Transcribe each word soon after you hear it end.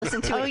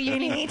listen to it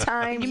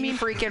anytime you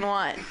freaking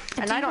want.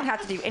 And I don't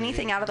have to do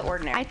anything out of the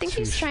ordinary. I think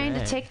he's trying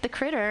to take the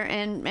critter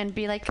and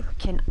be like,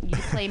 can you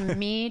play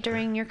me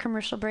during your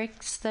commercial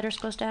breaks that are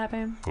supposed to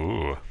happen?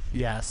 Ooh.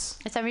 Yes.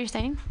 Is that what you're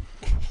saying?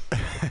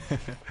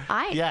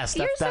 Yes,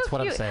 that's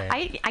what I'm saying.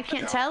 I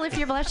can't tell if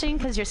you're blushing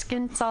because your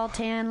skin's all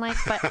tan,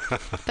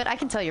 but I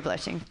can tell you're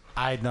blushing.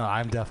 I know,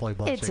 I'm definitely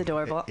blushing. It's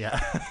adorable. Yeah.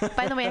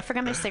 By the way, I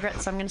forgot my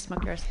cigarette, so I'm going to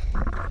smoke yours.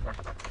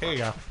 Here you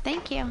go.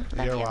 Thank you.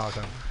 You're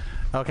welcome.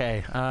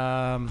 Okay.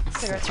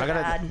 Cigarettes are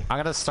bad. I'm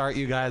gonna start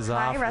you guys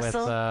off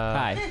Russell. with.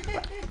 Hi.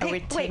 Are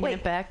we taking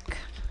it back?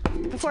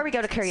 Before we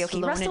go to karaoke,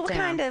 Slowing Russell, it what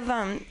down.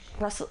 kind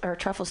of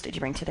truffles did you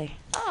bring today?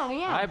 Oh,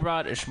 yeah. I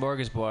brought a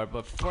smorgasbord,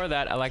 but before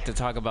that, I'd like to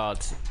talk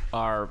about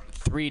our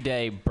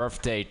 3-day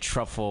birthday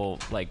truffle,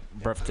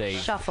 birthday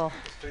Shuffle.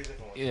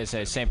 It's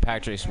a St.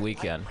 Patrick's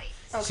weekend.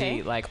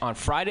 Okay. See, on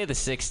Friday the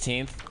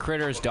 16th,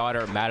 Critter's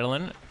daughter,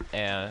 Madeline,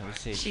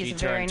 She's she a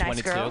very turned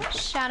nice 22. girl.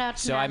 Shout out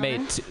to So I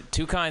Madeline. made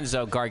two kinds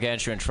of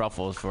gargantuan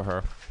truffles for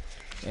her.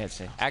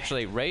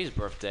 Actually, Ray's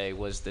birthday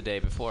was the day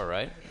before,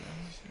 right?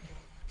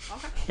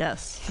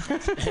 Yes.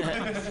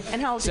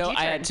 And how old did So you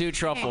I turn? had two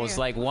truffles.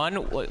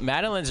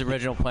 Madeline's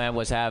original plan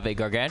was to have a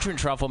gargantuan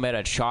truffle made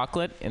of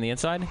chocolate in the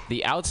inside.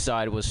 The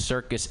outside was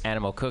circus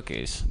animal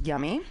cookies.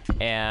 Yummy.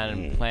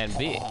 And plan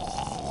B.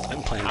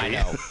 And plan B. I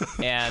know.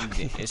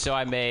 And so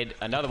I made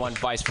another one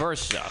vice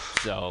versa.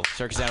 So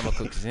circus animal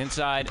cookies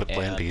inside Put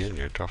plan and B in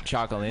your truffle.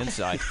 chocolate on the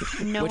inside.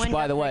 No Which, one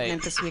by got the way,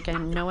 pregnant this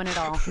weekend. No one at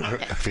all.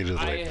 Feed it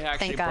I like actually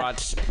Thank God.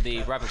 brought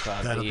the replica,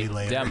 That'll be the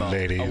later. demo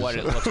Ladies. of what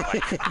it looks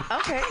like.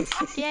 Okay.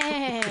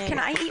 Yay. Can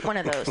I eat one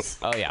of those?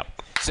 Oh, yeah.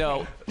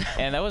 So,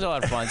 and that was a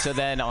lot of fun. So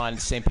then on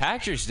St.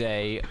 Patrick's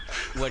Day,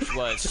 which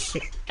was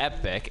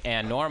epic,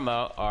 and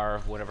Norma,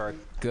 one of our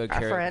good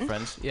friend.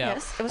 friends, yeah,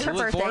 Yes, it was who her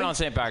was born birthday. on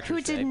St. Patrick's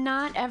Who Day. did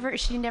not ever,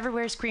 she never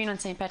wears green on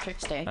St.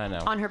 Patrick's Day. I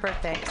know. On her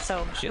birthday.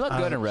 So She looked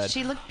good in red.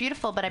 she looked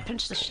beautiful, but I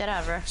pinched the shit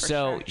out of her.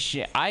 So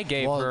I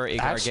gave her a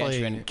actually-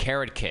 gargantuan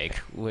carrot cake,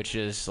 which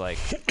is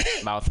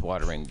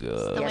mouth-watering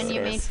good. the Yes, one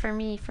you it made is. for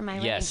me for my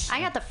wedding. Yes. I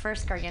got the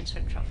first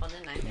gargantuan truffle,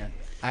 didn't I? Yeah.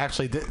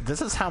 Actually,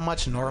 this is how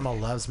much Norma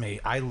loves me.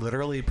 I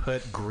literally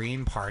put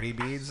green party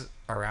beads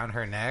around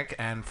her neck,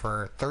 and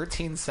for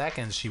 13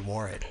 seconds she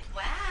wore it.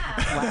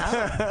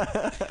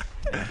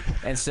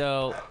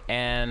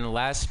 And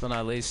last but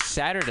not least,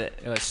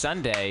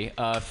 Sunday,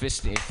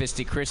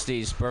 Fisty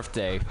Christie's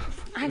birthday,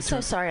 I'm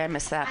so sorry I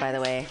missed that, by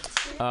the way.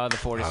 the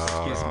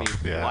 40th.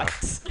 Excuse me. yeah. What?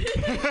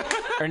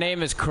 Her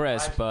name is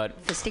Chris,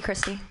 but Fisty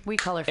Christie. We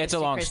call her It's a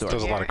Fisty long Christie story.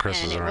 There's a lot of here,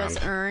 Chris's and around. it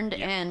was earned,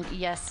 and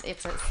yes,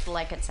 it's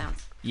like it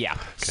sounds. yeah.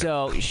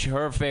 So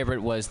her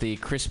favorite was the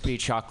crispy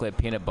chocolate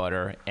peanut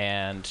butter,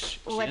 and she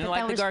Oh, I didn't thought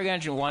like that the was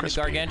gargantuan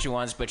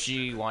ones, but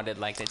she wanted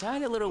the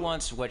tiny little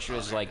ones, which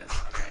was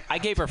I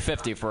gave her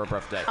 50 for her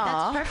birthday.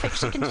 That's perfect.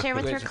 She can share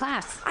with her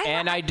class.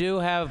 And I do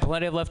have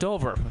plenty left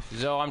over,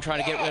 so I'm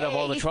trying to get rid of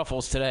all the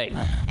truffles today.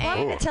 I'm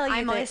going to tell you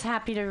I'm that always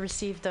happy to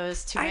receive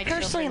those to my I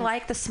personally children.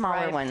 like the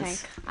smaller Right, ones.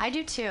 thank- I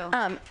do too.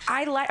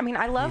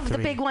 I love the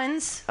three. big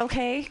ones.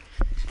 Okay,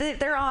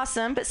 they're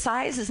awesome, but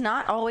size is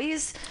not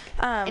always.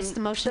 It's the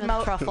motion of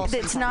the truffle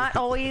It's not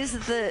always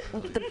the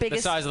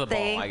biggest size of the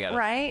ball, thing, I get it.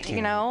 right?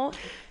 You know,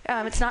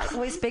 it's not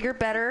always bigger,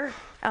 better.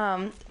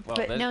 But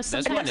this- no, this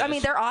sometimes- one I mean,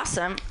 is. they're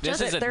awesome.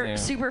 This is they're yeah.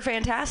 super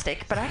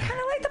fantastic, but I kind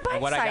of like the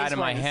bite-sized What I got in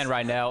my ones. hand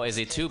right now is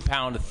a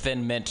 2-pound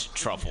thin mint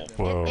truffle.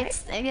 Whoa.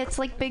 It's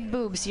like big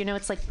boobs,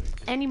 it's like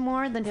any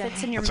more than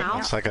fits in your mouth.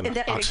 It's like an And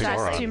that- it's just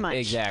oxymoron. too much.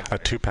 Exactly. A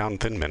 2-pound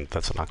thin mint.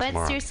 That's an oxymoron.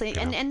 But seriously,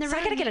 Yeah. and the So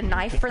I gotta get a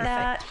knife for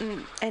that,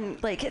 and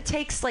it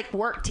takes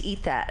work to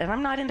eat that, and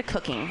I'm not into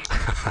cooking.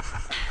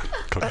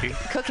 Cookie.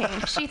 Cooking.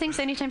 She thinks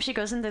anytime she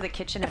goes into the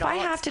kitchen at If all, I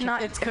have to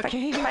not, it's if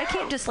cooking. I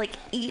can't just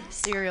eat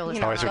Cereal is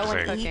you know, Oh, I see what go you're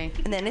and saying.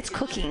 eat, and then it's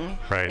cooking.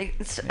 Right.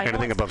 I know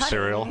Anything it's above cutting.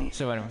 cereal?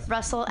 So anyway,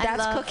 Russell, I That's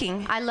love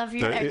cooking. I love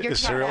your Is your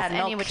cereal- cat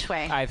any Milk. which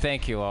way. I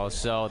thank you all.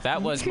 So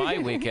that was my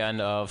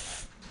weekend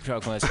of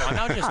chocolate.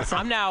 So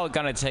I'm now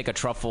gonna take a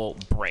truffle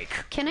break.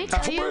 Can I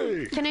tell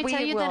you? Can I We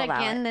tell you will that allow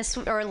again it. this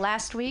or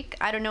last week?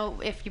 I don't know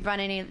if you brought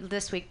any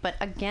this week, but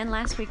again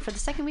last week for the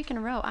second week in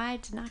a row, I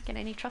did not get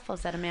any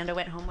truffles that Amanda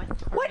went home with.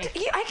 for What?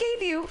 me. I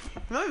gave you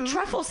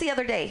truffles the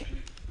other day.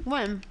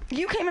 When?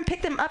 You came and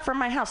picked them up from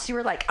my house. You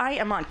were like, I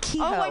am on keto.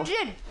 Oh, I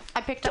did.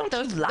 I picked up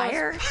Don't those. you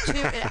liar.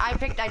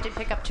 I did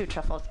pick up 2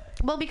 truffles.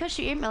 Well, because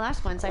she ate my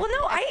last ones. Well,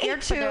 no, I feared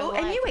ate for their 2,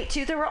 and life. you ate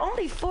 2. There were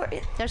only 4.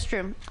 That's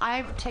true.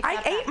 I take. I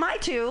that ate back. my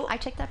 2. I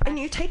take that back. And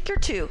you take your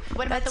 2.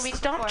 What about the That's- week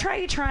Don't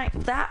before? try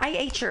that. I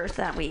ate yours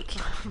that week.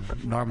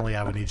 Normally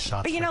I would eat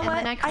shots. But you know And what?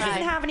 then I I cried.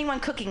 didn't have anyone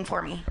cooking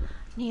for me.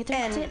 Neither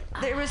And did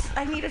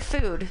I needed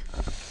food.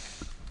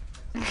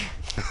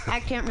 I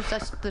can't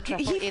resist the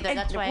truffle either.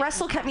 That's why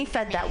Russell kept me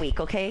fed that week,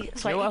 okay?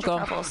 So You're I ate your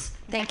welcome. truffles.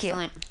 Thank you.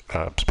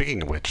 Excellent.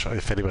 Speaking of which,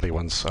 if anybody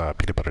wants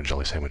peanut butter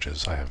jelly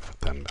sandwiches, I have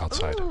them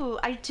outside. Ooh,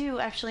 I do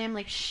actually. I'm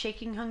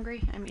shaking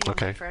hungry. I'm eating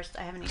Okay. one first.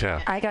 I haven't eaten Yeah.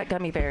 yet. I got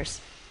gummy bears.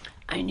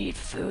 I need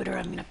food or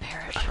I'm gonna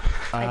perish.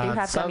 I do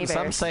have gummy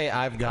some bears. say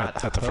I've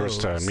got At the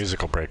first hose.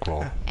 musical break,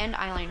 we'll. And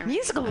eyeliner.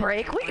 Musical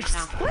break? Wait,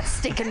 what's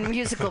stinking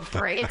musical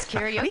break? It's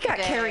karaoke. We got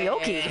day.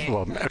 karaoke.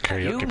 Well, a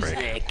karaoke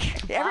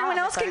break. Everyone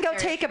else can go Karaoke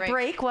take a break.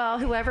 break while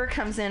whoever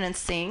comes in and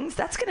sings.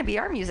 That's going to be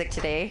our music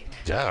today.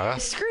 Yeah.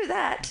 Screw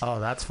that. Oh,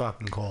 that's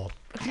fucking cool.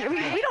 We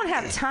don't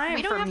have time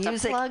We for don't have to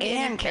music plug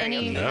and in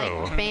any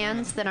karaoke. like,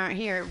 bands that aren't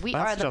here. We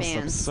are That's the just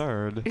bands.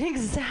 absurd.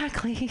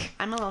 Exactly.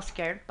 I'm a little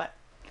scared, but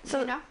So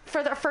you know.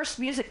 for the first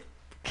music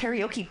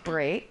karaoke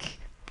break,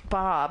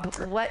 Bob,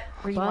 what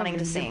were you wanting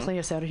to sing? Play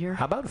us out of here.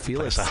 How about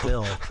Feel It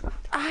Still?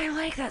 I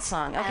like that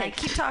song. Okay,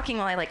 keep talking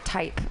while I like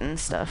type and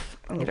stuff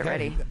and get it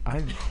ready.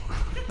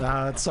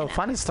 It's so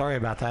funny story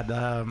about that.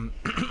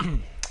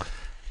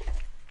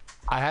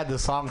 I had the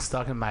song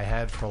stuck in my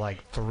head for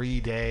like 3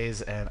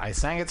 days, and I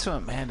sang it to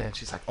Amanda, and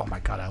she's like, "Oh my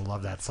god, I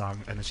love that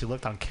song." And then she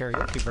looked on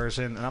karaoke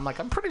version, and I'm like,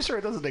 "I'm pretty sure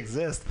it doesn't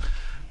exist."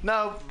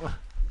 No,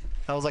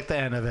 that was like the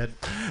end of it.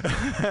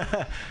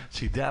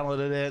 She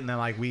downloaded it, and then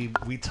like we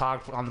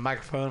talked on the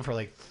microphone for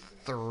like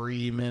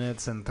 3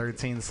 minutes and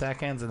 13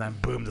 seconds, and then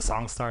boom, the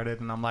song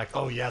started, and I'm like,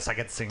 "Oh yes, I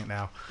get to sing it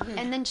now."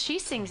 And then she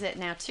sings it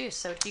now too.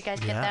 So do you guys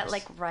get that Yes.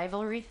 like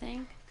rivalry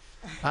thing?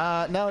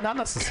 No, not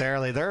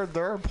necessarily. There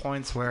are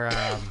points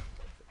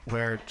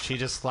where she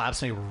just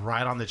slaps me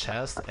right on the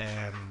chest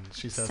and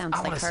she says, Sounds "I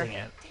like want to her." sing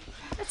it."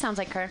 That sounds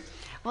like her.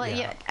 Well,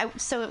 Yeah.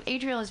 so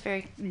Adriel is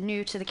very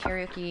new to the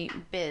karaoke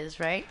biz,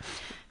 right?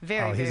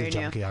 Very, Oh, he's a very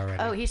junkie new.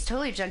 already. Oh, he's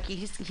totally junkie.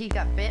 He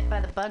got bit by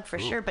the bug for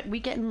sure. But we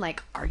get in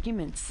like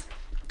arguments.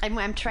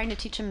 I'm trying to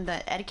teach him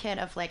the etiquette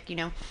of like, you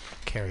know.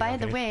 By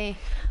the Karaoke. way,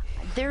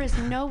 there is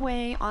no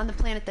way on the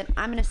planet that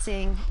I'm gonna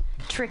sing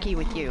Tricky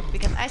with you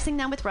because I sing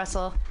that with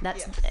Russell.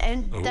 That's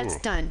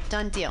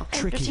done deal.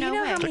 Tricky. There's Do you no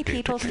know way. how many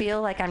people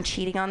feel like I'm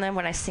cheating on them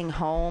when I sing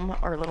Home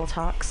or Little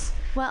Talks?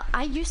 Well,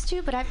 I used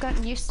to, but I've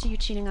gotten used to you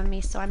cheating on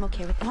me, so I'm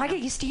okay with it. Well, I get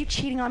used to you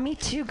cheating on me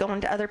too, going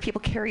to other people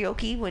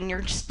karaoke when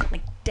you're just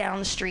like down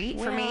the street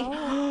for me.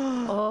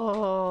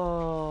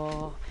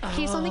 Oh.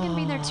 He's only going to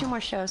be there 2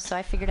 more shows, so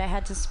I figured I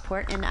had to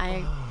support, and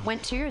I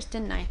went to yours,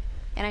 didn't I?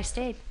 And I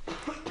stayed.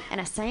 And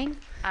I sang,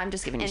 I'm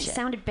just giving you and it shit.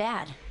 sounded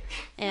bad.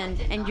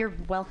 And you're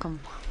welcome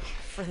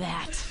for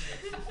that.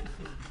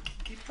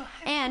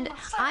 And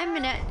I'm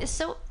going to...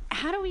 So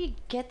how do we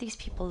get these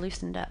people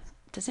loosened up?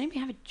 Does anybody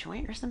have a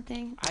joint or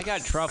something? I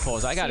got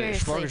truffles. I got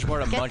Seriously. a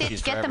smorgasbord of munchies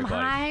for Get them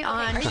everybody. high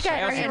on...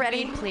 Are you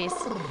ready? Please.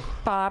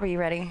 Bob, are you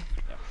ready?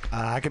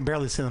 I can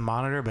barely see the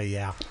monitor, but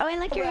yeah. Oh, I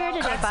like your hair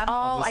today, That's Bob.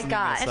 all I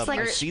got. It's like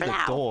I see the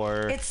blow.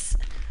 door. It's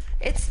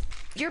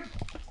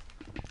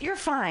you're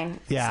fine.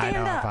 Yeah, I stand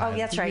know, I'm up. fine. Oh,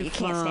 that's right. You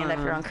can't stand up.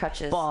 You're on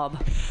crutches.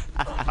 Bob.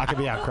 I could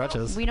be on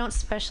crutches. We don't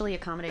specially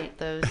accommodate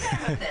those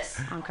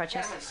on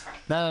crutches.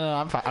 No,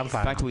 I'm fine. I'm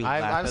fine. In fact, we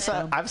laugh I've at sung,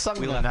 them. I've sung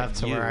We laugh enough at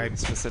to you where I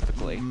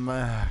specifically.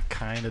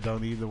 kind of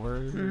don't need the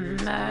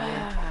word.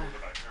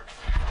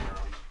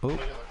 Oh,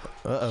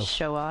 uh-oh.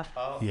 Show off.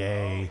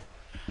 Yay.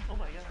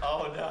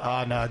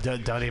 Oh no,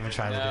 don't even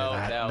try to do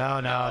that.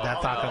 No,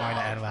 that's not going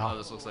to end well.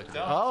 This looks like.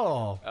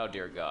 Oh. Oh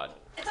dear God.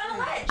 It's on a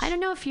ledge. I don't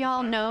know if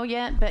y'all know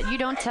yet, but you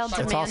don't tell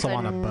It's also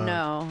on Samantha a boat.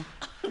 no.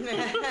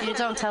 You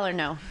don't tell her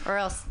no, or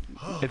else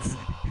It's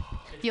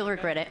you'll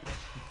regret it.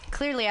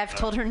 Clearly, I've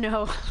told her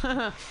no.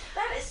 That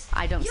is.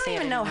 I don't You say don't it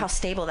even know anymore. how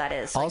stable that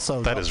is.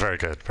 Also, That is very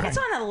good. It's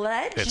on a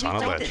ledge. It's on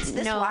a ledge. It's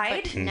this no,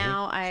 wide. but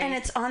now I And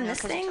it's on no,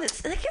 this 'cause thing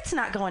that's like it's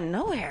not going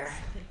nowhere.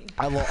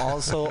 I will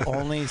also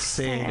only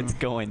sing. it's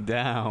going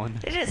down.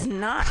 It is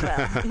not.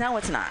 Well, no,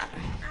 it's not.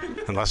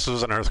 Unless it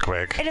was an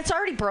earthquake. And it's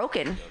already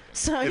broken.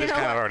 So It you is know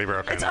kind of what? already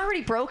broken. It's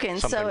already broken.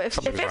 So Something- if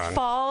something's it wrong.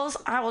 falls,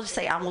 I will just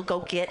say I will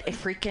go get a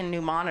freaking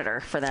new monitor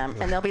for them,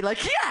 and they'll be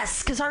like,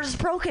 yes, because ours is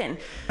broken.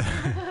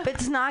 But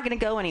it's not going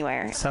to go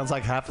anywhere. Sounds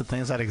like half the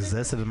things that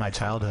existed in my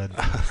childhood.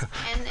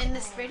 and in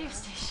this radio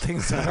station.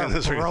 Things that are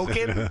This radio broken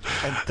station.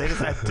 and things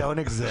that don't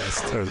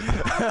exist.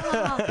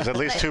 There's at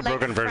least 2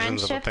 broken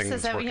versions of the friendships, thing is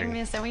that's that what you working.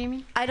 mean? Is that what you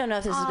mean? I don't know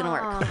if this is going to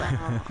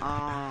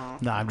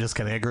work. No, I'm just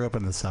kidding. I grew up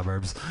in the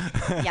suburbs.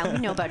 Yeah, we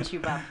know about you,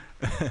 Bob.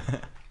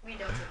 We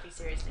don't take you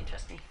seriously,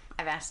 trust me.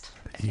 I've asked.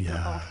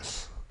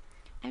 Yes.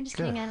 I'm just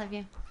Good. kidding. I love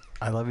you.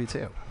 I love you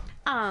too.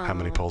 How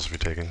many polls have you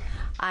taken?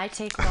 I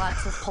take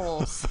lots of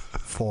polls,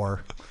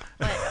 4.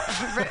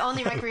 but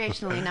only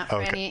recreationally, not for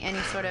Okay. any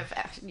sort of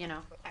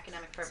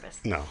academic purpose.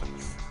 No.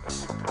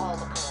 All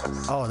the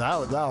polls. Oh,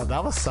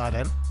 that was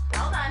sudden.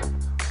 Hold on.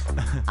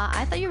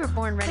 I thought you were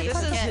born ready.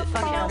 This is Get a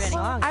fucking fall ready.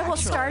 song. I will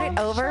start it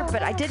over,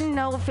 but I didn't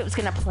know if it was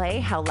going to play,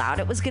 how loud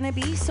it was going to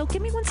be. So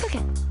give me 1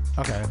 second.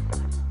 Okay.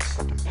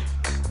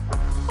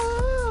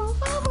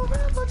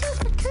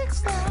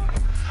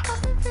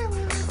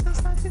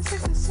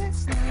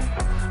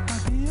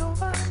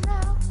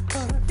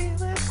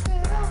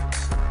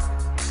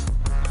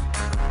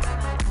 Do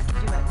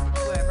it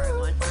whoever I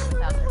want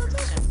without their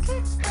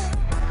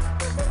permission.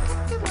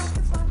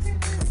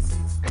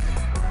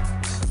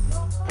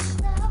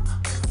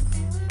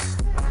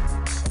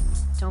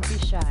 Don't be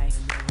shy.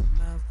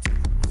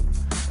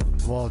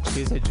 Well,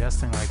 she's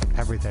adjusting like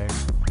everything.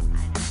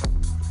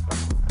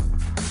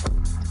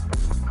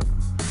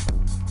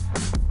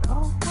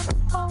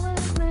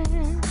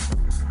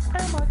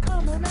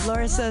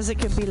 Laura says it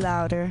could be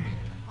louder.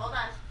 Hold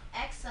on.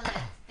 Excellent.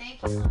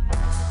 Thank you, Laura.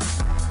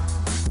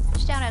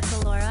 Shout out to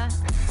Laura.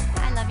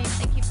 I love you.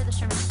 Thank you for the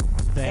sermon.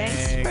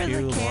 Thanks for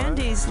the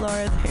candies,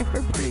 Laura. They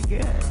were pretty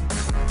good.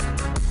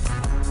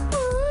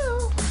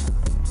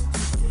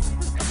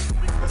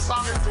 This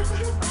song is 2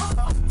 minutes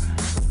long.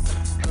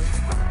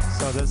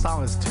 So this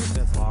song is 2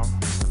 minutes long.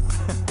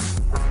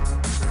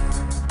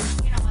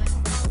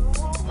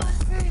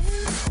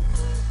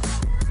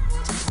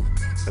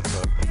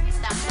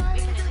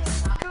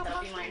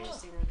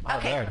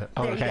 Okay,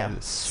 there you go.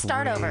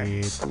 Start over.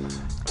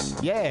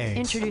 Yay.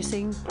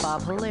 Introducing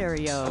Bob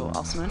Hilario,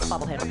 also known as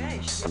Bobblehead.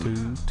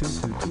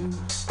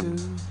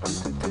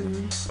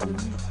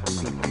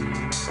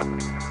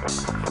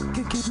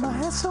 Can keep my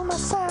hands to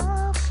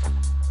myself.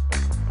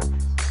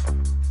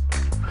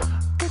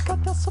 Think I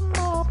got some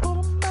more,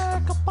 put them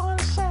back up on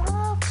the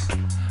shelf.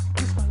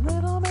 'Cause my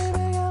little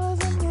baby girl is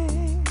in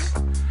me.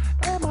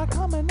 Am I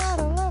coming out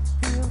of left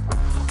field?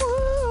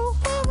 Ooh,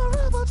 I'm a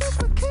rebel just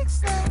for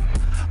kicks now.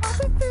 I've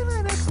been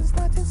feeling it since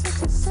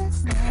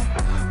 1966 now.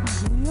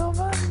 Maybe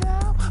over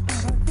now,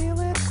 but I feel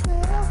it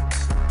still.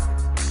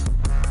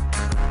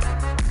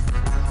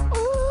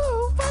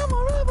 Ooh, I'm a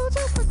rebel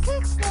just for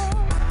kicks now.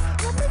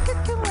 Let me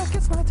kick it like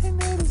it's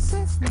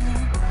 1986 now.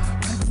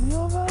 Maybe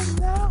over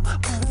now,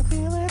 but I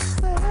feel it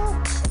still.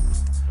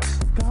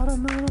 Got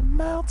another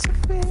mouth to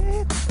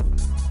feed.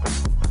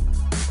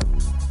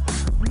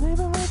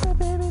 Leaving with the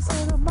babies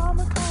and the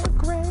mama call a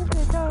grave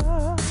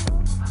digger.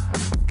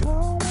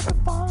 Going with the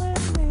fallen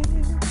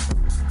leaves.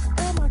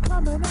 Am I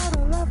coming out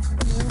of left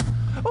field?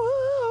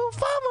 Ooh,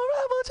 I'm a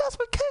rebel just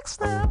for kicks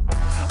now.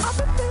 I've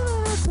been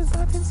feeling it since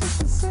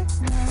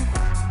 1966 now.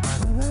 I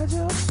know that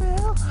you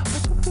feel,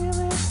 but you feel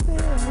it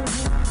still.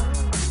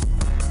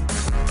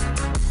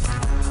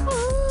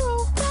 Ooh,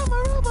 I'm a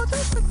rebel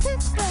just for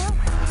kicks now.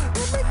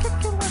 Let me kick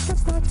it like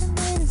it's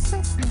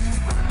 1986 now.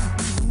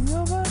 Maybe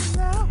over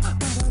now,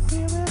 but I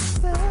feel it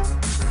still.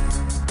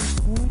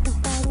 We can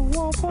fight a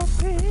war for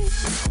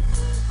peace.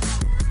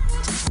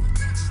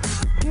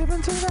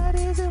 Giving to that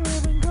easy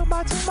living,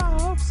 goodbye to my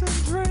hopes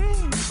and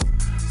dreams.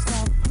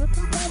 Stop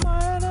flipping for my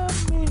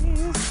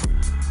enemies.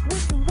 We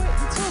can wait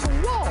until the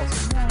walls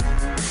are down.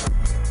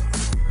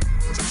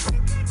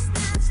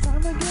 It's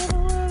time to give a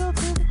little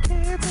to the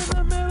kids in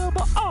the middle,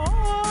 but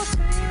all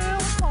till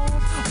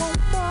falls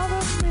won't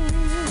bother me.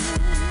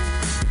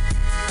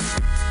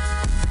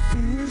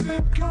 Is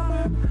it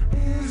coming?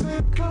 Is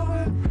it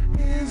coming?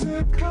 Is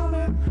it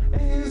coming?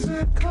 Is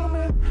it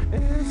coming?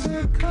 Is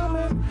it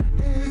coming?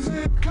 Is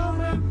it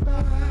coming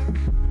back?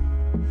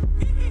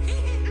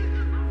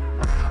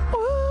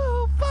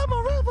 Ooh, I'm a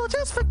rebel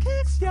just for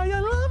kicks. Yeah,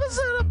 your love is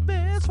in a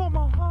bitch for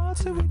my heart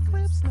to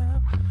eclipse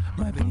now.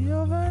 Might be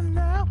over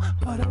now,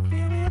 but I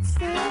feel it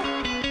still.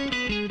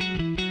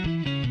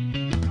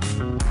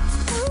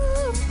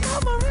 Ooh,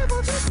 I'm a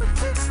rebel just for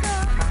kicks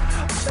now.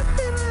 I've been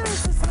feeling it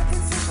since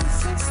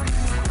 1966 now.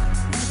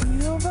 Might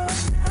be over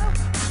now,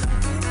 but I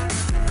feel it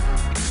still.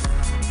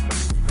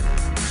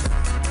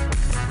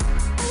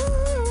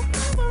 Ooh,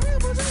 I'm a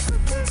rebel just for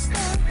kicks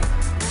now.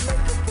 Let me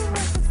kick it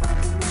like it's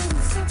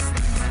 1986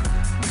 now.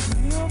 Might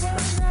be over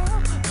now,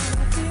 but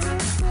I feel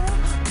it still.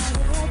 I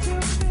know how you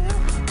feel,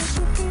 but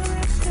you feel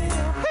it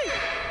still. Hey!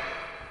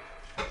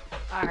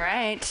 All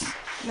right.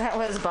 That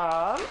was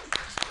Bob.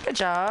 Good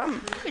job.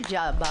 Good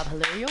job, Bob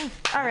Hilario.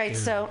 All right,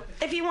 so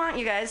if you want,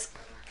 you guys,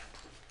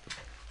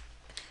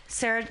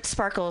 Sarah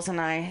Sparkles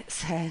and I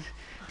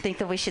think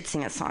that we should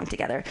sing a song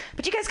together.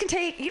 But you guys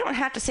you don't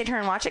have to sit here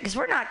and watch it because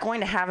we're not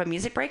going to have a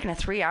music break, and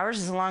 3 hours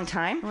is a long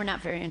time. We're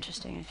not very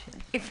interesting,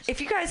 actually.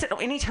 If you guys at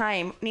any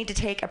time need to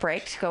take a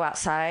break to go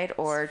outside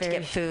or to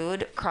get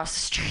food across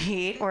the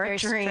street or a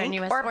drink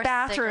strenuous, or a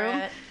bathroom,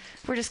 cigarette.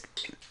 We're just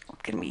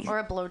going to be... Or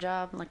a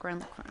blowjob, like around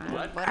the corner.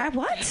 What?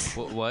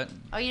 What?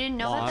 Oh, you didn't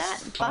know about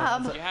that?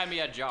 Bob. You had me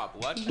at job.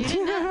 What? You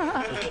didn't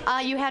know?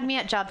 You had me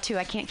at job, too.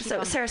 I can't keep So,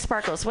 on. Sarah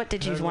Sparkles, what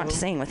did you want to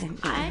sing with him?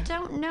 I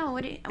don't know.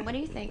 What do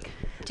you think?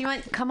 Do you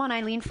want Come On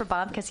Eileen for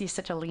Bob because he's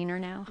such a leaner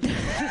now?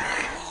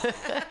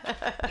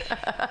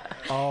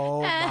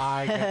 Oh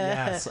my god,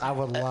 yes, I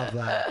would love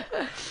that.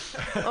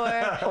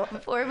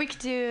 or we could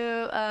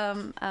do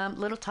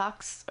Little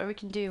Talks, or we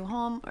can do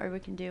Home, or we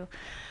can do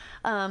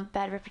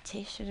Bad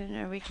Reputation,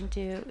 or we can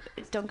do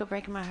Don't Go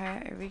Breaking My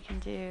Heart, or we can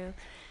do,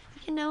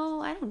 I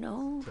don't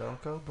know.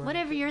 Don't go breaking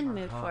Whatever you're in the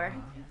mood my for.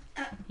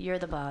 You're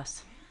the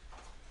boss.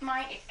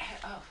 Okay.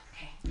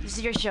 This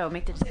is your show.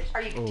 Make the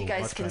decision. You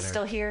guys much can better.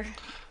 still hear?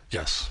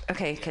 Yes.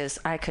 Okay, because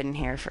I couldn't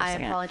hear for a I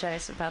second.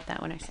 apologize about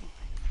that when I sing.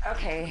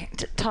 Okay,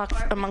 talk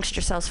amongst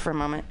yourselves for a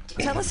moment.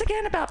 Tell us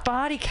again about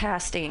body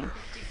casting.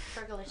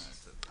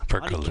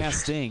 Percolation.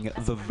 Casting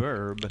the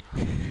verb.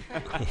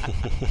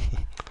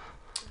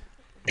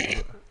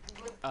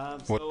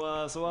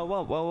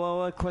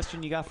 What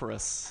question you got for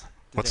us?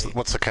 What's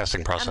the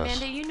casting process?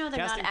 Amanda, you know they're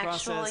Casting not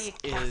actually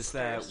process is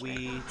that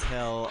we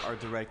tell our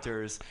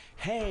directors,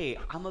 "Hey,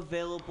 I'm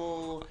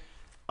available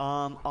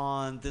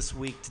on this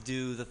week to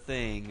do the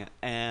thing,"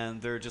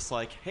 and they're just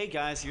like, "Hey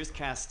guys, here's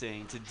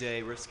casting.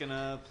 Today we're just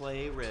gonna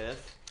play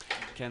riff.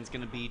 Ken's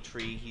gonna be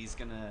Tree. He's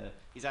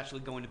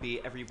actually going to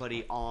be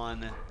everybody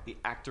on the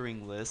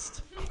actoring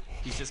list.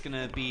 He's just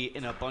gonna be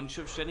in a bunch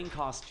of shedding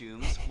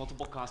costumes,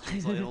 multiple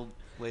costumes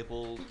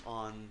labeled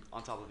on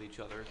top of each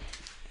other.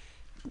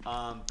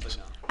 But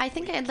no. I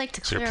think I'd like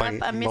to So you're clear up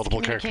playing a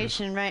multiple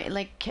miscommunication, right?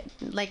 Like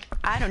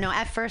I don't know.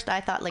 At first,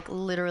 I thought like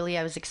literally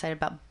I was excited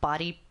about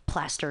body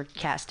plaster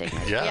casting.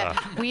 Yeah.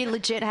 We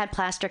legit had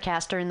plaster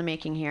caster in the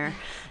making here.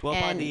 Well,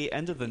 by And- the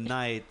end of the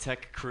night,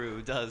 Tech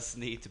Crew does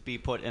need to be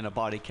put in a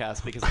body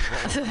cast because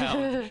of rolling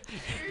around,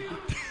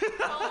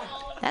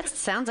 That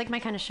sounds like my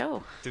kind of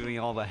show. doing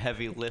all the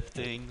heavy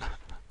lifting,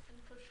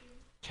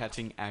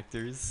 catching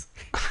actors.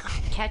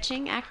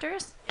 Catching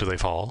actors? Do they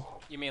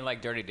fall? You mean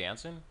like Dirty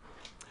Dancing?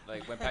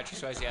 Like when Patrick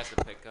Swayze has to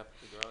pick up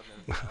the girl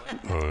and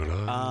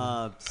then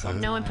Oh, no.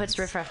 No one puts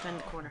Riff Raff in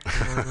the corner.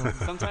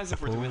 Sometimes if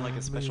we're doing like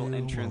a special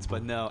entrance,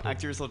 but no,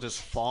 actors will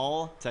just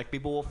fall. Tech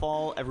people will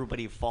fall.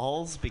 Everybody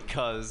falls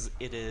because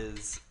it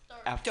is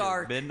after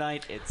Dark.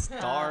 midnight. It's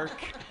dark.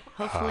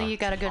 Hopefully you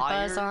got a good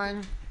buzz tired.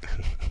 on.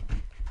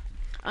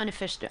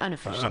 Unofficial.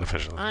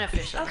 Unofficially.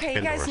 Okay,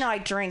 you guys Indoors. know I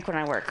drink when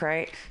I work,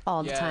 right?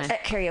 All the Yes. time.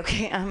 At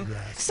karaoke.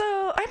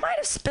 So I might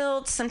have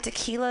spilled some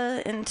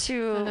tequila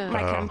into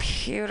my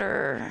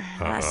computer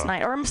last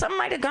night, or something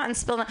might have gotten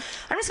spilled.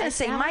 I'm just gonna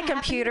say that my what happened to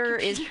computer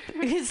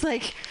your is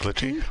like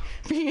Glitchy?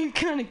 being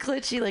kind of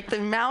glitchy. Like the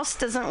mouse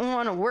doesn't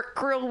want to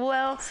work real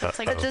well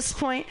like at this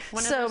point.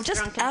 one of So those just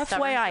drunken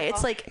stubborn FYI, people.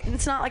 it's like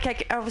it's not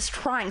like I was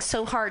trying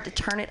so hard to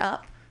turn it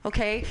up.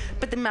 Okay,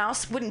 but the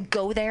mouse wouldn't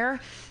go there,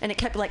 and it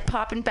kept like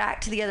popping back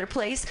to the other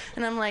place,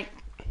 and I'm like,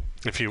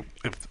 If you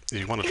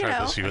want to You try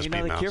know. this USB You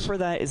know, the mouse, cure for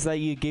that is that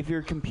you give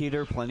your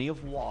computer plenty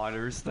of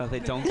water so that they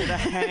don't get a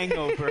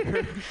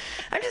hangover.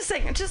 I'm just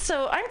saying, just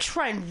so I'm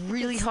trying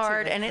really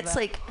hard, and it's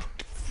like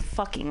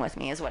fucking with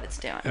me is what it's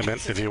doing. and then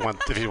if you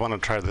want to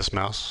try this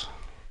mouse,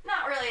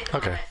 Not really. At the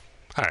okay, moment.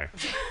 all right.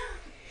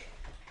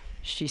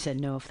 She said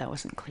no if that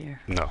wasn't clear.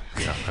 No,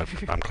 yeah,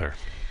 I'm clear.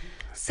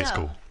 So, It's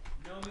cool.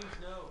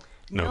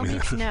 no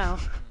means no.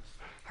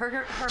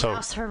 Her So,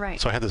 mouse, her right.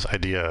 so I had this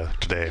idea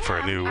today for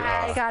a new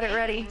I got it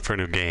ready.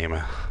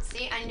 game.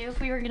 See, I knew if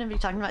we were going to be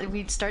talking about it,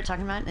 we'd start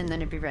talking about it and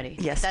then it'd be ready.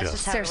 Yes. That's Yes.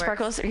 just how Sarah it works.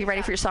 Sparkles, are you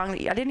ready for your song? I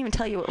didn't even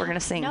tell you what we're gonna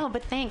sing. No,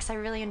 but thanks. I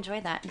really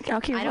enjoyed that.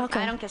 Okay, you're I don't,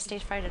 welcome. I don't get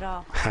stage fright at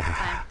all. All the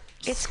time.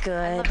 It's good.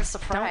 I love a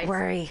surprise. Don't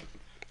worry.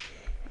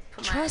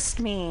 Put my- Trust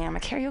me, I'm a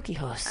karaoke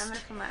host. I'm gonna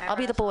put my I'll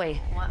be the eyebrows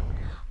boy. on. What?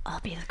 I'll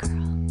be the girl.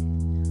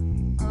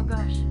 Oh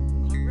gosh.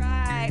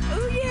 Right.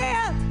 Oh,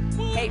 yeah.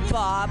 Hey,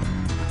 Bob.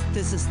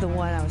 This is the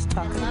one I was I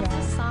talking love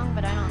about. this song,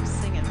 but I don't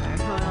sing it very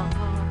well.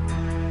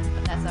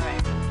 But that's all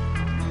right.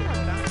 I'm not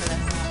drunk for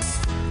this.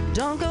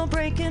 Don't go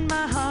breaking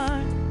my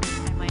heart.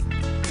 I might.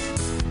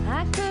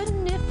 I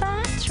couldn't if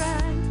I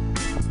tried.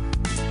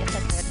 Yes, I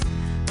could.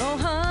 Oh,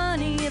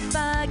 honey, if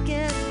I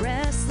get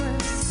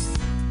restless.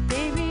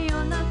 Baby,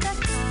 you're not that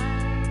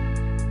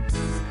kind.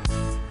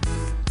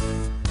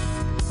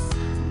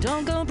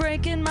 Don't go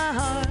breaking my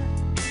heart.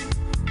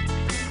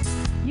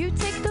 You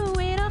take the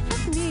weight off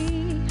of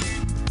me.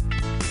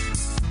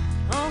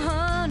 Oh,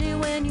 honey,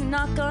 when you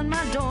knock on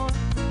my door.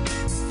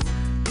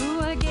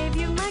 Ooh, I gave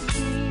you my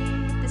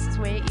key. This is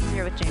way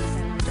easier with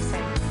Jameson. I'm just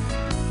saying.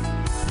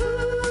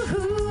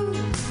 Ooh,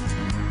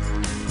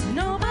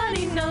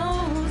 nobody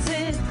knows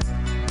it.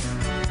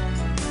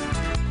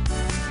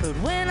 But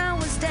when I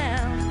was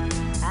down,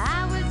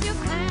 I was your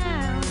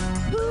clown.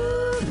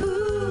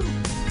 ooh,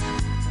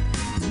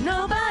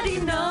 nobody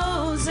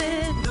knows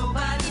it.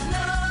 Nobody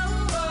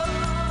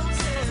knows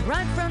it.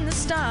 Right from the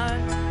start,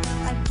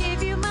 I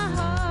gave you my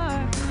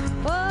heart.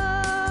 Whoa,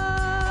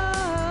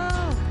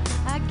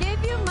 I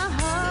gave you my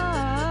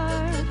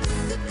heart.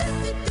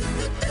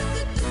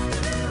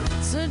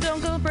 so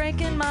don't go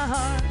breaking my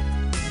heart.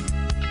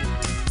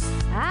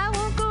 I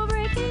won't go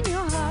breaking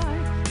your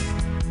heart.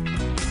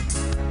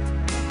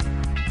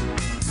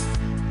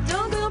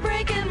 Don't go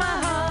breaking my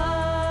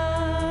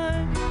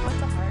heart.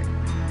 What's a heart?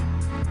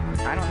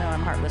 I don't know,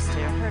 I'm heartless too.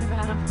 Heard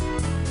about him?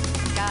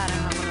 God,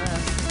 I'm not one of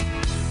those.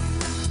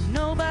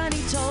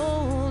 Nobody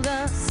told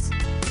us,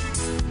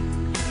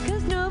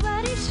 'Cause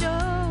nobody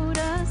showed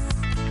us.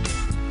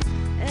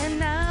 and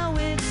now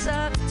it's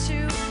up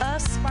to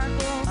us,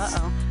 Sparkles.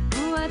 Uh-oh.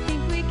 Ooh, I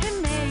think we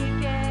can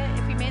make it.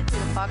 If we made it through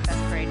the Fog Fest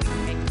parade, we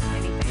can make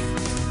anything.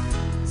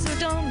 So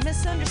don't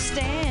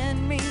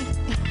misunderstand me.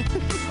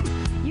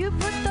 You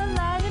put the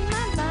light in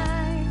my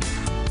mind.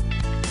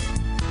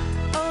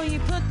 Oh, you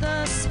put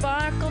the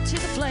sparkle to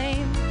the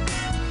flame.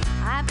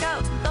 I've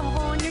got the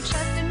hole in your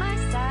chest in my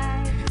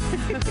side.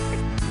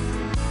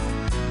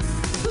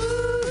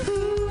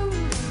 Ooh,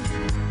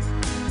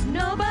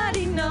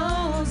 nobody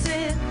knows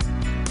it.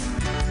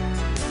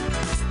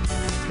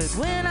 But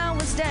when I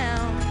was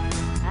down,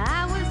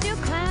 I was your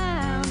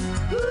clown.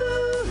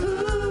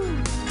 ooh,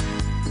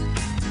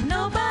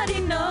 nobody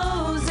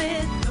knows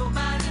it.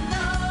 Nobody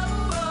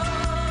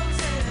knows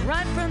it.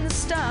 Right from the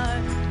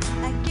start,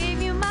 I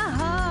gave you my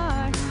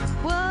heart.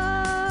 Whoa,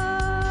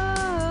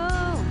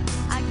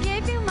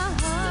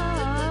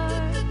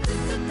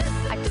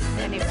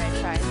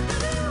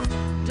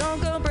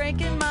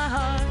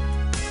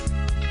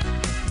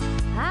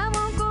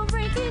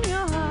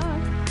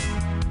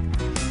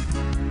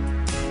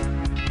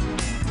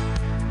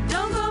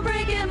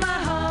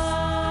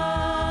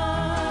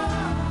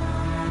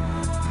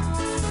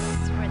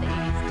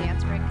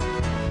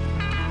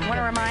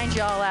 remind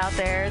you all out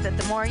there that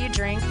the more you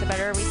drink, the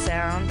better we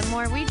sound. The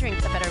more we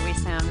drink, the better we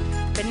sound.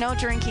 But no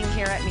drinking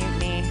here at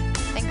Mutiny.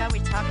 Thank God we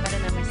talk better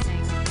than we sing.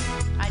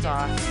 I do.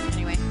 Off.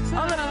 Anyway.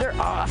 Oh, no, they're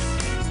off.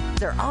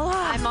 They're all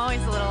off. I'm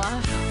always a little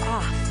off.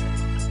 Off.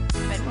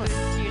 But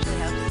boost usually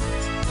helps.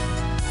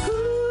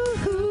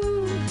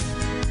 Ooh,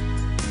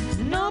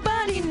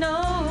 nobody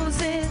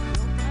knows it.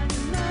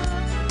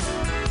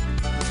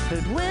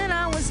 But when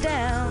I was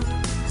down,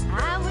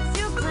 I was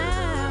your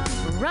clown.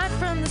 right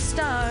from the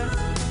start,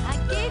 I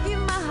gave you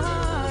my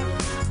heart.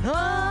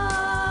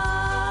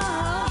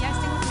 oh, Yeah,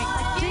 sing with me.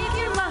 I give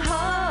you my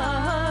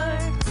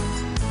heart.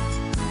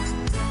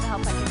 the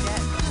help I can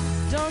get.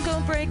 Don't go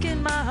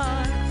breaking my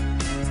heart.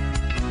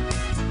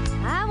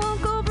 I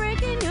won't go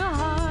breaking your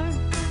heart.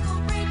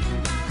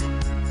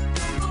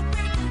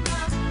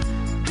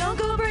 Don't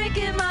go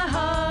breaking my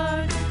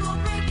heart.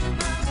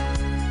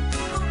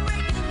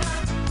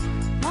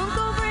 Won't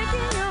go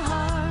breaking your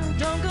heart.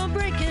 Don't go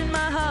breaking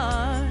my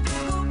heart.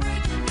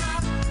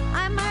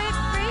 I might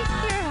break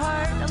your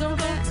heart a little Don't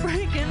go bit.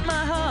 breaking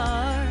my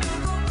heart.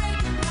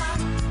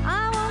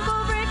 I won't go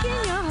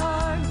breaking your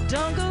heart.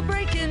 Don't go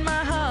breaking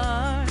my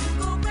heart.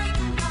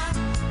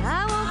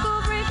 I won't go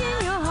breaking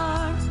your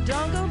heart.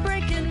 Don't go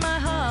breaking my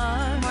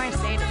heart. The more I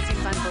say it, it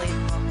seems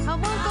unbelievable. I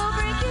won't go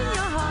breaking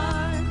your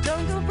heart.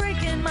 Don't go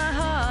breaking my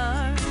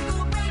heart.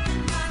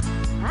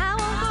 I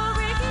won't go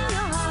breaking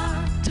your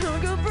heart.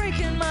 Don't go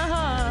breaking my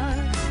heart.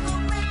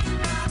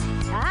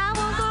 I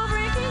won't go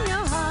breaking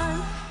your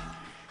heart.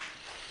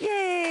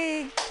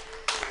 Yay!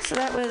 So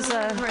that was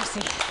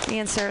Mercy. me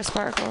and Sarah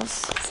Sparkles.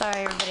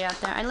 Sorry, everybody out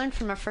there. I learned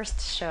from our first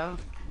show.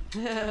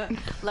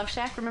 Love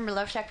Shack. Remember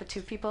Love Shack with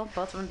two people,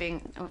 both of them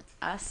being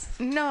us?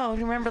 No, do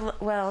you remember?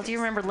 Well, do you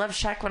remember Love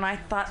Shack when I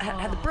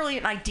had the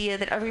brilliant idea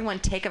that everyone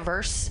take a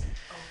verse,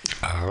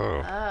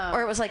 Oh.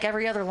 or it was like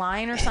every other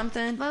line or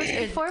something? Well, it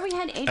was before we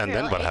had Adriel. And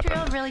then what Adriel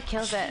happened? really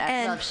kills it at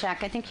And- Love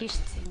Shack. I think he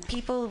should sing.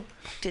 People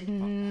did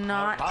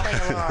not play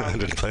I along.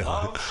 didn't play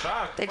along.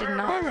 They did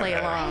not play I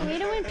along.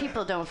 hate it when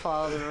people don't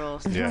follow the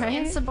rules. Yeah.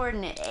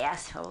 Insubordinate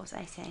assholes,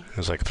 I say.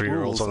 There's like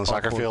 3-year-olds on the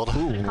soccer field.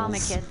 Call my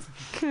kids.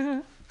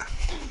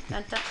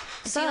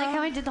 See, like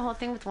how I did the whole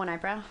thing with one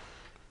eyebrow?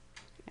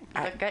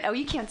 Look good. Oh,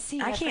 you can't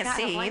see. I can't forgot how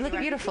see. You blind look are.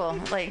 beautiful.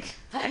 Like,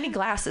 I need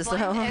glasses though.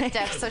 Blind and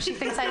deaf, so she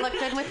thinks I look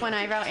good with one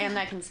eyebrow and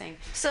I can sing.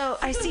 So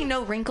I see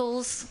no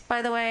wrinkles,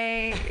 by the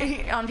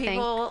way, on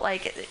people.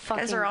 Like, you guys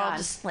fucking are all God.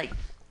 just like,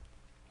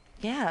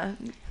 yeah.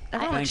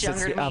 Everyone looks Thanks, it's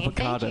younger the than me.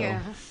 avocado.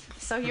 Thank you.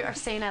 So you are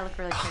saying I look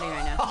really pretty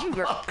right now.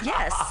 You are,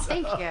 yes,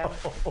 Thank you.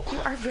 you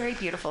are very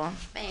beautiful.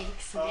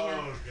 Thanks.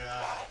 Yeah.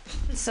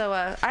 So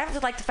I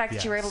would like the fact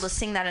that you were able to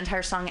sing that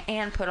entire song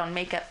and put on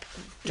makeup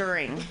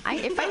during.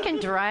 If I can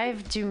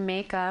drive, do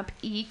makeup,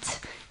 eat,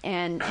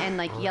 and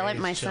like yell at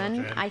Raise my son,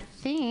 children. I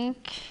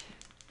think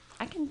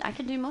I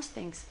can do most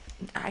things.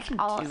 I can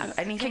All- do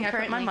anything I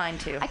put my concurrently. mind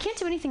to. I can't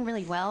do anything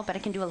really well, but I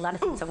can do a lot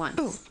of things at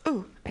once.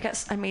 Ooh,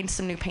 I made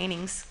some new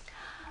paintings.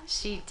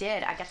 She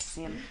did. I got to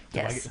see him.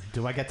 Yes.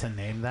 Do I get to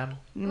name them?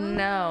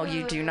 No,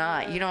 you do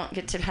not. You don't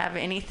get to have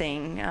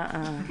anything.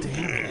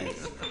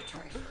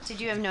 Did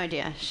you have no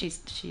idea? She's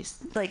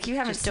Like, you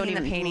haven't just don't seen the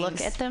even paintings.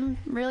 look at them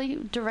really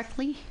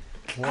directly.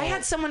 I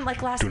had someone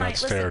like last Do night. not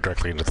stare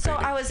directly into the so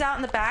painting. I was out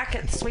in the back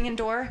at the swinging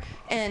door,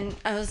 and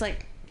I was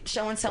like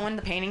showing someone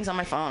the paintings on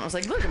my phone. I was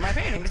like, "Look at my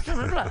paintings," blah,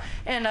 blah, blah.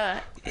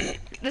 And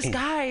this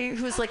guy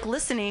who was like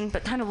listening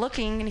but kind of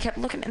looking, and he kept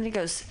looking, and he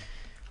goes,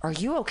 "Are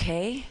you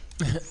okay?"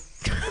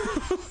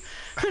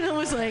 And I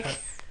was like,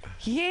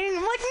 "Yeah." I'm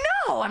like,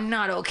 "No, I'm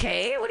not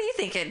okay. What are you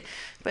thinking?"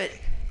 But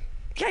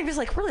yeah, he was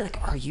like, really like,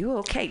 "Are you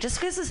okay?" Just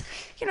because this,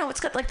 it's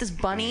got like this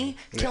bunny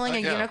killing a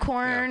yeah,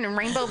 unicorn and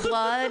rainbow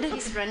blood.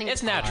 He's running.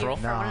 It's natural.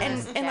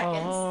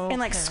 And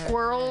like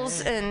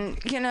squirrels and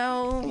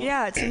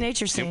Yeah, it's a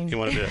nature scene. You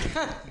wanted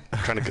to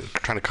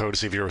trying to code to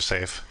see if you were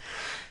safe.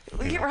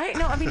 Yeah, right?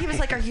 No, I mean he was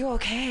like, "Are you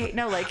okay?"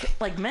 No,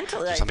 like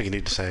mentally. Like, Something you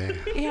need to say.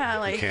 yeah, You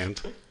like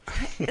can't.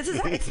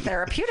 it's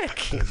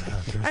therapeutic.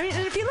 I mean,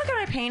 and if you look at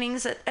my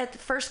paintings at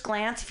first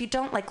glance, if you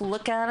don't like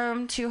look at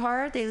them too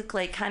hard, they look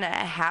like kind of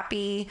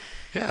happy,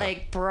 Yeah.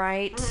 like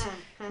bright,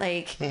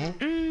 like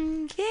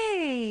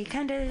yay,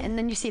 kind of. And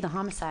then you see the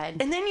homicide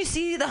And then you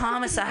see the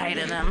homicide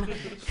in them.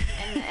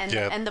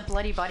 and the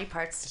bloody body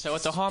parts. So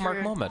it's a Hallmark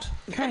True. moment.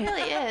 It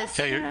really is.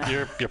 Yeah,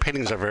 your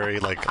paintings are very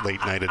like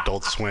late night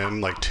Adult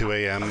Swim, like 2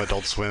 a.m.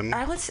 Adult Swim.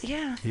 I was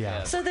Yeah.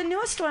 So the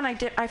newest one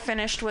I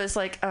finished was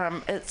like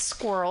it's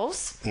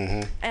squirrels.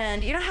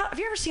 And have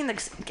you ever seen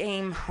the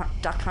game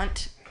Duck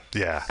Hunt?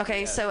 Yeah.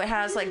 Okay, so it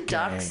has like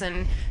ducks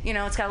and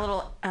it's got a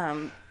little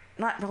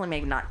not really,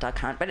 maybe not Duck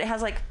Hunt, but it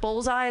has like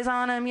bullseyes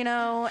on them,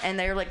 and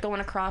they're like going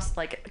across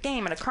like a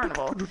game at a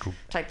carnival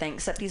type thing,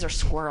 except these are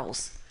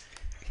squirrels,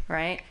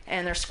 right?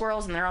 And they're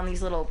squirrels and they're on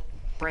these little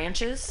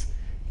branches,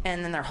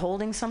 and then they're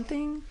holding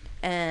something,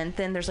 and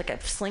then there's like a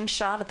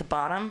slingshot at the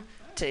bottom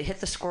to hit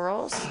the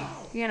squirrels,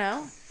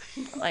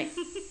 like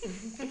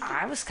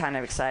I was kind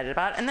of excited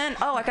about it. And then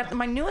I got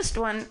my newest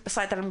one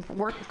beside that I'm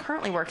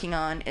currently working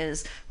on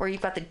is where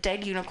you've got the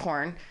dead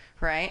unicorn,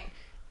 right?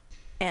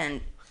 And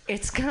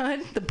it's got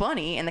the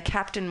bunny in the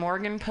Captain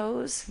Morgan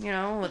pose,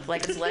 with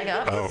like his leg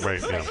up. Oh,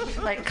 right,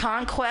 yeah. Like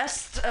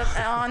conquest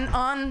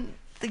on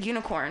the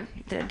unicorn,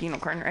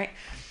 right?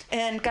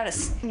 And got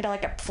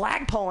like a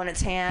flagpole in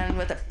its hand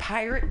with a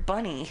pirate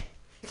bunny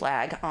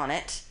flag on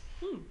it.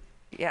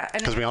 Yeah,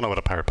 Because we all know what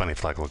a pirate bunny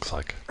flag looks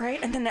like. right.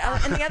 And then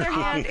in the other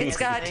hand,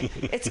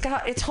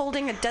 it's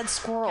holding a dead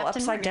squirrel Captain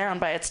upside Morgan. down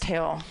by its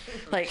tail,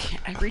 like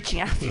reaching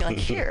out to me, like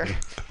here.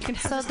 You can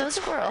have So this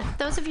squirrel.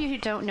 those of you who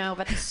don't know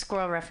about the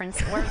squirrel reference,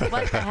 or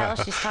what the hell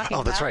she's talking Oh,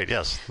 about. that's right,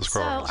 yes. The So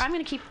squirrel. I'm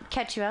going to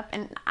catch you up,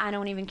 and I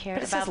don't even care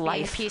But it about says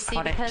life being PC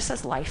on it. It because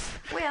says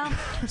life. well,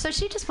 so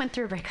she just went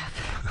through a breakup,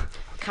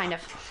 kind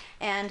of,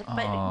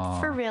 but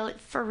for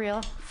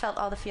real, felt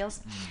all the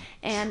feels,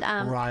 and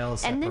Royal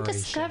and then separation.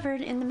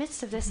 discovered in the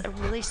midst of this a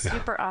really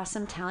super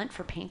awesome talent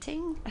for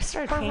painting. I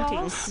started for painting.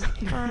 walls,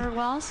 for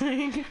walls.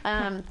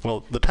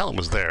 Well, the talent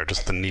was there,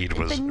 just the need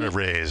was The need-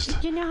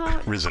 erased. You know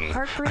how Risen.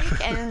 heartbreak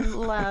and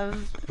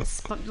love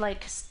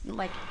like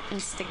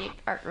instigate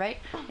art, right?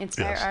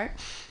 Inspire Yes. art.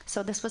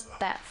 So this was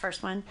that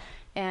first one.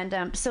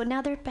 And so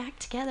now they're back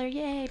together,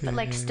 yay! But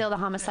like still the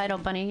homicidal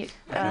bunny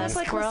I was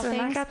like, squirrel listen,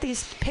 I things. got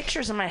these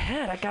pictures in my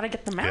head. I gotta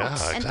get them out.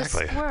 Yeah, And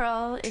exactly. the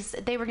squirrel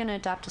they were going to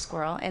adopt a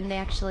squirrel, and they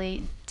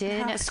actually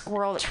did have a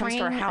squirrel that comes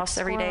to our train a house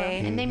every squirrel. day.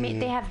 And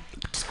they have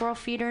squirrel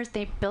feeders.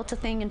 They built a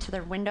thing into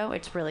their window.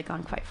 It's really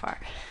gone quite far,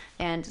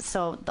 and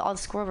so all the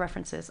squirrel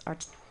references are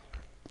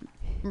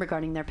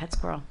regarding their pet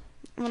squirrel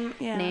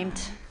Yeah.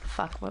 named.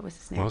 What was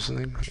his name? What was his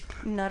name?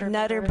 Nutter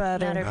Nutter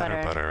butter. Nutter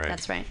butter. Butter, right.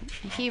 That's right.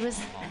 He was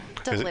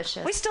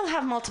delicious. We still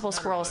have multiple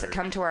squirrels that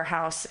come to our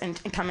house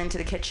and come into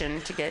the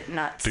kitchen to get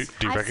nuts. Do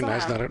you I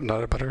recognize saw-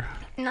 Nutter Butter?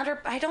 Nutter,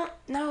 I don't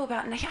know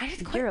about. I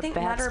quite You're a think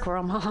bad Nutter.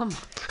 squirrel mom.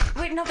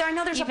 Wait, no, I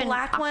know there's a Even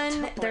black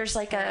one. octopus. There's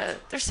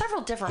there's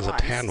several different There's a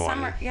ones. tan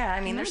Some one. Are, yeah,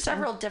 I mean, there's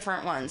several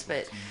different ones,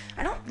 but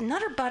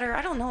Nutter Butter.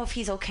 I don't know if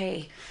he's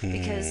okay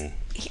because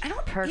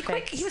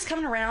Perfect. He was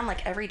coming around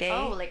like every day.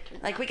 Oh,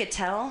 like we could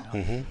tell,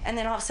 and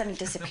then all of a sudden he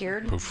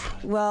disappeared.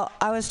 Well,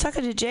 I was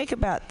talking to Jake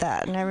about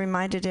that, and I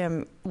reminded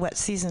him what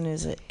season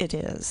it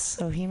is,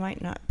 so he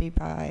might not be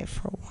by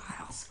for a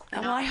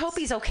while. Well, I hope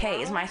he's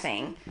okay. Is my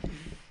thing.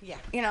 Yeah.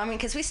 I mean,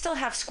 because we still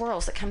have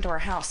squirrels that come to our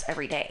house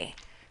every day,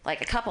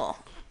 like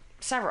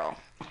several.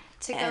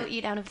 To go And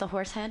eat out of the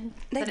horse head.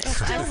 They But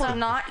still will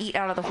not eat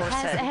out of the horse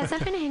head. Has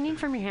that been hanging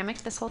from your hammock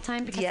this whole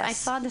time? Because I Yes.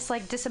 saw this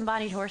like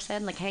disembodied horse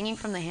head like hanging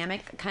from the hammock,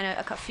 kind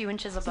of a few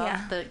inches above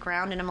Yeah. the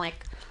ground, and I'm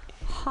like,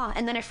 huh.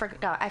 And then I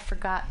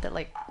forgot that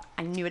like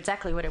I knew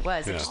exactly what it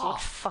was. It Yeah. just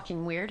looked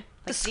fucking weird.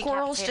 The Like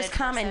squirrels just decapitated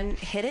come horse and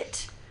head. hit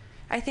it.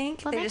 I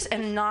think Well, they that's just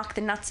and knock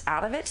the nuts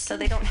out of it, so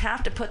they don't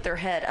have to put their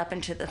head up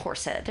into the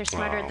horse head. They're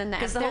smarter than that.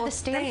 'Cause the They're whole the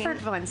Stanford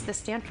thing- ones, the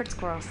Stanford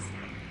squirrels,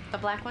 the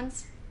black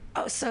ones.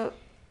 Oh, so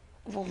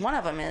well, one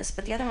of them is,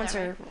 but the other ones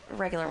that are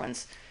regular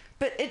ones.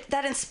 But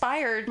that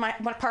inspired one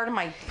part of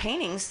my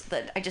paintings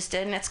that I just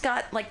did, and it's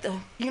got like the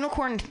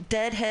unicorn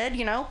dead head,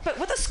 but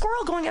with a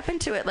squirrel going up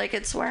into it, like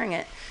it's wearing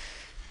it.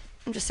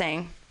 I'm just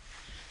saying.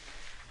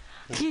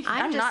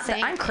 I'm just not.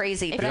 saying, I'm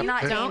crazy, if but I'm you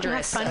not don't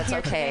dangerous. Have fun That's here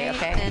okay. today,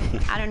 Okay.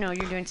 Then I don't know.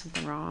 You're doing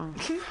something wrong.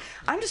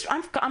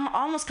 I'm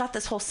almost got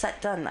this whole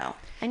set done though.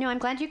 I know. I'm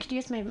glad you could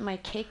use my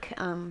cake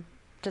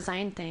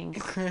design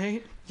things.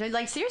 Right.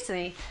 Like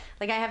seriously,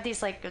 like I have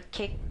these like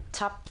cake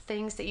top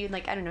things that you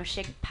like. I don't know,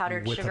 shake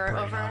powdered With the sugar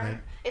brain over. on it.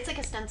 It's like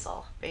a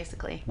stencil,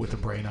 basically. With the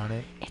brain on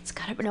it. It's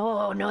got a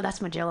no. That's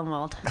my Jello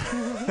mold.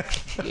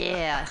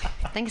 Yeah,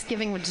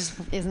 Thanksgiving just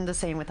isn't the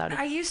same without a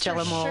I used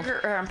Jello mold.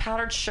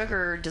 powdered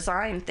sugar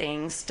design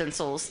things,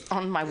 stencils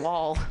on my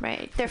wall.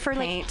 Right. They're for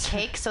like Paint.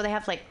 cake, so they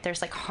have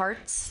there's like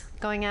hearts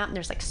going out, and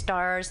there's like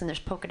stars, and there's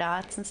polka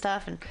dots and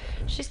stuff. And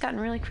she's gotten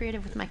really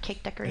creative with my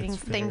cake decorating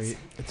things.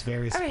 It's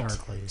very All right.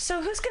 sparkly.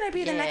 So who's gonna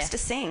be the Yeah. next to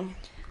sing?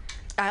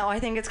 I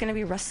think it's gonna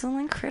be Russell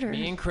and Critter.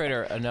 Me and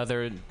Critter,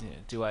 another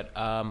duet.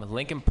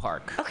 Lincoln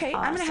Park. Okay,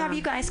 I'm gonna have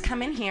you guys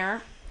come in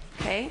here.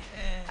 Okay.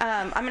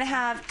 I'm gonna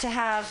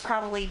have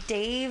probably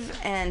Dave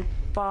and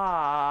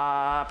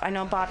Bob. I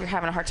know Bob, you're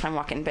having a hard time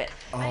walking, but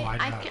Oh,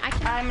 I know. I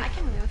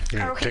can move. You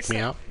gonna okay, kick me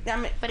out?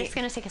 But it's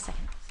gonna take a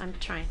second. I'm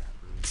trying.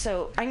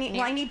 So I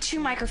need 2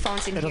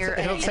 microphones in here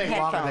it'll and take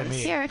longer than headphones.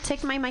 me. Here,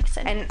 take my mic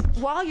set. And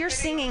while you're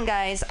singing,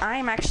 guys,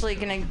 I'm actually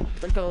gonna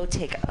go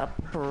take a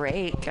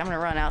break. I'm gonna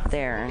run out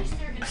there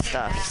and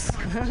stuff.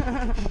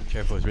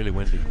 Careful, it's really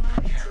windy.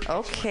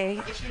 Okay.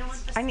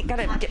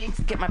 Gotta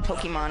get my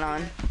Pokemon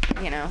on.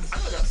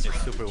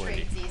 It's super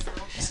windy.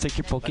 Just take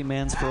your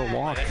Pokemans for a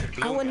walk.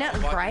 Oh, no,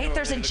 right?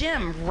 There's a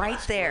gym right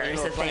there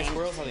is the thing.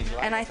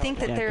 And I think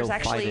that Yeah, there's go fight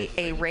actually it.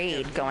 a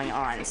raid going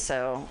on,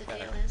 so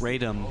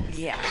Raid them.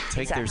 yeah,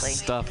 Take exactly. their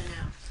stuff.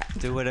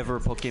 Do whatever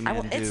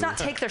Pokemon do. It's not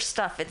take their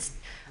stuff,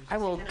 I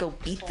will go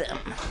beat them.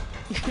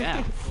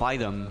 Yeah, fight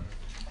them.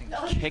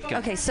 Kick them.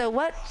 Okay, so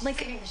what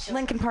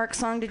Linkin Park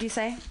song did you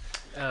say?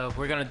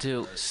 We're gonna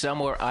do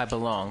Somewhere I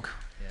Belong.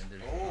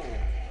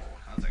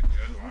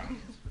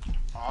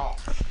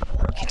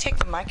 You can take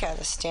the mic out of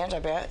the stand, I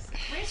bet.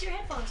 Where's your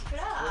headphones? Put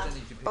up.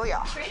 Oh,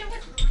 yeah. Trade them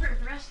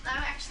with rest.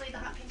 Actually, the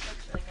hot pink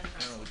looks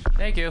really good.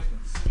 Thank you.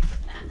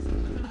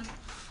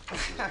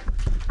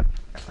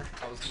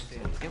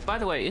 By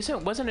the way,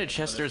 wasn't it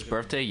Chester's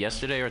birthday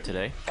yesterday or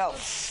today? Oh,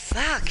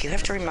 fuck. You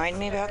have to remind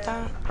me about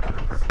that?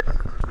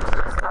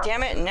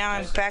 Damn it, now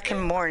I'm back in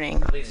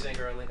mourning. Lead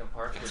singer of Linkin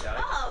Park who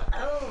died.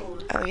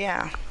 Oh,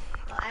 yeah.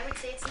 Well, I would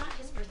say it's not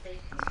his birthday.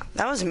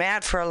 I was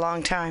mad for a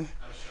long time.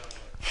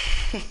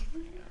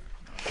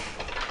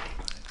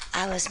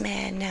 I was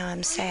mad, now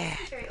I'm sad.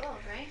 He's very old,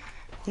 right?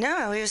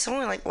 No, he was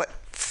only like, what,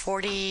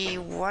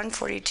 41,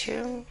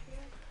 42?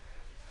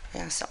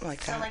 Yeah, something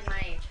like So that. like my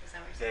age, is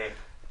that what you're saying?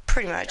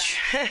 Pretty much.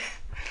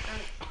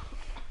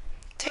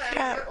 Take it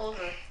Well, out. you're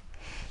older.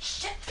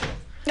 Shit.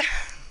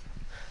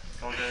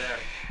 Over there.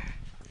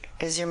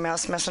 Is your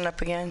mouse messing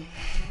up again?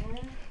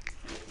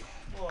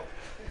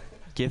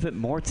 Give it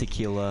more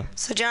tequila.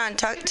 So, John,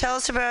 tell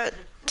us about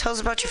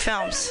your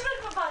films.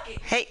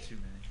 Hey,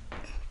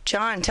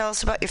 John, tell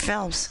us about your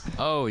films.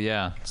 Oh,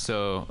 yeah.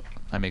 So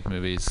I make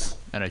movies,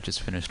 and I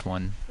just finished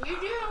one. You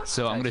do?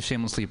 So I'm going to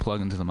shamelessly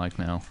plug into the mic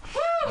now.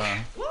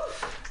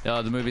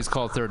 The movie's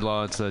called Third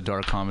Law. It's a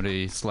dark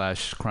comedy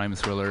 / crime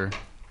thriller.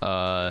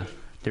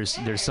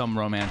 There's some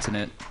romance in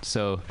it,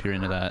 so if you're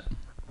into that.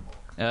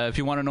 If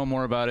you want to know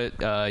more about it,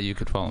 you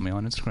could follow me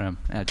on Instagram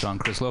at John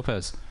Chris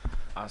Lopez.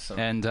 Awesome.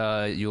 And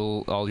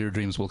all your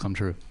dreams will come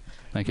true.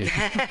 Thank you.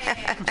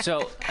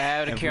 So,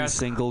 out of Every curiosity,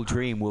 single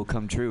dream will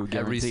come true. Every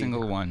Guaranteed.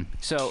 single one.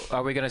 so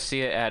are we going to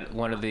see it at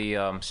one of the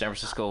San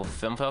Francisco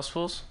film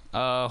festivals?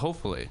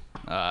 Hopefully.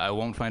 I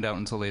won't find out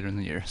until later in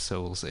the year,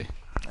 so we'll see.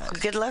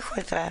 Good luck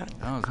with that.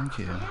 Oh, thank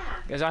you.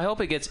 Because I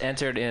hope it gets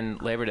entered in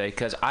Labor Day,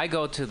 because I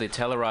go to the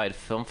Telluride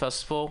Film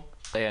Festival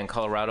in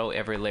Colorado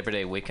every Labor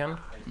Day weekend.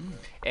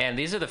 And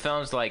these are the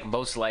films like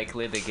most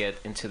likely to get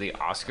into the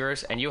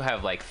Oscars, and you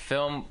have like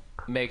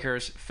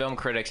filmmakers, film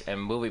critics,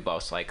 and movie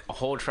buffs, like a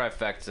whole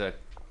trifecta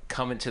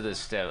coming to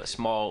this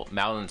small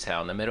mountain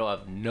town in the middle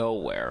of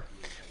nowhere.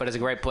 But it's a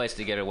great place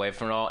to get away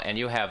from it all, and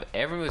you have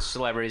every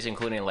celebrities,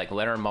 including like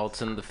Leonard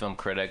Maltin, the film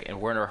critic,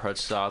 and Werner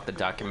Herzog, the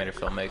documentary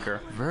filmmaker.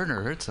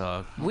 Werner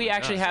Herzog. We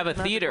actually have a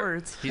theater.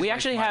 words. We He's like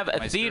actually my- have a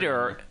my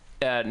theater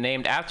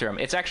named after him.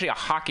 It's actually a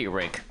hockey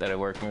rink that I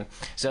work with.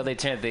 So they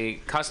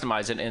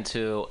customize it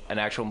into an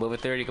actual movie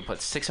theater. You can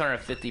put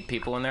 650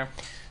 people in there.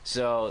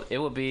 So it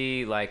would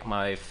be like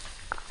my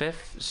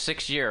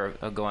sixth year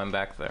of going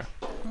back there.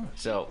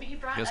 So He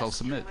brought Guess us I'll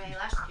submit. away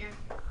last year.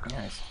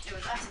 nice. It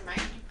was awesome, right?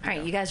 All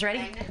right, you guys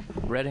ready?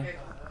 Ready?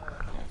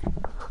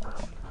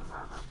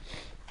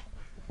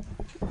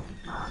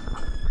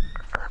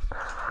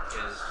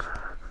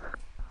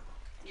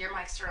 Your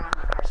mics are on.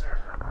 Ours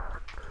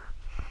are.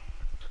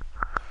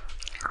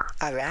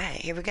 All right,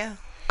 here we go.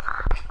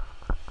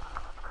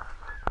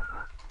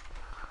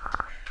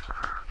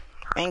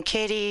 And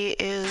Katie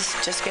is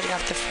just getting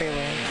off the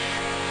freeway.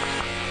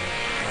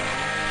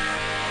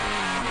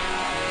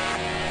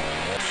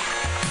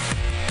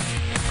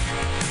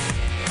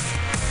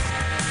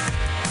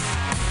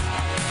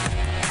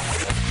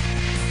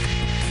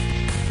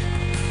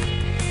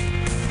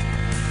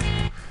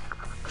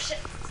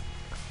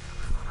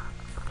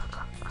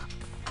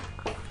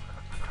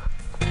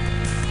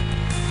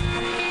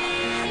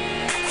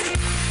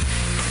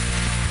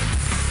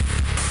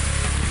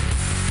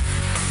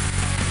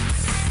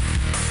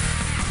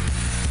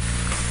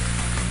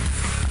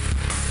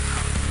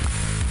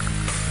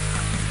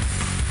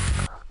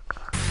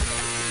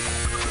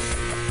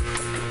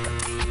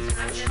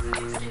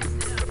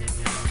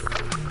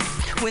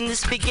 When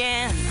this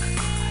began,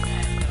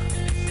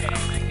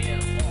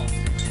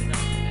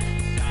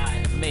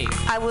 Me.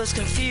 I was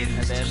confused.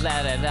 And then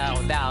let it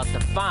out to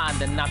find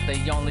that not the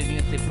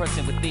only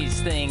person with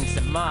these things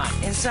in mind.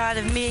 Inside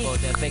of me, For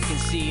the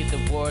vacancy, the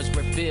words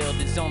revealed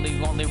is only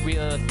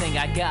real thing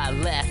I got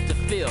left to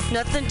feel.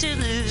 nothing to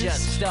lose.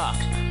 Just stuck,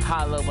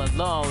 hollow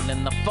alone,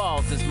 and the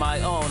fault is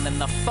my own,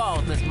 and the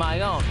fault is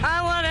my own.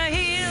 I wanna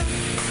heal,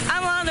 I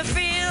wanna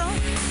feel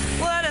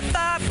what I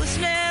thought was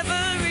never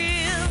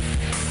real.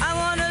 I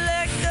wanna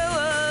let go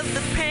of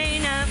the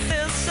pain I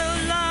felt so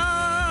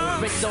long.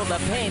 Erase all the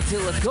pain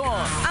till it's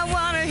gone. I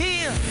wanna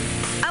heal,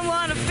 I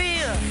wanna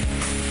feel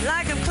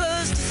like I'm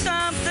close to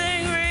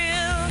something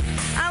real.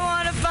 I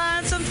wanna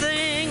find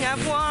something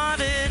I've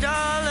wanted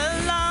all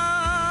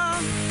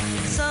along.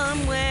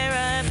 Somewhere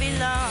I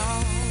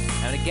belong.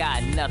 And I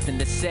got nothing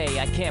to say.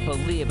 I can't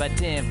believe I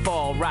didn't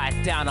fall right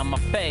down on my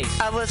face.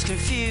 I was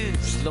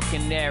confused.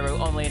 Looking narrow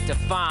only to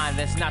find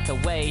that's not the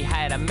way I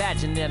had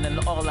imagined it in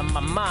all of my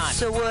mind.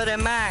 So what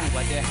am I?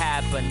 What there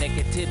happen,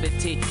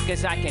 negativity,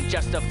 cause I can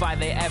justify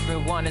that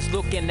everyone is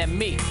looking at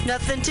me.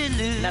 Nothing to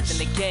lose.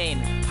 Nothing to gain,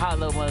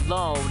 hollow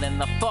alone, and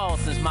the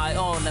fault is my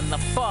own, and the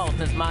fault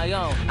is my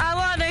own. I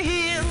wanna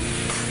heal,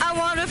 I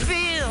wanna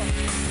feel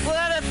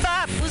what I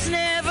thought was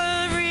never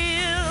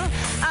real.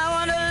 I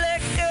wanna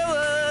let go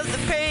of the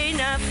pain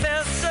I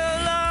felt so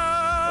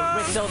long.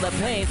 Erase all the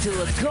pain till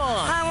it's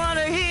gone. I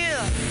wanna heal,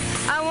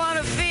 I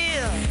wanna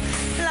feel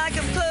like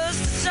I'm close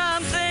to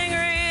something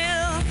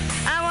real.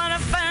 I wanna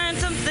find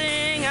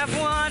something I've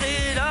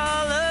wanted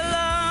all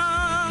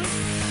along.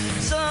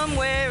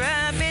 Somewhere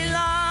I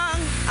belong.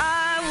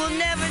 I will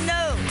never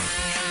know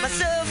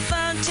myself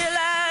until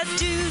I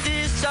do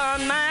this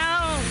on my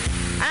own.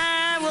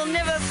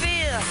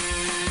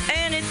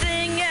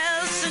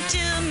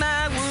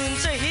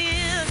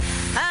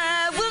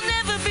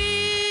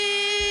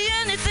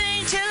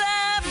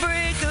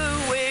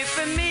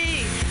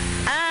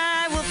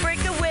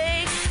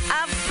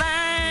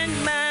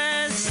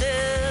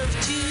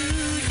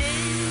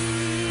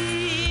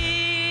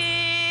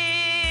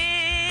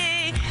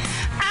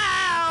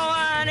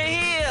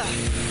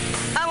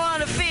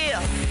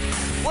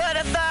 what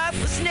I thought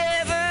was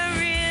never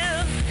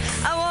real.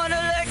 I wanna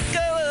let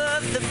go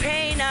of the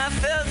pain I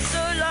felt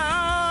so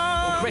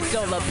long. Break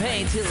all the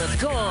pain till it's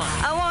gone.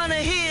 I wanna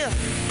heal,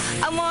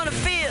 I wanna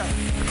feel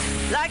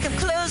like I'm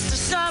close to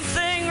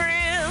something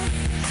real.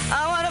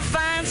 I wanna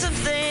find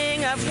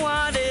something I've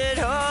wanted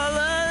all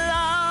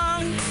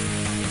along.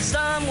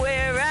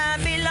 Somewhere I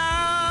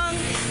belong.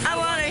 I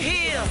wanna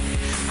heal,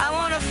 I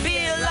wanna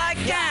feel like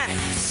I'm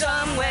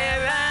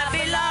somewhere I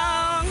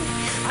belong.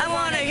 I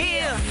wanna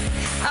heal,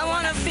 I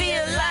wanna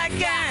feel like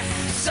I'm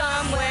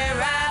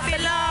somewhere I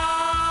belong.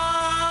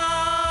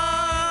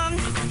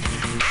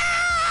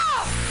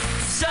 Ow!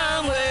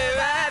 Somewhere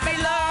I belong.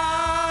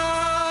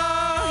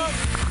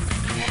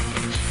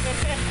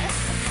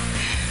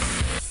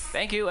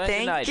 Thank you, and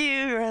good night. Thank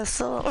you,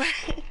 Russell.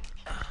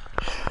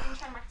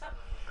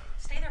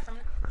 Stay there for a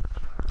minute.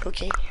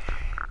 Okay,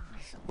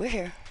 we're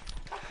here.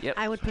 Yep.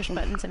 I would push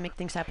buttons and make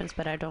things happen,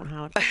 but I don't know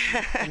how it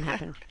can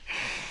happen.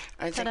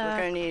 I think Ta-da. we're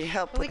gonna need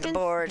help We with the can-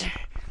 board.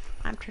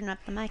 I'm turning up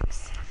the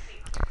mics.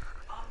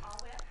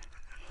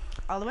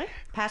 All the way?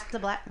 Past the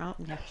black? Oh,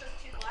 yeah.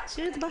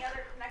 To the black.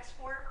 Next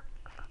 4.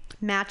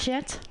 Match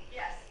it?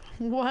 Yes.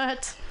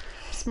 What?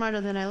 Smarter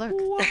than I look.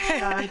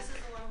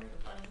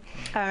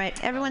 All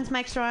right. Everyone's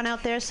mics are on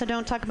out there, so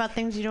don't talk about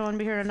things you don't want to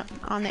be heard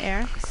on the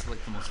air. It's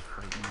like the most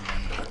frightening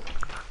one.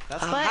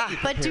 That's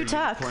But do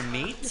talk. Corn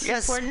meat.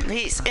 Yes, important.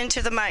 please,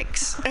 into the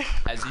mics.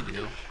 As you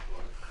do.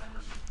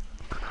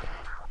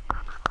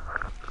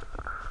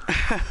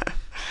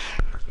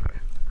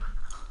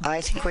 I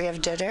think we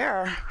have dead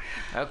air.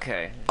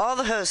 Okay. All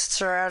the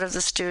hosts are out of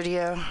the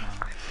studio.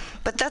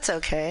 But that's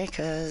okay,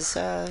 because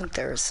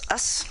there's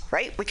us,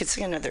 right? We could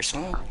sing another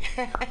song.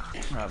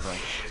 Probably.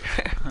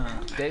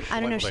 Dave? I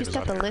don't know. Wait, She's is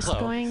got that the there? list Hello.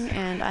 going,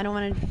 and I don't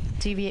want to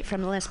deviate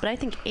from the list, but I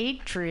think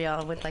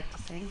Adriel would like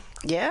to sing.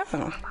 Yeah,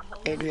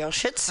 Adriel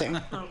should sing.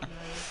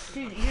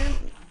 Dude,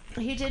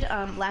 he did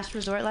Last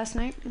Resort last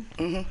night.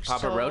 Papa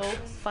so Roach?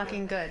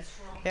 fucking good.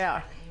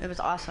 Yeah, it was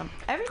awesome.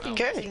 Everything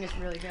Good. you sing is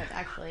really good,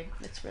 actually.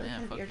 It's really Yeah,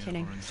 kind of fuck yeah,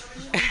 irritating. Lauren.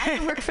 I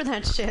can work for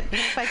that shit.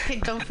 If I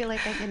don't feel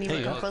like I can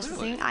even go close to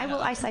singing, I will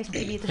ice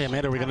baby the Hey, shit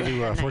Amanda, are we out going to of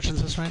do it that night.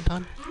 fortunes this round,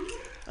 Don?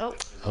 Oh,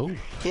 Oh,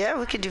 Yeah,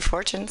 we could do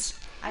fortunes.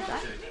 I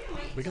got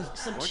we can.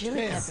 some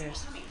chili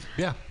peppers.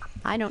 Yeah.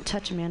 I don't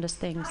touch Amanda's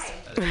things.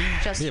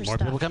 Just We her have more stuff.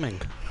 people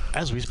coming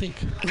as we speak.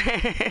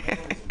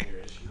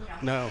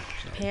 No.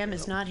 Pam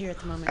is not here at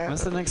the moment.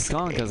 What's the next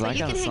song? Because I But you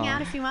got can a song. hang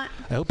out if you want.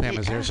 I hope Pam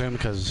is here soon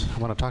because I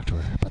want to talk to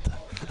her about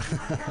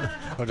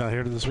that. Oh, not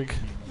here this week?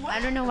 I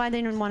don't know why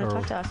they didn't want to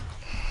talk to us.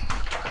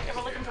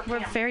 We're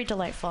very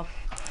delightful.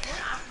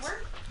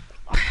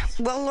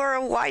 Well,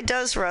 Laura, why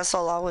does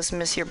Russell always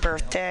miss your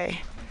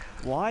birthday?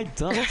 Why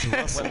does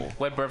Russell?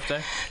 What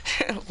birthday?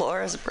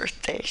 Laura's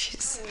birthday.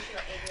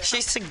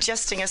 She's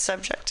suggesting a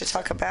subject to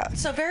talk about.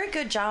 So very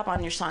good job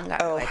on your song, by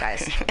the way,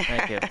 guys.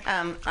 Thank you.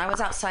 I was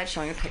outside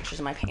showing you pictures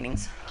of my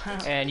paintings.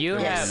 And you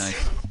Yes. have.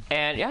 Nice.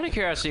 And out of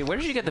curiosity, where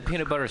did you get the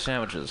peanut butter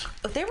sandwiches?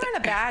 They were in a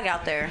bag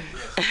out there.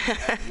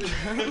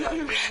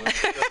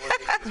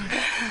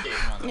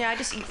 Yeah, I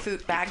just eat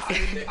food, bag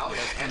food.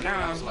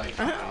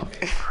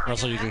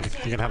 Russell, you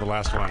can have the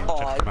last one.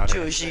 Oh, Come out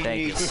here. Josie Thank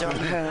you. needs some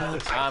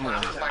help.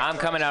 I'm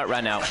coming out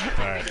right now.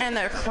 All right. And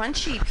they're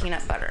crunchy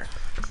peanut butter.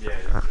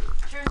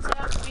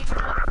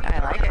 I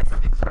like it.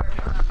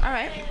 All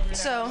right,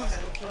 so.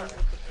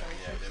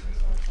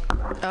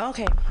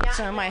 Okay,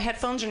 so my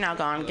headphones are now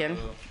gone again.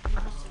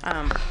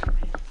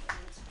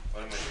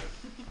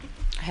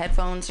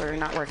 Headphones are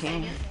not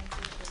working.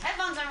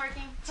 Headphones aren't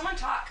working. Someone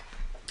talk.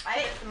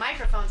 The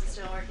microphones are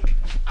still working.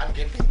 I'm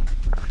Gimpy.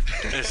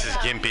 This is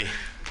Gimpy.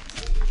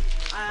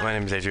 My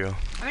name is Adriel.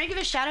 I'm gonna give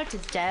a shout out to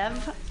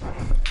Dev.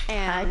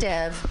 And Hi,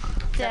 Dev.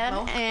 Dev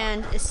Mo?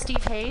 and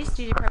Steve Hayes,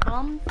 DJ Purple.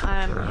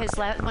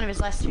 One of his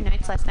last 2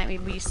 nights. Last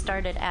night we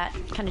started at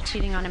kind of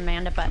cheating on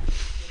Amanda, but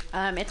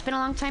it's been a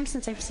long time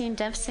since I've seen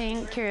Dev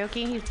sing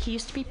karaoke. He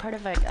used to be part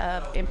of a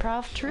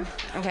improv troupe.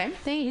 Okay.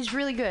 Thing. He's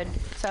really good.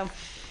 So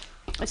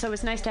it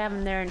was nice to have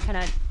him there and kind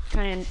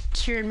of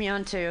cheering me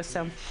on too.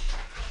 So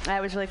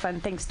that was really fun.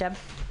 Thanks, Deb.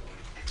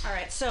 All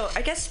right, so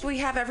I guess we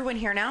have everyone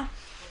here now.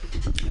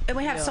 And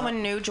we have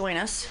someone new join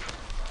us.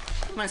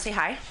 You want to say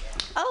hi?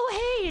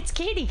 Oh, hey, it's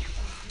Katie.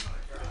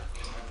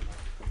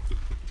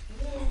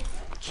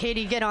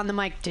 Katie, get on the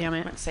mic, damn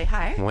it. Say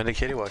hi. When did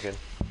Kitty walk in?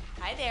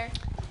 Hi there.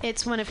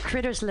 It's one of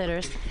Critter's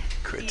litters.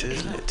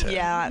 Critters litter.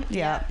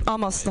 Yeah,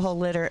 almost the whole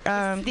litter.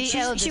 the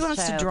eldest She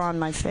wants to child. draw on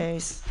my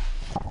face.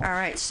 All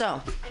right,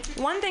 so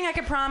one thing I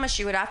can promise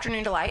you at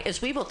Afternoon Delight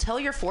is we will tell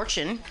your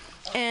fortune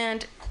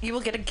and you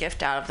will get a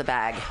gift out of the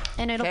bag.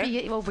 And it'll Okay?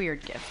 be a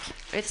weird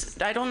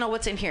gift. I don't know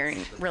what's in here,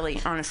 really,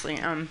 honestly.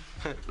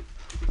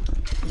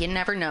 You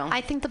never know.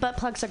 I think the butt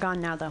plugs are gone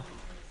now, though.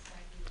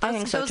 I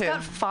think so, Those too.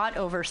 got fought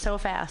over so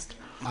fast.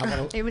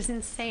 It was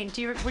insane.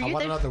 Were I you want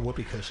there? another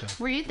whoopee cushion.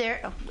 Were you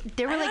there?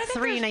 There were I like think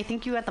 3, there's- and I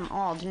think you got them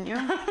all, didn't you?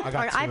 I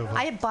got Or 2 of them.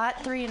 I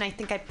bought 3, and I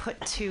think I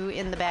put 2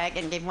 in the bag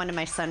and gave one to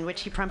my son,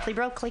 which he promptly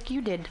broke, like you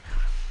did.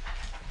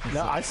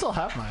 No, I still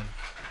have mine.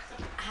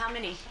 How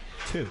many?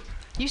 2.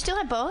 You still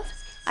have both?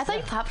 I thought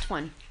you popped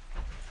one.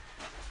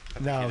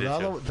 No, You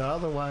did the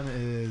other one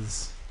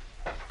is.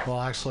 Well,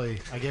 actually,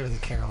 I gave it to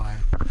Caroline.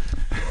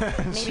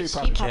 Maybe she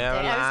popped it. I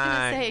was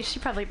gonna say she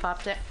probably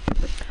popped it.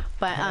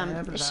 But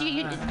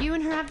you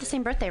and her have the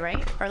same birthday,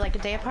 right? Or like a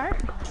day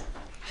apart?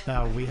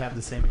 No, we have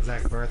the same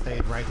exact birthday,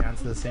 right down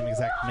to the same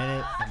exact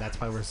minute, and that's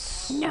why we're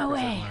No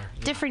way. similar.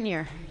 Different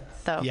year,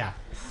 though. Yeah.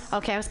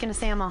 Okay, I was gonna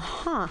say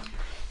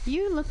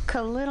you look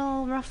a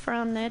little rough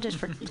around the edges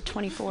for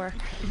 24.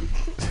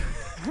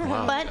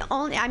 Wow. But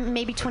only I'm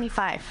maybe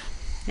 25.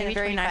 In Maybe a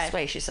very 25. nice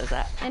way, she says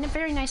that. In a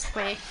very nice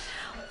way.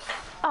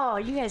 Oh,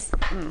 you guys.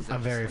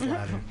 I'm very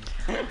flattered.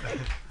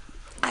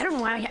 I don't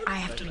know why I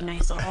have to be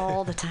nice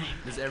all the time.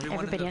 Does everyone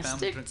Everybody in the has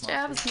family to drink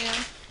jabs, man.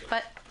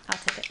 But I'll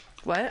take it.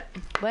 What?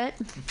 What?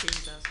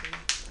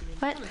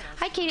 What?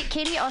 Hi, Katie.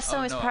 Katie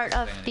also is no, part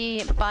I'm of just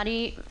the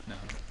body.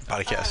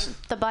 Podcast.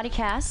 The body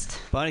cast.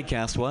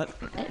 Bodycast, what?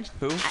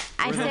 Who?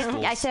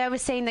 I said I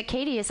was saying that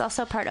Katie is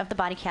also part of the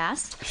body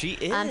cast. She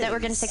is. That we're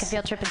going to take a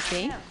field trip and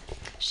see.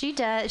 She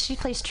does. She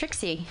plays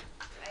Trixie.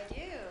 I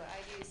do. I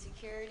do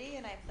security,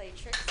 and I play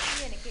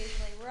Trixie, and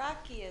occasionally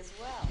Rocky as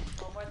well.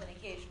 Well, more than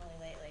occasionally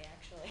lately,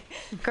 actually.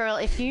 Girl,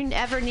 if you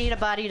ever need a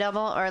body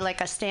double or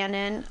like a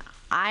stand-in,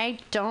 I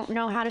don't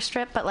know how to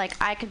strip, but like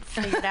I could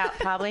figure it out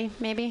probably,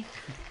 maybe.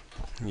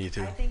 You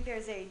too. I think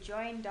there's a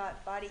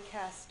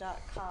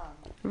join.bodycast.com.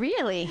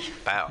 Really?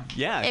 Wow.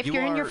 Yeah. If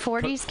you're in your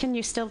 40s, can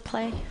you still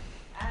play?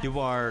 You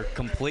are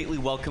completely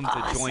welcome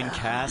to join Awesome.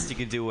 cast. You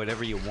can do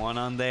whatever you want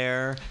on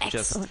there.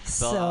 Excellent. Just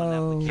fill out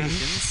an So-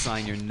 application,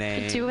 sign your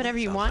name. Do whatever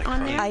you want like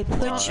on there. I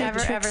put Don't your ever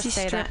Trixie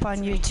say strip that. on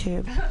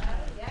YouTube.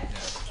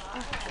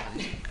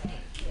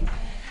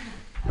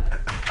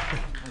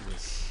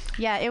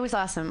 Yeah, it was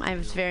awesome. I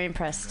was very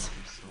impressed.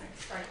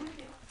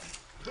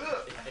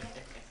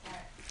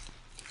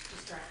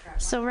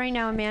 So right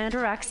now, Amanda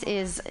Rux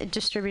is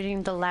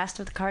distributing the last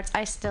of the cards.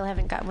 I still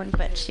haven't got one,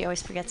 but she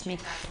always forgets me,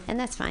 and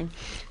that's fine.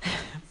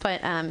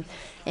 But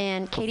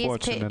and Katie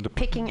is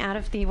picking out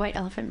of the white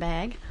elephant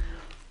bag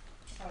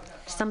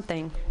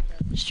something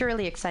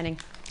surely exciting.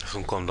 Es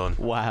un condón.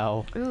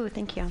 Wow. Ooh,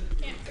 thank you.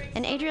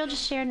 And Adriel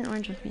just shared an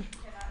orange with me,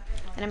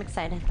 and I'm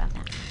excited about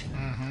that.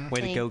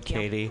 Way to go, Thank you.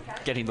 Katie.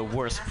 Getting the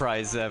worst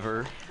prize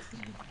ever.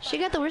 She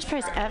got the worst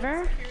prize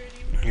ever.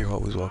 You're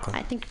always welcome.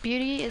 I think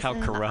beauty is How in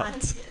the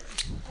corrupt.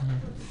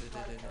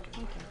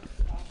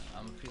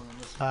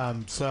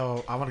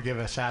 So I want to give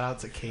a shout out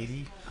to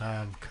Katie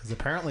because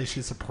apparently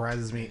she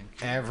surprises me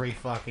every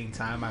fucking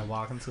time I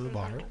walk into the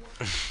bar.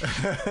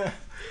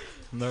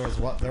 There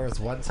was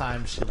one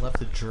time she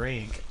left a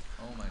drink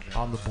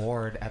on the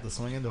board at the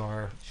swinging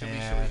door,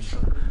 and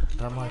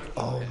I'm like,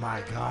 oh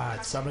my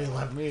god, somebody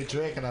left me a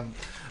drink, and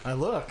I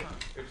look,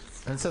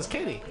 and it says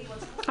Katie.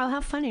 Oh,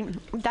 how funny!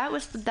 That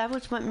was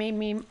what made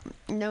me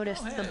notice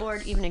the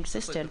board even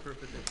existed.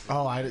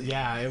 Oh,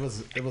 it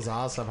was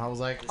awesome. I was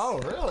like, oh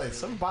really?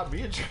 Someone bought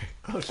me a drink.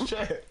 Oh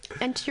shit.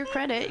 And to your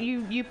credit,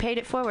 you paid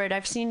it forward.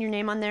 I've seen your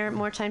name on there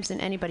more times than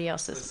anybody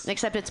else's,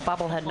 except it's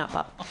Bobblehead, not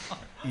Bob.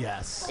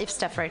 Yes. If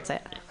Steph writes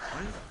it.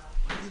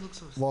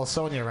 Well,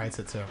 Sonia writes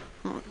it too.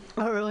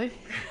 Oh, really?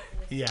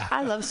 Yeah.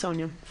 I love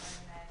Sonia.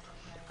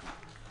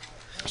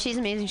 She's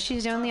amazing.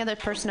 She's the only other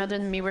person other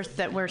than me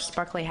that wears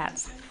sparkly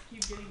hats.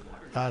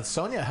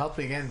 Sonia helped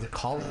me get into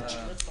college.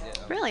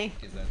 Really?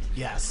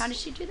 Yes. How did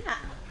she do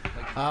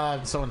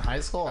that? So in high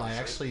school, I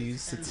actually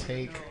used to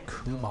take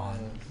Kumon,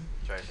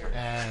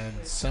 and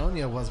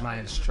Sonia was my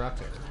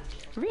instructor.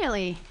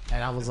 Really?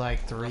 And I was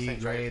like 3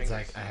 grades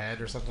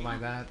ahead or something like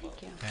that.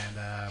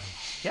 And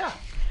yeah.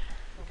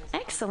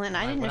 Excellent.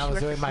 I didn't know when she I was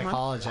worked doing for my Kumon.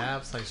 college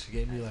apps, like she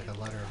gave me like a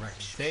letter of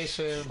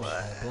recommendation,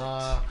 blah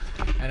blah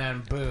blah, and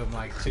then boom,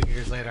 like 2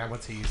 years later, I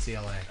went to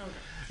UCLA.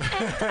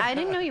 I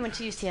didn't know you went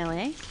to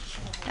UCLA.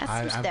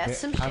 That's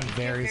some shit. I'm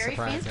very You're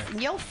surprised.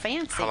 fancy. Yo,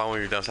 fancy. How long were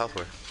you down south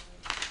for?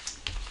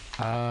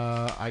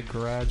 I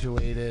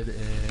graduated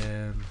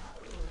in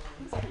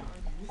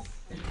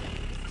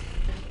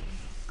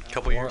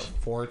Couple years.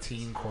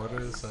 14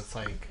 quarters. So it's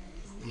like,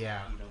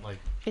 yeah, like.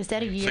 Is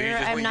that a year? So you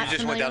just, I'm went, not you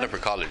just went familiar down there with.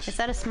 for college. Is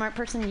that a smart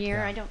person year?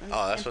 Yeah. I don't know.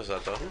 Oh, that's what's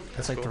up though.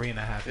 That's like cool.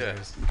 3.5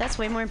 years. That's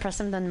way more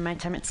impressive than my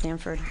time at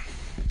Stanford.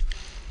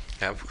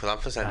 Yeah, because I'm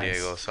from San Nice.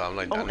 Diego, so I'm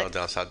like, I know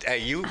down south. Hey,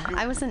 you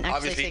I wasn't actually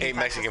obviously taking ate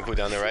Mexican food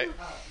down there, right?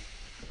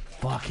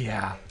 Fuck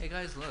yeah. Hey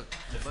guys, look.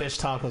 The fish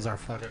tacos are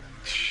fucking.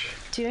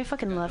 Dude, I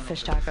fucking love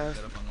fish tacos.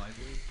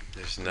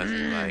 There's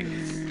nothing like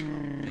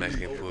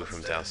Mexican food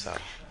from down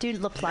south.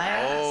 Dude, La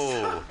Playa.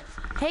 Oh,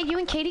 Hey, you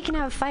and Katie can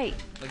have a fight.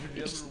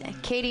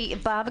 Katie,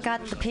 Bob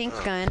got the pink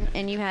gun,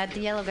 and you had the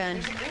yellow gun.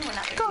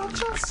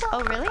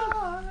 Oh, really?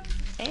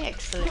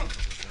 Excellent.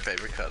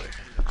 favorite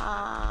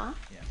color.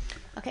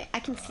 Okay, I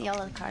can see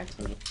all of the cards.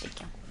 Maybe. Thank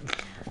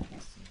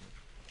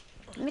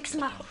you. Mix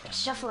them up.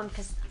 Shuffle them,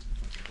 because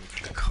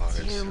The cards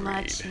too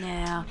much read.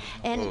 now.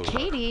 And Ooh.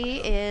 Katie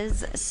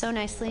is so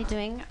nicely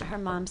doing her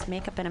mom's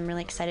makeup, and I'm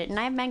really excited. And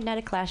I have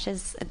magnetic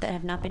lashes that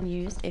have not been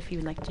used, if you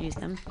would like to use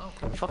them.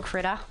 For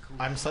Critta.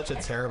 I'm such a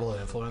terrible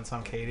influence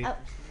on Katie. Oh.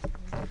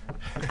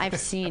 I've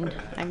seen.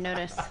 I've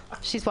noticed.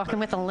 She's walking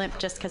with a limp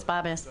just because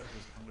Bob is.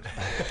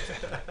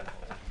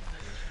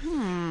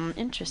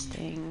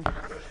 Interesting.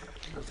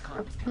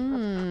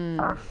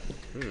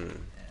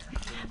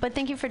 But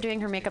thank you for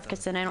doing her makeup,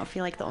 because then I don't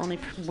feel like the only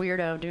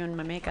weirdo doing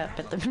my makeup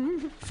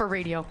for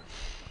radio.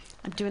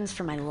 I'm doing this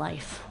for my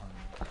life.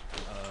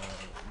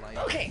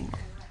 Okay.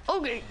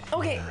 Are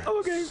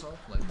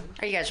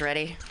you guys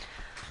ready?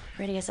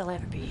 Ready as I'll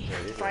ever be.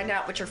 Find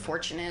out what your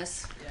fortune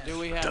is. Do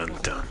we have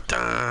Do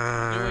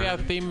we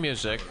have theme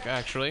music?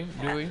 Actually,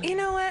 do we? You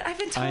know what? I've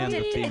been told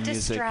it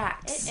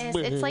distracts. It is.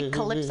 It's like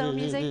calypso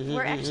music.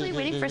 We're actually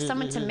waiting for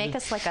someone to make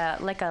us like a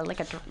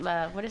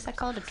what is that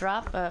called? A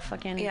drop?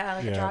 Fucking like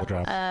Yeah, the drop.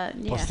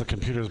 Plus yeah. the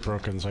computer's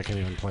broken, so I can't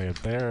even play it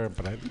there.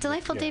 But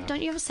Delightful Dave,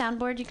 don't you have a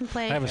soundboard you can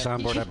play? I have a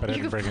soundboard, but I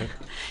didn't bring it.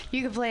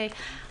 You can play.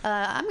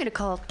 I'm gonna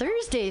call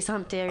Thursdays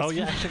hump day. Oh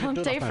yeah, I should hump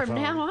do it day off my from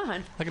phone. now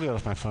on. I can do it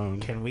off my phone.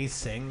 Can we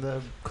sing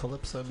the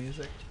calypso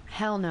music?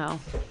 Hell no.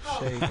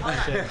 Shake,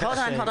 Hold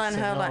on.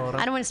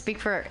 I don't want to speak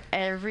for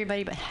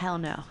everybody, but hell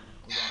no.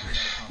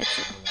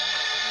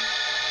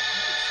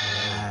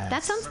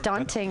 That sounds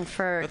daunting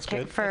for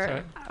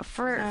super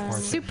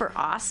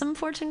awesome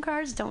fortune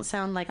cards. Don't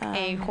sound like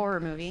a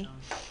horror movie.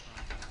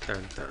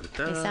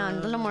 They sound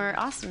a little more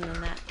awesome than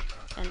that,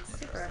 and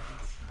super.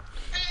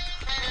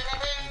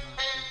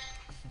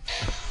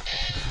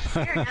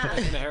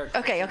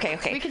 Okay.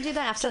 We could do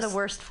that after the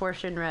worst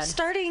fortune read.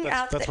 Starting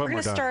out, we're going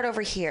to start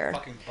over here.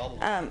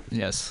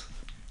 Yes.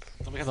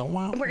 We're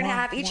going to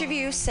have each of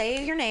you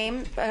say your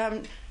name.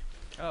 Start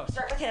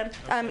with him.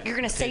 You're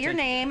going to say your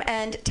name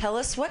and tell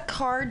us what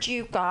card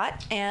you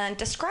got and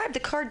describe the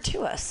card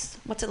to us.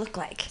 What's it look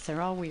like?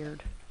 They're all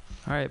weird.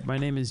 All right, my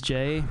name is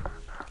Jay.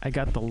 I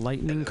got the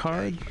lightning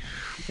card.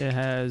 It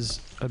has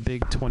a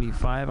big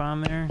 25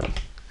 on there,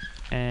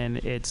 and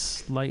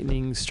it's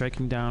lightning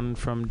striking down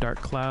from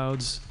dark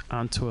clouds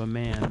onto a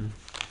man,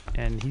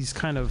 and he's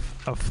kind of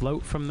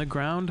afloat from the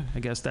ground. I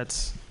guess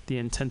that's the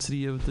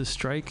intensity of the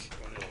strike.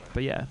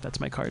 But yeah, that's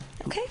my card.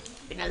 Okay.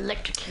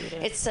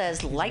 Electrocuted. It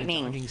says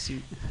lightning.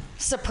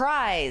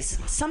 Surprise!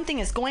 Something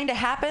is going to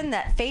happen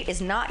that fate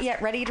is not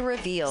yet ready to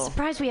reveal.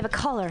 Surprise, we have a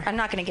caller. I'm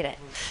not going to get it.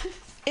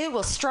 It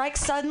will strike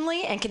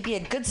suddenly and could be a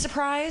good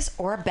surprise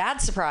or a bad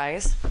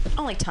surprise.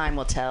 Only time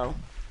will tell.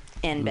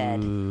 In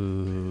bed.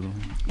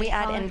 We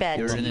add in bed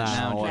You're in it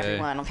now,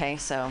 everyone, okay?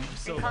 So.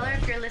 Caller,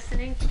 if you're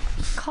listening,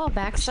 call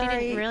back. She Sorry.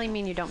 didn't really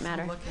mean you don't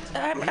matter.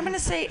 I'm going to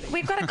say,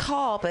 we've got a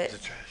call, but.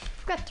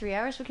 We've got 3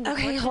 hours. We can.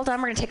 Okay, hold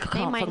on. We're going to take a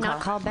call. They might phone not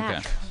call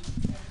back. Okay.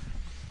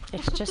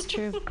 It's just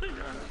true.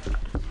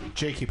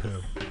 Jakey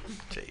Poo.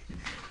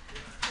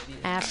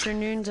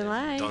 Afternoon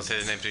delight. Don't say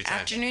the name 3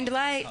 times. Afternoon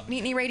Delight.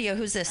 MutinyRadio.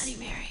 Who's this?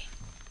 Bloody Mary.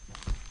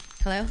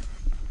 Hello?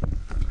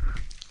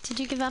 Did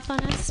you give up on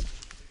us?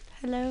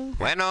 Hello?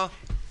 Bueno.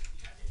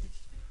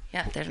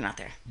 Yeah, they're not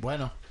there.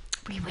 Bueno.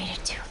 We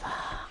waited too long.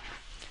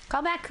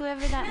 Call back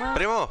whoever that was.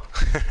 Primo.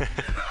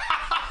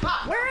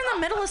 We're in the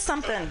middle of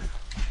something.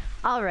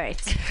 All right.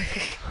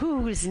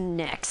 Who's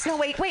next? No,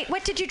 wait.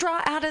 What did you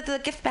draw out of the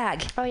gift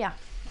bag? Oh, yeah.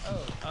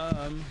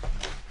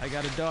 I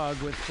got a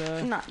dog with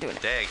I'm not doing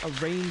it. Dag. a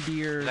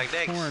reindeer Like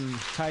dags. horn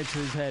tied to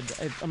his head.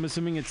 I'm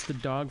assuming it's the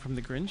dog from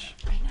The Grinch.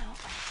 I know.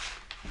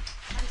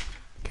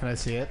 Can I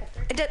see it?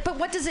 But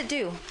what does it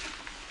do?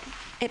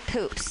 It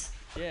poops.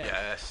 Yeah.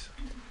 Yes.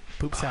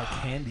 Poops out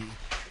candy.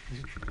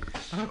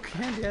 Oh,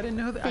 candy! I didn't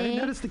know that. I didn't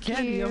notice the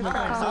candy. Oh my god!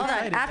 I'm so Hold on.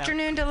 excited now.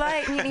 Afternoon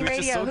Delight, Mutiny We're just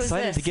Radio. so Who's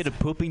excited this? to get a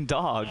pooping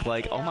dog.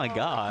 Like, oh my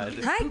god.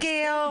 Hi,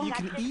 Gail. You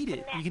can eat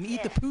it. You can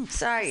eat the poop.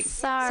 Sorry.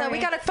 Sorry. So we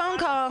got a phone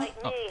call.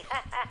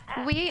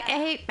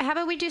 Hey, how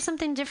about we do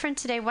something different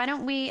today? Why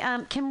don't we,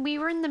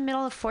 we're in the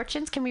middle of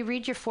fortunes. Can we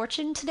read your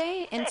fortune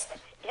today?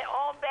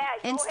 All bad.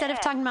 Instead of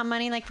talking about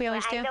money like we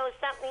always do? I know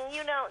something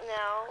you don't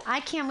know.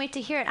 I can't wait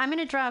to hear it. I'm going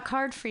to draw a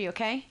card for you,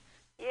 okay?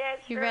 Yes,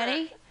 You sir.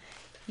 ready?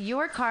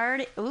 Your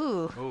card.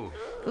 Ooh.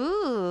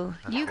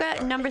 You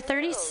got number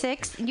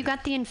 36. You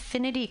got the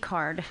infinity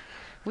card.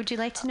 Would you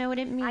like to know what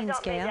it I means,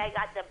 thought maybe Gail? I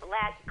got the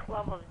black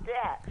club of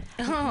death.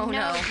 Oh,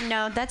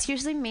 No, that's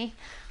usually me.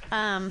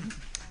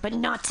 But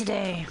not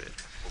today.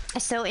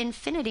 So,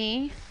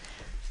 infinity,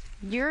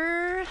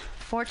 your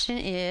fortune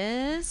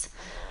is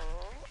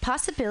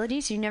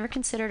possibilities you never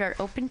considered are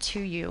open to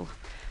you.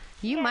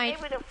 You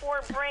might. Maybe the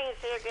 4 brains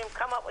here can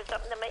come up with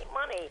something to make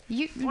money.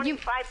 25%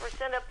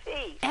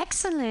 apiece.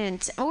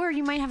 Excellent. Or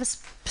you might have a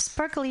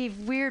sparkly,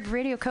 weird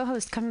radio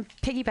co-host come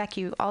piggyback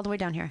you all the way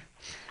down here.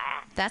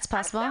 That's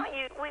possible. I'm telling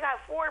you, we got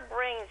 4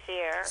 brains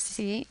here.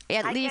 See,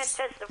 at I least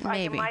can't testify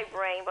maybe. to my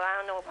brain, but I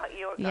don't know about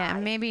your guy. Yeah,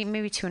 maybe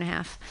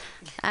 2.5.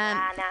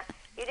 Nah.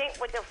 You think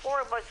with the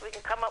 4 of us we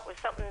can come up with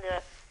something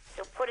to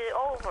put it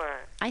over?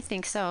 I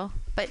think so.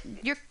 But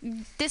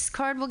this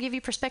card will give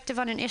you perspective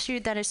on an issue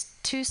that is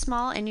too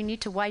small and you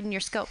need to widen your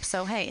scope.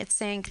 So, hey, it's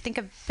saying think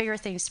of bigger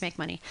things to make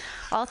money.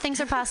 All things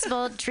are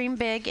possible. Dream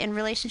big. In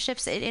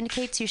relationships, it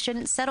indicates you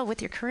shouldn't settle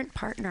with your current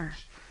partner.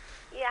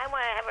 Yeah, I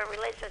want to have a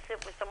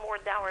relationship with some more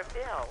dollar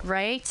bills.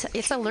 Right?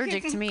 It's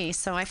allergic to me,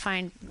 so I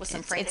find With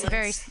some it's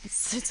very...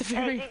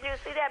 Hey, did you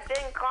see that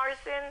Ben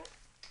Carson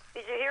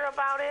Did you hear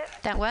about it?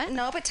 That what?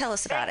 No, but tell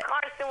us about Ben it.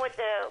 Carson with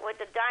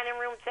the dining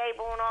room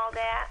table and all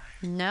that.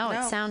 No,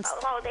 it sounds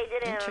Oh, they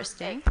did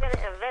interesting. an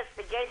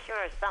investigation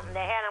or something.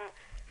 They had them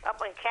up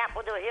on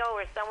Capitol Hill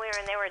or somewhere,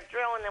 and they were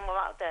drilling them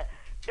about the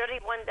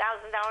 $31,000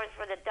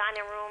 for the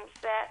dining room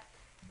set.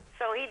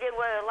 So he did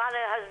what a lot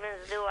of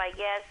husbands do, I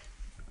guess.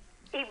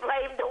 He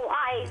blamed the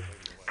wife.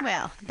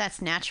 Well,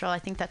 that's natural. I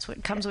think that's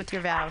what comes with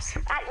your vows.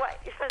 Since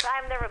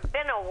I've never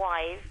been a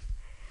wife,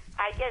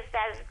 I guess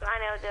that's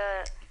kind of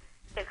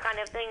the kind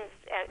of things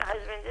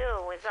husbands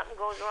do when something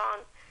goes wrong.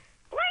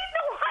 Blame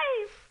the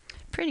wife.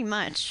 Pretty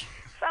much.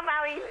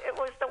 Somehow it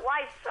was the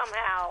wife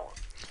somehow.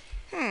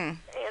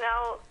 You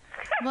know.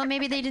 Well,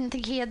 maybe they didn't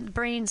think he had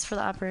brains for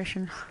the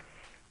operation.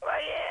 Well,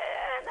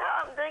 yeah,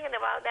 no, I'm thinking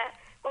about that.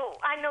 Oh,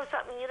 I know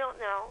something you don't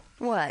know.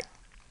 What?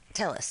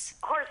 Tell us.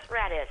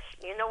 Horseradish.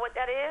 You know what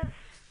that is?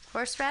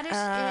 Horseradish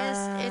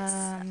I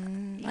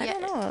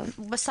don't know.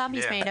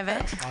 Wasabi's made of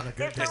it.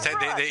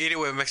 They eat it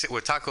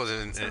with tacos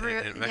in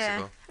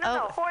Mexico.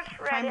 No,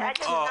 horseradish. I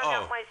didn't know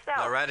that myself.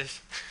 Not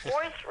radish?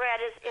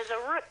 Horseradish is a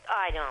root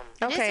item.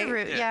 It is a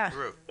root, yeah.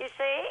 Root. You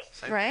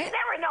see? Right. You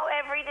never know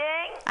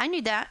everything. I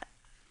knew that.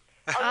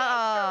 Oh,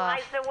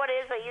 I said, what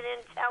is it? You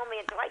didn't tell me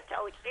until I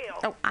told you.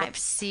 Oh, I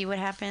see what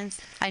happens.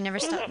 I never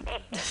stop.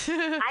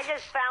 I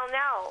just found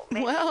out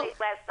maybe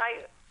last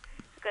night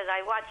because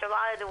I watch a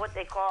lot of what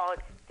they call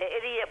the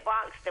idiot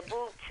box, the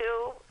boob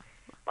tube.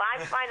 But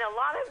I find a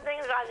lot of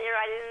things on there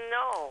I didn't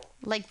know.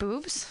 Like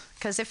boobs?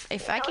 Because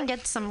if I can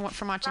get some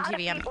from watching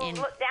TV, I'm People in.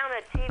 look down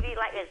at TV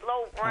like it's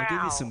low brow. I'll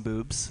give you some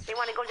boobs. They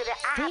want to go to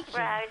the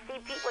opera and see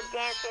people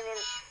dancing in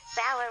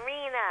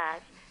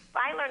ballerinas.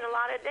 But I learned a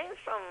lot of things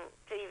from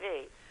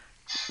TV.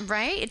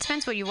 Right? It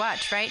depends what you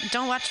watch, right?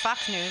 Don't watch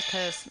Fox News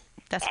because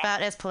that's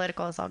about as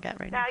political as I'll get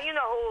right now. Now, you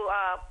know who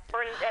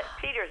Bernadette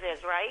Peters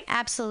is, right?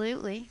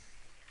 Absolutely.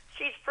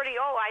 She's pretty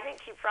old. I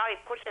think she's probably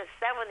pushing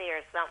 70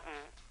 or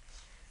something.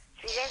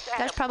 She didn't have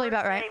That's a probably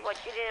about birthday, right. But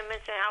she didn't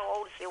mention how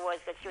old she was.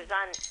 That she was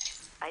on,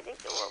 I think,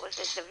 what was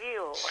it, The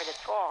View or The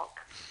Talk.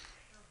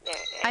 Yeah,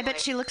 I bet anyway.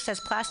 she looks as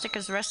plastic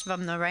as the rest of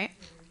them, though, right?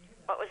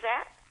 What was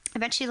that? I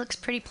bet she looks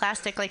pretty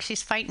plastic, like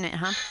she's fighting it,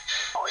 huh?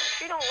 Oh,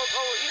 she don't look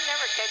old. You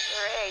never catch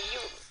her age.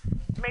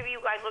 Maybe you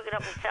guys look it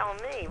up and tell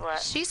me,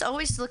 but... She's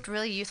always looked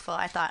really youthful,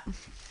 I thought.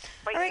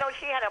 But you know,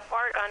 she had a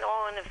part on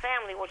All in the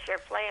Family, which they're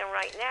playing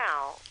right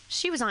now.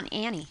 She was on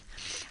Annie.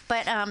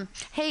 But,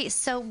 hey,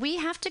 so we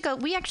have to go.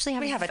 We actually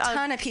have a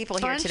ton of people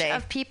here today.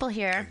 Bunch of people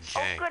here.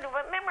 Oh, good.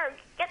 Remember,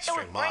 get those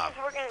Straight brains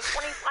mob. working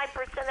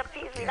 25% a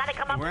piece. We got to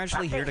come up We're with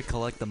actually something. here to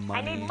collect the money.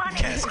 I need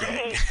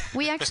money.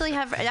 We actually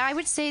have, I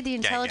would say the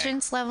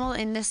intelligence level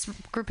in this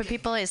group of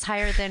people is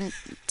higher than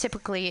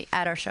typically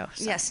at our show.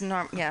 So. Yes,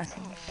 yeah.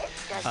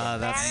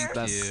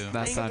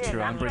 That's not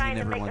true. I'm bringing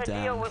everyone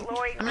down.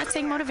 I'm not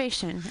saying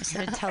motivation. I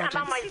said I'm intelligence.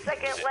 on my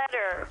second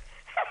letter.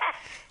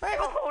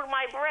 Don't hold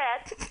my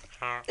breath.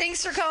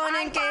 Thanks for calling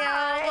in,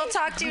 Gail. We'll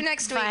talk to you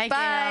next week.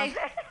 Bye,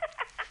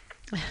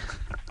 Gail.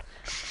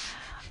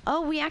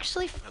 Oh, we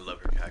actually... I love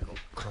your cackle.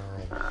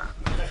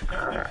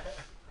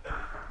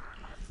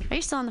 Are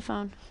you still on the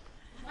phone?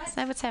 Is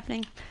that what's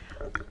happening?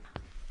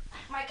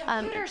 My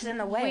computer's in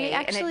the way,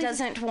 and it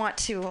doesn't want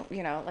to,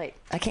 like,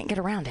 I can't get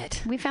around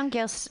it. We found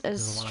Gail's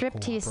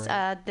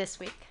striptease this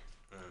week.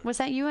 Was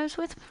that you I was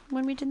with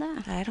when we did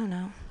that? I don't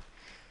know.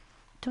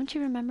 Don't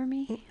you remember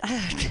me?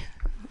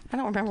 I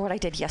don't remember what I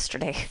did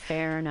yesterday.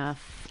 Fair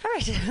enough. All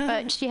right.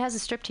 But she has a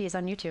striptease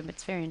on YouTube.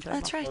 It's very enjoyable.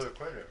 That's right.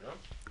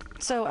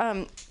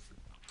 So,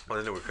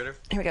 Oh, then we're critter?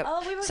 here we go.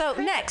 Oh, we were so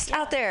critter, next,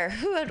 out there,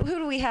 who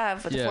do we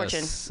have with the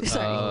fortune?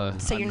 Sorry.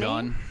 Say your I'm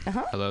John. name.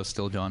 Uh-huh. Hello,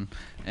 still John.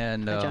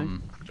 And Hi,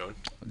 John.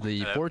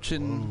 the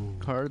fortune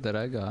card that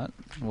I got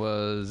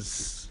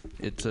was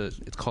it's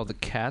called the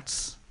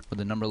Cats with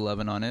the number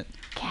 11 on it.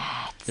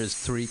 Cats. There's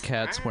 3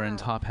 cats wearing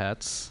top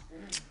hats.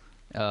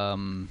 They're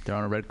on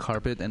a red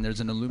carpet, and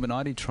there's an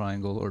Illuminati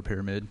triangle or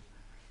pyramid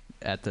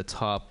at the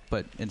top,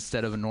 but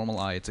instead of a normal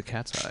eye, it's a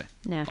cat's eye.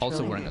 Naturally.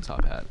 Also wearing a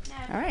top hat.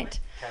 All right.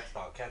 Cat's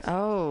dog, cat's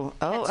Oh.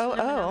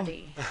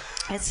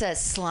 It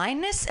says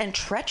slyness and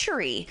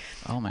treachery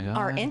Oh my God.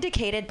 are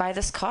indicated by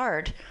this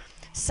card.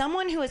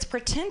 Someone who is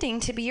pretending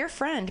to be your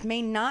friend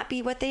may not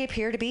be what they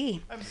appear to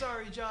be. I'm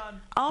sorry,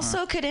 John.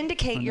 Also could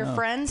indicate Oh, your no.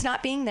 friends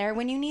not being there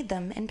when you need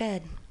them in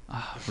bed.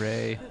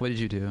 Ray, what did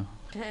you do?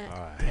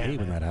 I hate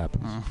when that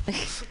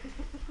happens.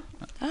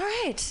 All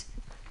right.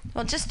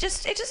 Well, it's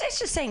just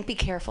saying be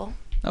careful.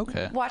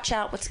 Okay. Watch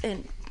out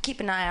keep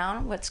an eye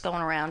on what's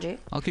going around you.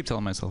 I'll keep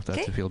telling myself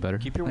that to feel better.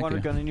 Keep your Thank water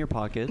you. gun in your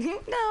pocket.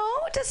 No,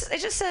 it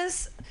just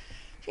says,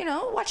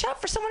 watch out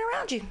for someone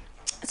around you.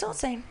 That's all it's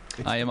saying.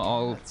 I am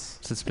all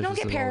suspicious. Don't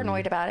get of all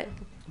paranoid about it.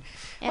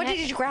 What did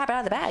you grab out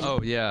of the bag?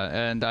 Oh yeah,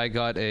 and I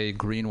got a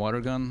green water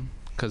gun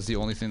because the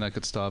only thing that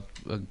could stop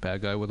a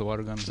bad guy with a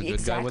water gun is a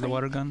good guy with a Exactly.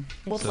 water gun.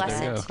 We'll So bless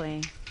there you it.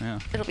 go. Yeah.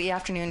 It'll be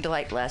afternoon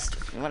delight blessed.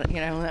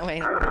 That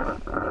way.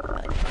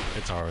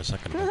 It's our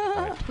second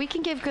one. We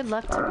can give good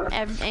luck to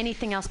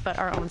anything else but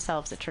our own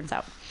selves, it turns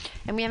out.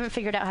 And we haven't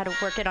figured out how to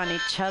work it on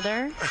each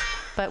other,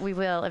 but we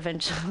will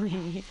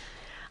eventually.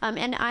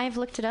 And I've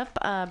looked it up.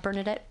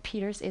 Bernadette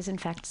Peters is in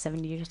fact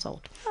 70 years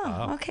old.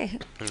 Oh, okay.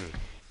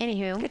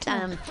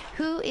 Anywho,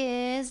 who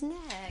is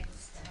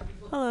next?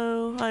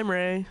 Hello, I'm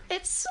Ray.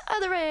 It's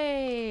other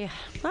Ray.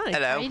 Hi.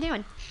 How are you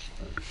doing?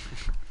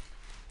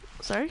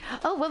 Sorry?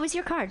 Oh, what was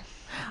your card?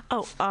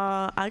 Oh,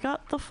 I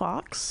got the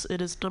fox.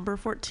 It is number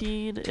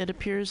 14. It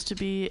appears to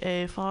be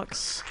a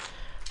fox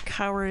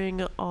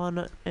cowering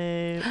on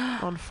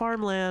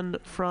farmland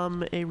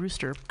from a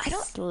rooster. I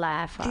don't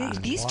laugh.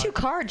 These two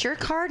cards, your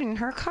card and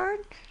her card.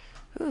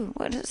 Ooh,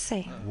 what does it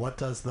say? What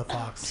does the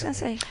fox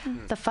say?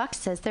 The fox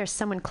says there's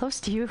someone close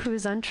to you who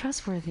is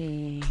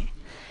untrustworthy.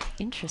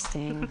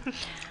 Interesting.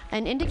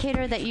 An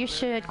indicator that you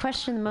should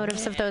question the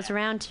motives of those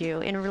around you.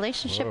 In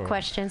relationship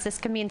questions, this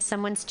can mean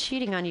someone's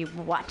cheating on you.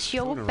 Watch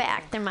your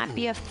back. There might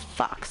be a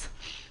fox.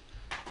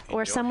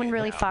 Or someone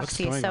really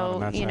foxy.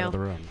 So,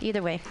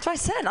 either way. So I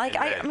said,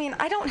 I mean,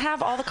 I don't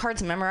have all the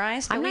cards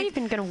memorized. I'm not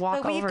even going to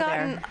walk but we've over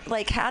gotten,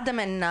 there. had them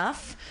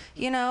enough,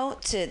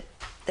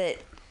 that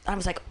I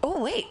was like,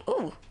 oh, wait,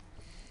 ooh.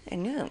 I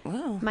knew it.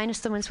 Whoa. Minus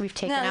the ones we've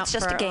taken out. No, it's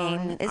just for a game. our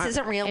own This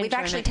isn't real. We've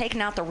actually enjoyment.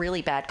 taken out the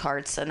really bad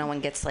cards, so no one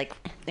gets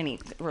any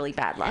really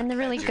bad luck. And the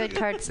really good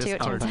cards too.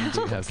 It turns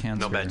out.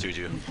 No bad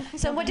juju.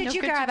 So what did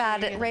you grab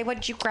out of Ray? What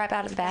did you grab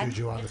out of the bag?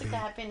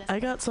 I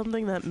got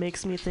something that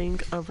makes me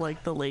think of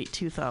the late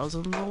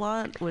 2000s a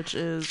lot, which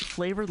is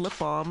flavored lip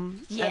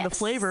balm, and the Yes.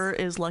 flavor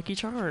is Lucky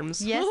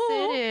Charms. Yes,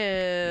 it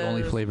is. The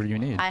only flavor you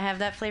need. I have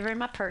that flavor in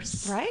my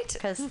purse. Right?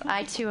 Because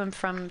I too am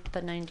from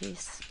the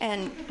 90s.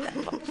 And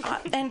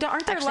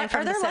aren't there Actually, I'm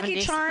from are there the Lucky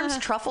 70s. Charms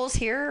truffles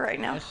here right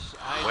now?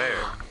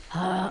 Where?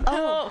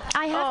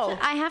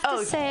 I have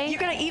to say, you're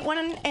gonna eat one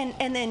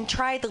and then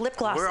try the lip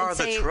gloss. Where and are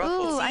the say,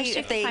 truffles? Ooh, I see should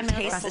if they find my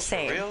lip taste gloss. the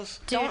same. For reals?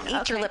 Don't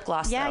eat your lip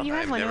gloss. Yeah, though. you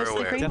had I'm one. It never was the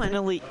aware. green one.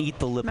 Definitely eat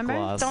the lip Remember?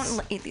 gloss.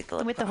 Don't eat the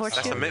lip With the gloss.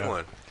 horseshoe. That's a mint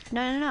one.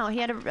 No. He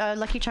had a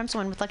Lucky Charms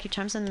one with Lucky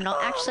Charms in the middle.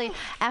 Actually,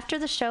 after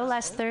the show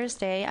last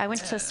Thursday, I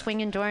went to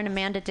Swing and Door and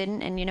Amanda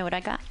didn't, and you know what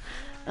I got?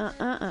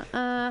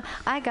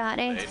 I got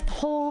a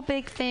whole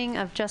big thing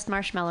of just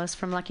marshmallows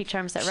from Lucky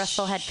Charms that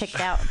Russell had picked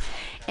out.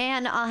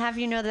 And I'll have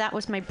you know that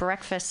was my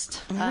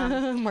breakfast.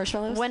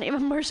 Marshmallows?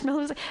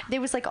 Marshmallows. It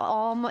was like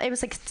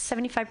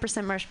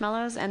 75%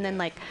 marshmallows, and then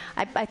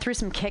I threw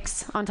some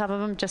kicks on top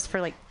of them just for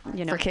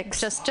for kicks.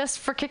 Just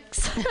for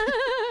kicks.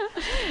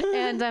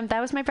 And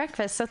that was my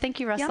breakfast. So thank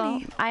you, Russell.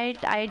 Yummy.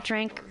 I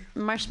drank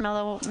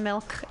marshmallow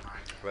milk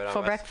Right on, for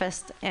Russ.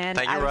 breakfast, and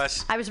Thank you,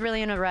 Russ. I was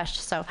really in a rush.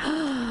 So,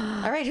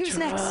 all right, who's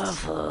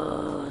next?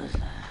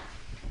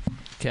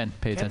 Ken,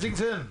 pay attention.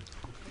 Kensington.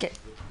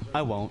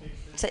 I won't.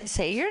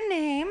 Say your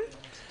name.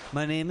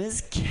 My name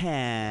is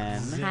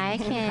Ken. Hi,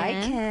 Ken.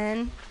 Hi,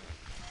 Ken.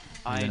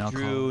 I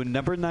drew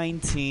number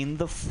 19,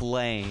 The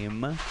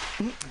Flame,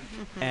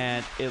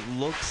 and it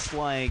looks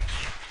like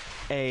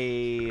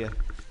a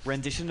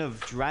rendition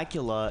of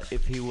Dracula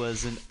if he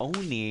was an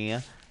Oni,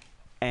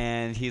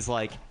 and he's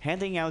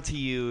handing out to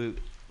you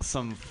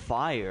some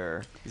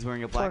fire. He's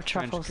wearing a black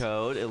trench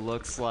coat. It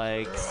looks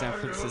like San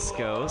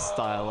Francisco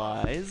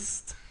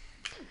stylized.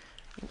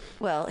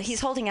 Well, he's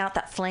holding out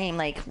that flame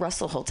like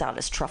Russell holds out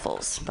his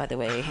truffles, by the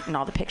way, in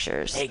all the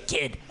pictures. Hey,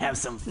 kid, have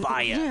some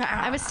fire.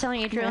 I was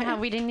telling Adriel how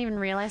we didn't even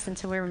realize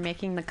until we were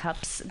making the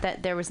cups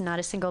that there was not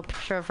a single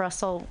picture of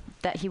Russell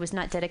that he was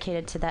not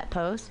dedicated to that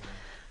pose.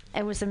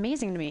 It was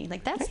amazing to me.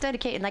 That's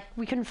dedicated.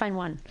 We couldn't find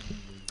one.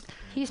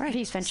 He's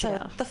ventured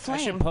out. The flame.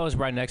 I should pose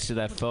right next to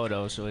that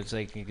photo, so it's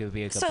it could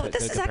be a So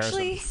this is comparison.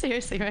 actually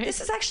seriously right.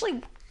 This is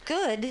actually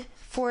good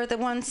for the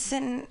one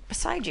sitting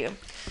beside you.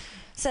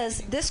 It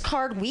says this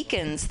card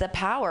weakens the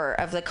power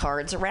of the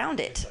cards around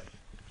it.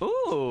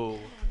 Ooh.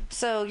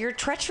 So your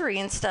treachery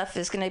and stuff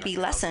is going to be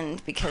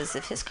lessened because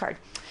of his card.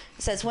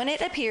 It says when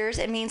it appears,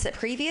 it means that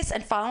previous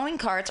and following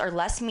cards are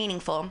less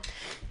meaningful.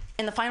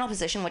 In the final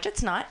position, which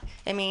it's not,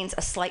 it means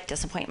a slight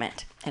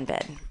disappointment in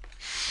bed.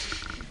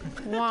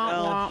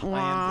 Wah, wah,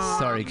 wah.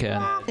 Sorry, Ken.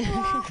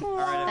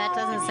 That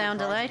doesn't sound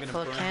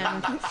delightful,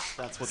 Ken.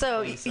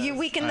 So you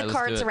weaken the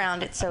cards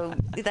around it, so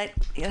that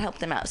it helped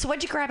them out. So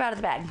what'd you grab out of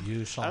the bag?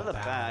 Out of the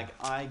bag,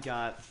 I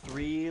got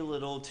 3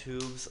 little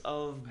tubes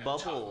of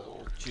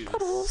bubble juice.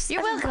 Bubbles.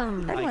 You're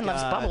welcome. Everyone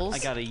loves bubbles. I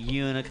got a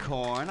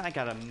unicorn. I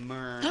got a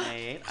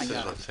mermaid. I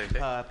got a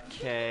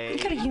cupcake.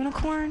 You got a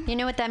unicorn? You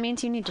know what that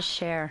means? You need to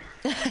share.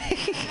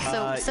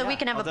 so we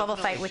can have I'll a bubble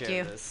fight definitely with share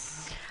you.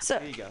 this. So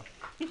there you go.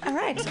 All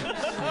right.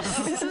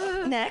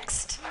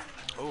 Next.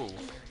 Oh.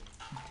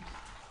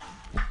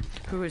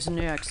 Who is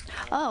next?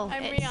 Oh,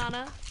 I'm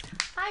Rihanna.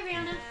 Hi,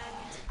 Rihanna. And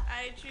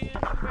I drew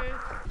number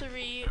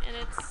 3, and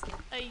it's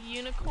a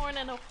unicorn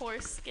and a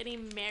horse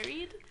getting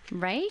married.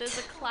 Right? There's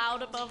a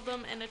cloud above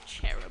them and a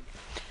cherub.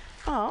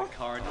 Oh. The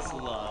card is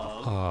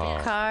love.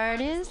 The card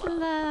is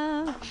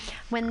love.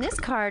 When this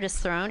card is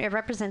thrown, it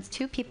represents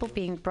 2 people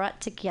being brought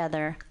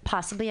together,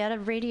 possibly at a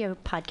radio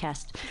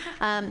podcast.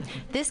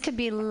 This could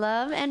be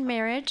love and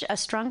marriage, a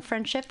strong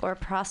friendship, or a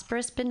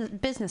prosperous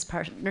business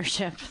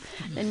partnership.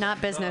 And not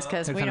business,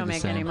 because They're we kind don't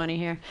of the make any same. money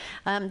here.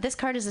 This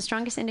card is the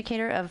strongest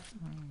indicator of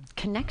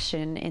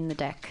connection in the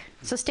deck.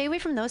 So stay away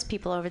from those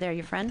people over there,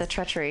 your friends. The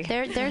treachery.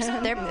 They're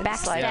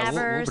backstabbers, Yeah,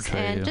 we'll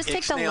betray and you. just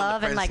take the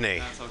love and like.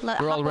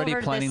 We're already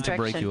planning to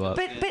break you up.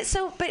 But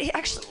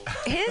actually,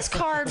 his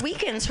card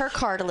weakens her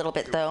card a little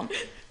bit though.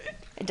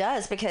 It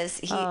does because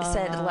he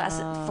said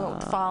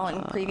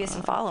previous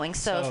and following.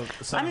 So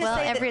I'm gonna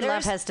say every that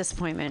love has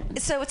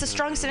disappointment. So it's a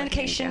strong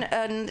indication,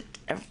 and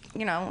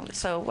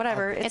so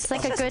whatever. It's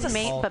like a good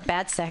mate, but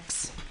bad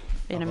sex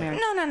in a marriage.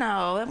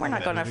 No. We're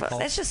not gonna.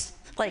 It's just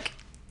like.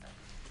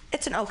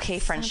 It's an okay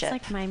friendship.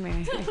 It's like my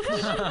marriage.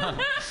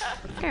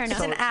 Fair enough. It's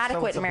an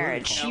adequate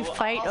marriage. You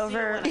fight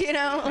over,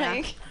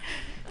 like.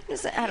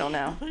 I don't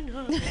know.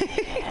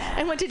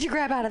 And what did you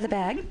grab out of the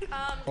bag?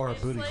 Or a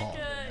booty call.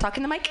 Talk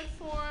in the mic.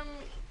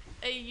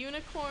 A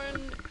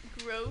unicorn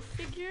grow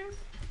figure.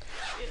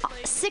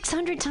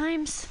 600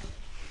 times.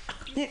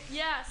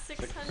 Yeah,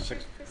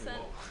 600%.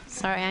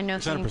 Sorry, I know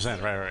things.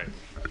 100%, right.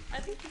 I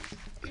think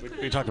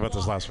We talked about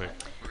this last week.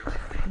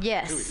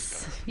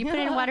 Yes. You put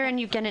it in water and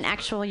you get an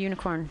actual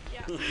unicorn.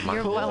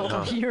 You're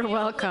welcome. You're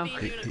welcome.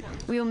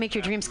 We will make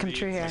your dreams come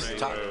true here.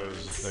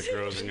 That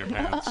grows in your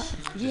pants.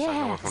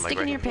 Yeah, stick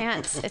it in your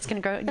pants. It's gonna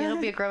grow. It'll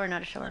be a grower,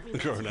 not a shower.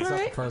 That's not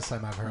the first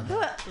time I've heard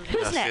that.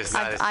 Who's next?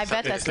 I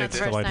bet that's not the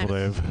first time.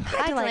 Dave.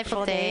 Hi,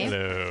 Delightful Dave.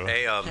 Hello.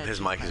 Hey, his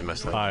mic is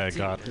messed up. I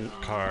got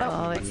card.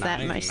 Oh, it's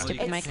that my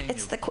stupid mic.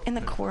 It's in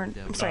the corn.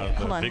 I'm sorry. The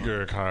Hold on.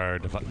 bigger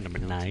card, number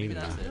 9.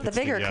 The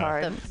bigger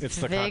card. It's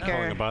the cock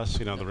pulling the bus.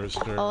 You know, the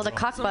rooster. Oh, the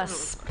cock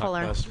bus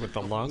puller. Bus with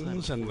the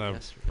lungs and the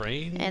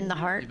brain. And the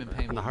heart.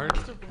 And the heart.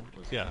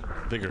 Yeah,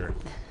 bigger.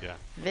 Yeah.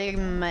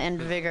 Vigm and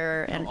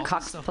vigor and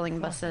cock pulling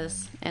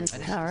buses and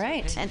all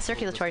right, and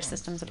circulatory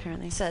systems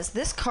apparently. Says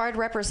this card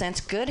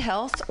represents good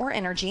health or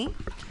energy.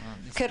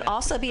 Could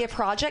also be a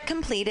project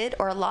completed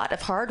or a lot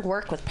of hard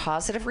work with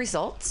positive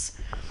results.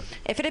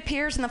 If it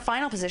appears in the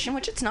final position,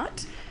 which it's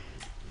not,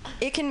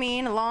 it can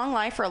mean a long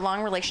life or a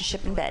long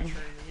relationship in bed.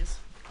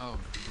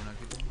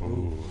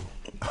 Ooh.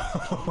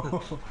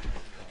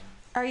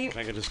 Are you?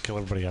 I could just kill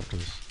everybody after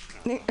this.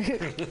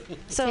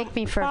 So, take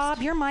me first.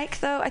 Bob, your mic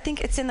though, I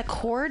think it's in the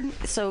cord.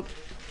 So.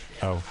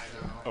 Oh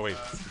wait.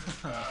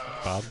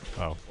 Bob.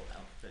 Oh.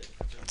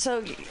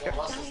 So,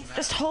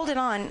 just hold it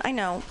on. I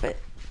know, but.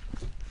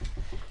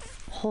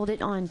 Hold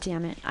it on,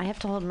 damn it! I have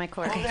to hold my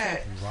cord.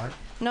 Okay.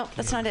 No,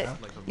 that's not it.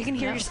 You can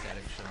hear No.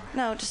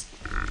 No, just.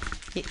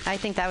 I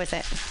think that was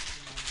it.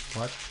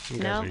 What?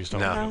 No.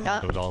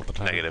 Do it all the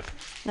time. Negative.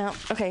 No.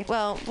 Okay.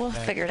 Well, we'll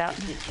figure it out.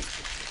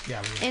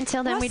 Yeah.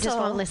 Until then, we just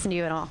Russell. won't listen to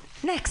you at all.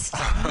 Next.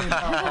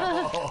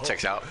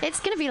 Checks out.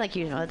 It's gonna be like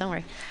usual. Don't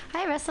worry.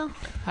 Hi, Russell.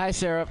 Hi,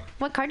 Sarah.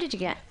 What card did you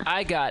get?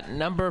 I got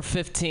number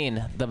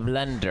 15, the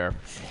blender.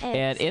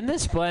 And in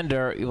this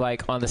blender,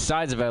 like on the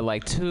sides of it,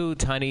 like 2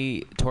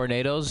 tiny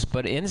tornadoes.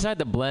 But inside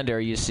the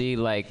blender, you see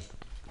like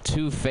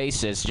 2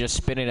 faces just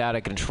spinning out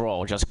of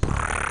control. Just.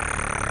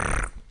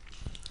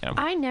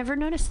 I never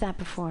noticed that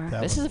before.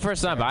 This is the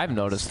first time I've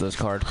noticed this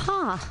card.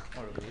 Huh.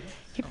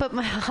 You put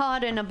my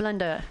heart in a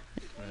blender.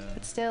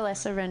 But still, I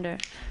surrender.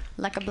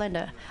 Like a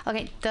blender.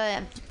 Okay,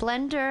 the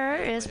blender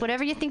is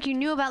whatever you think you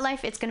knew about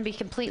life, it's going to be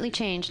completely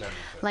changed.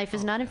 Life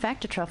is not, in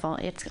fact, a truffle.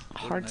 It's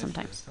hard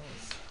sometimes.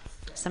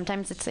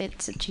 Sometimes it's a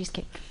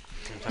cheesecake.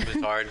 Sometimes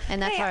it's hard.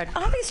 And that's hard.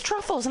 All these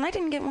truffles, and I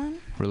didn't get one.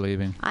 We're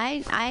leaving.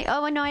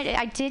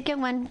 I did get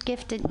one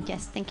gifted.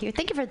 Yes, thank you.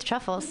 Thank you for the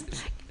truffles.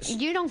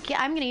 You don't get.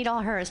 I'm gonna eat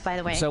all hers, by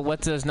the way. So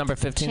what does number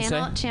 15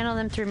 say? Channel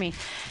them through me.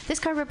 This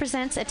card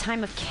represents a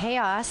time of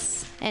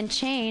chaos and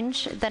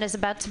change that is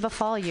about to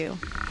befall you.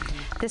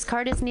 This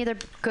card is neither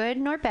good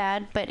nor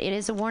bad, but it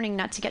is a warning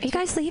not to get. Are you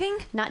guys leaving?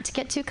 Not to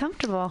get too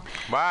comfortable.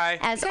 Bye.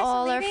 As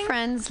all our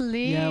friends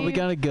leave. Yeah, we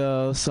gotta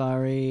go.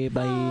 Sorry.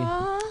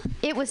 Bye.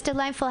 It was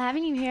delightful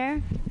having you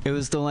here. It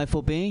was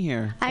delightful being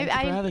here. Thank you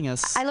for having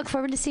us. I look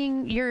forward to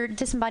seeing your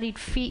disembodied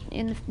feet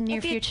in the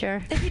near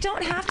future. If you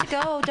don't have to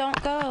go,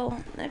 don't go.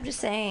 I'm just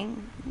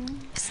saying.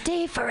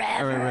 Stay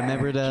forever. All right,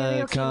 remember to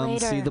Karaoke come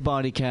later. see the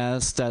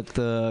Bodycast at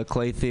the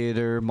Clay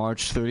Theater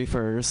March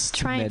 31st,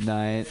 Try and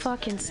midnight.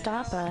 fucking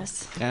stop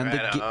us. And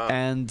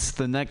and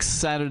the next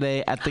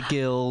Saturday at the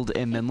Guild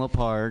in Menlo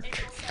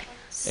Park,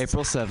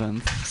 April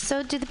 7th.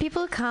 So, do the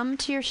people who come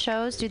to your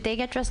shows, do they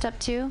get dressed up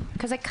too?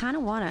 Because I kind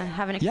of want to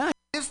have an. Yeah.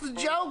 It's the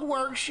joke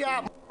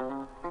workshop.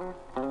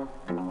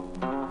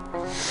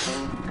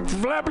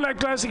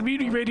 Classic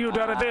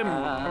MutinyRadio.fm.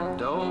 I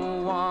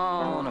don't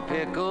want a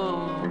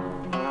pickle.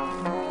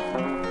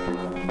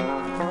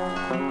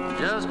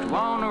 Just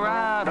want to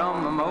ride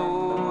on my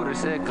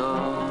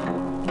motorcycle.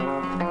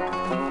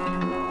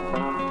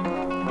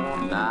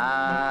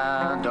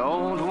 I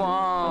don't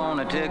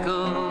want a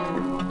tickle.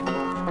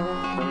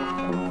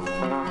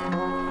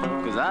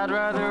 'Cause I'd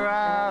rather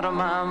ride on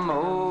my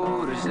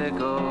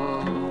motorcycle.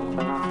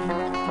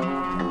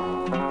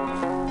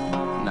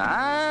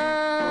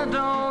 I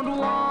don't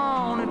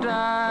want to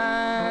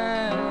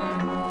die.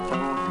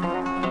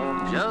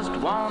 Just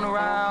want to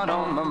ride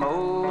on my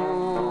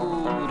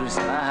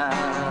motorcycle.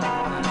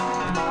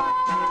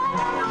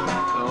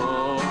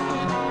 Oh,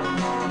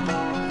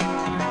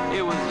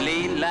 it was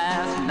late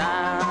last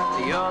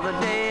night, the other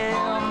day.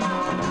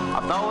 I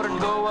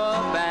go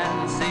up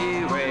and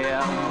see Ray.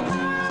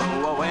 So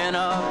I went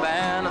up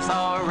and I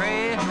saw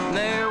Ray.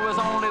 There was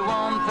only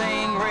one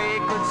thing Ray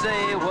could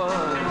say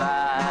was,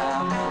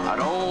 I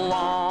don't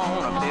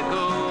want a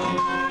pickle.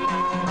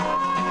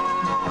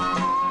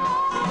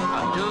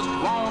 I just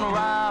want to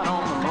ride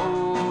on the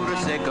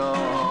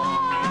motorcycle.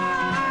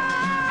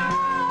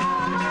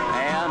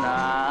 And I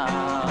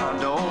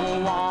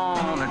don't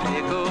want a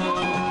tickle.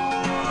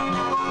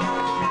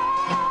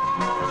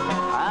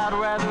 I'd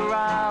rather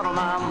ride on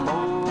my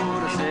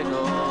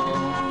motorcycle.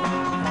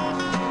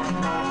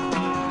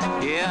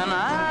 Yeah, and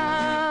I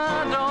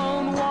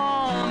don't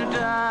want to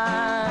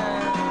die.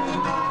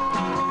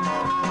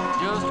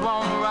 Just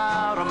want to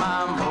ride on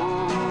my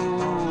motorcycle.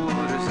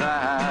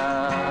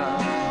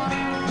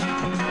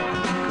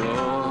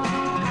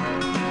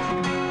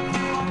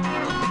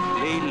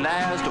 Late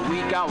last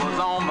week I was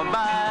on my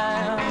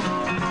bike,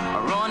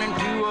 running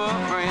to a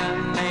friend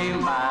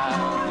named Mike.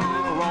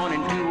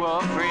 Running to a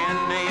friend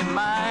named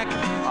Mike.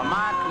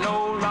 Mike no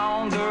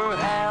longer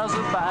has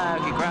a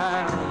bike. He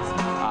cries,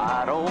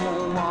 I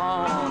don't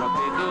want a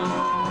pickle.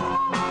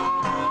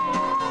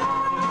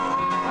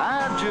 I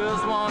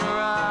just want to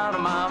ride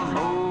on my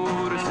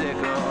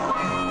motorcycle.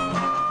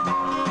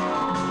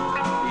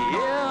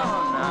 Yeah,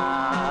 and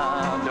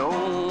I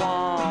don't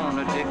want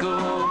a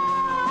tickle.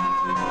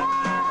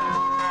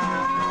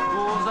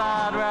 'Cause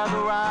I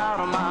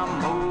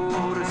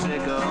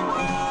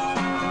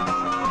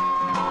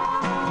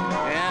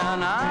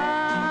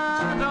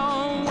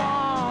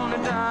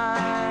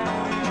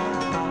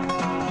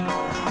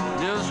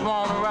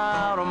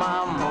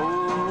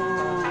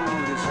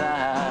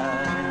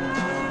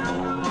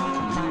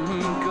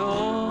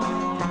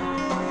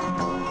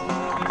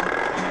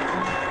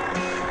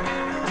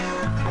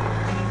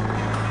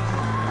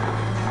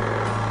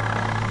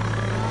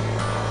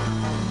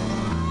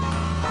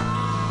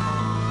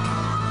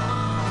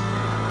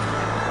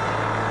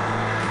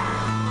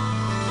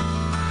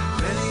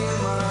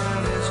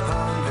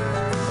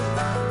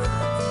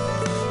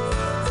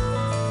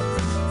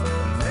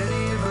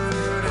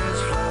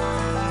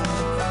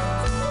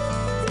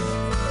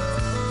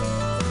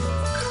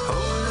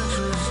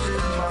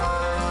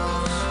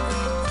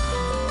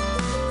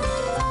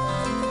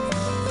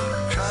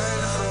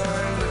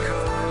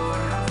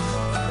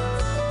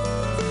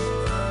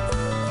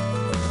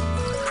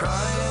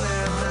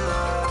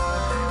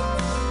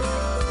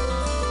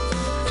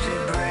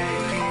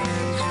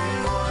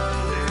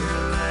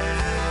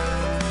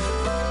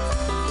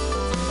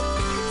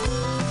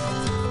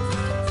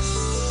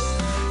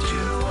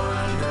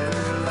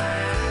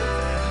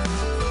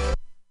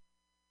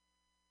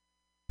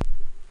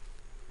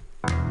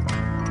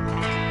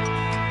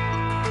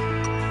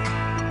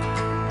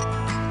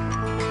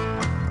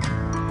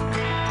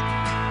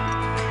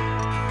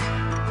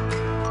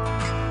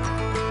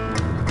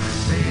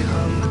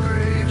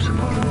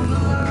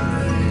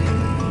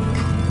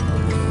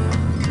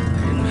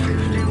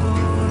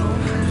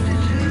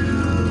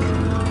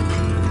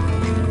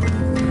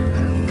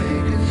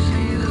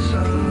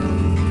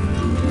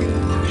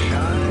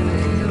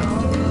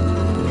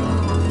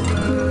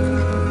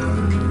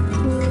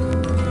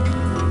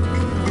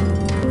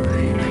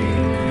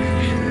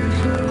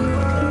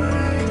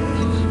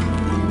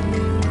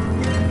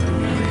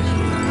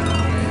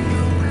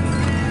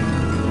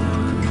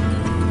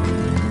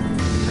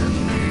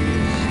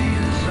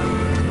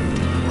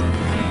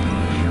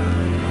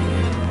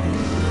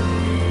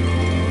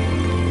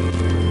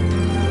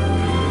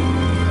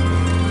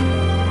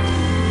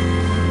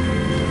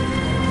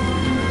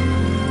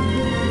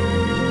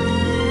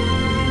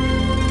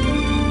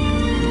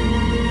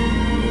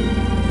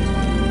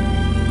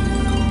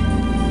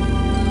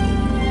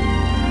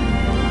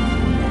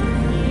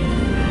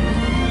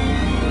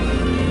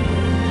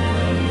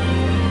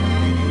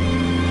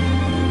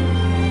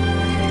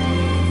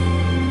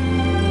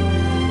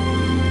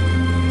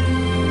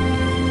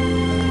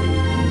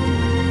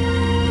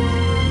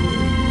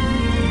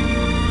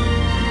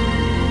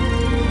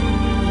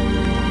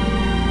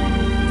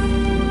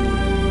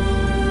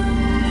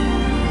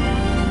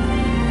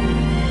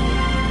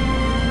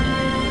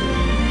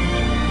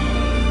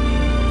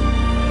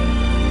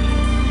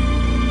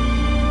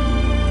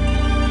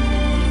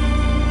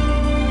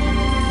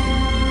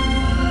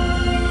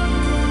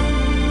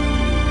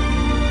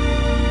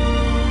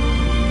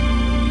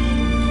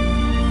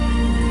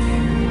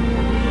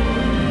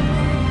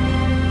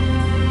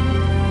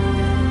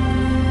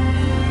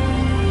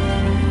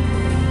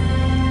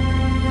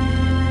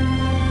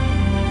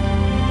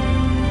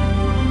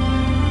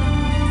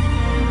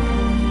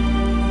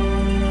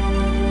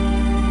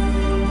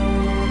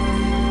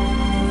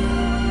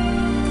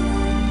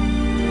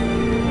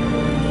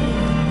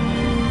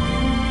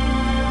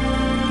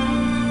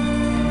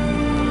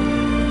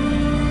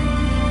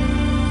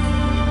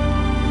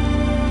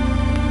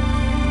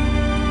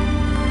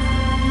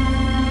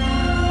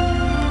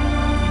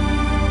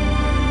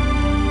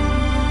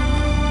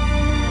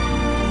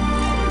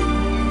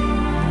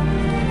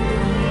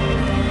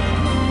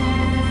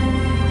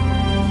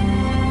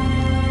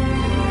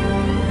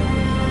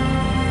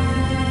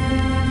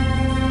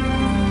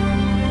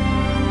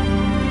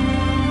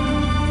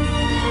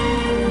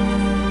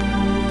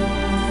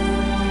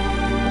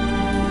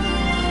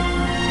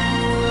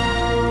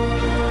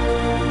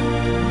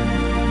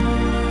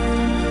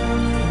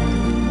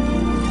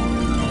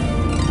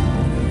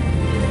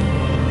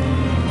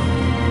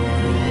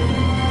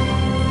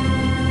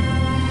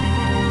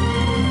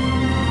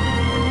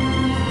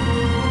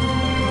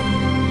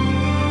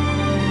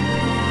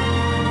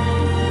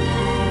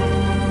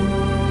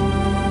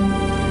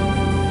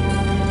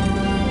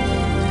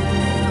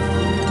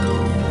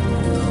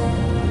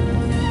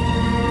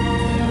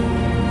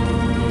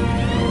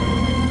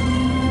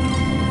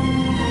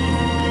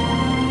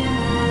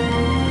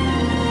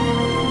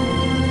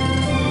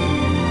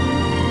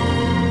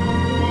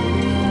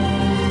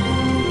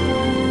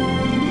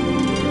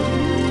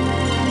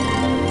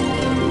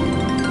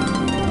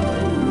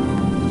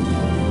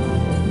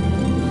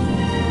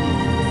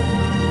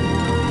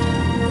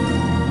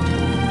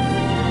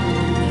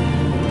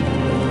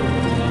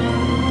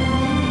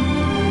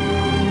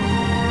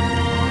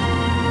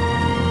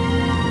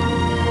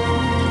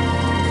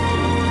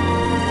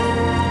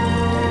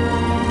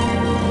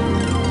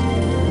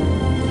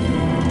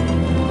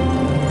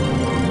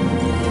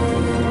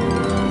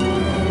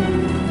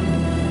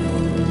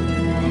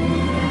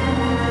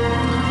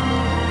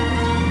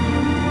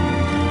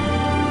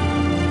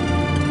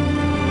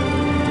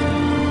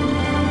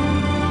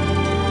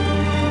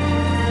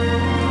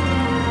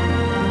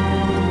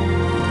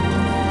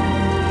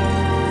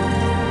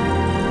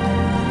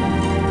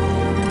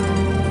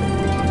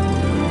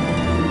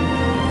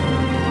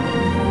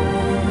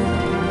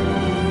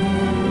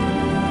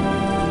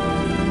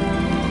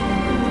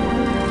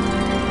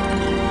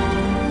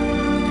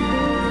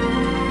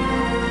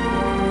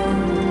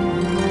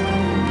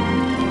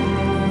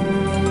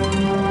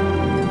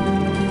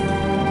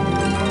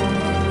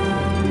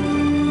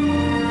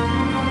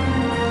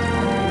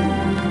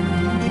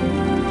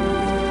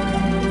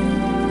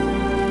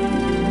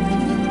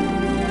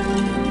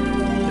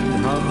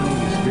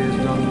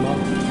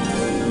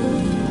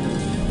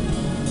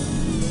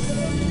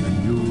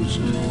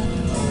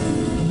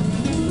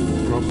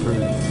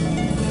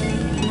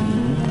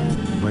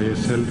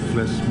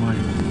selfless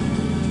mind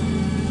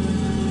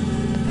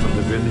for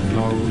the benefit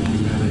of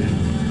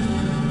humanity.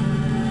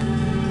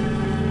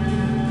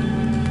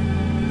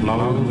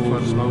 Love for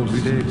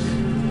love's sake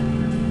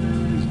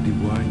is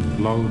divine.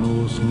 Love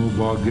knows no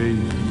bargain.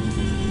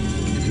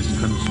 It is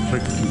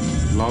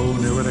constructive.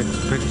 Love never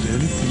expects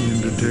anything in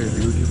return.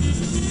 Beautiful.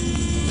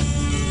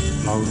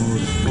 Love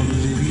knows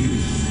only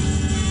giving.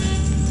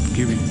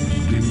 Giving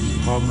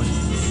brings harmony.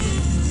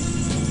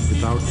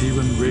 Without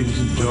even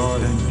waiting joy.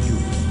 Thank you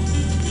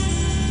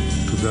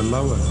to the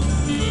lover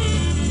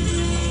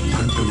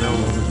and to the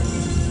lover,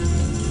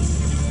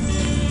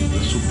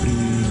 the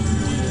supreme.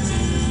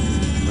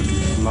 But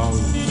it's love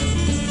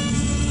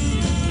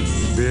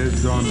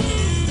based on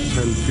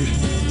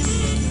selfishness,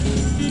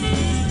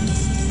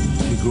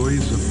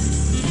 egoism.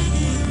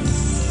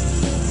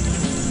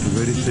 The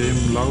very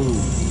same love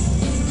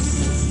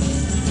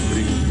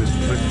brings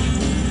destruction.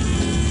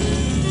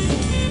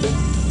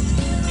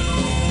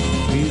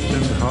 Peace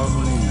and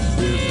harmony is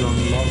based on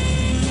love.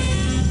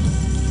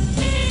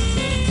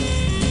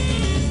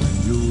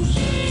 Used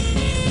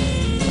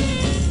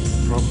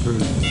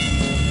properly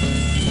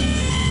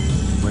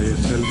by a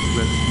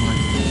selfless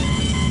mind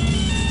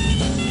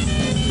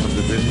for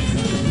the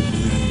benefit of the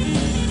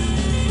humanity.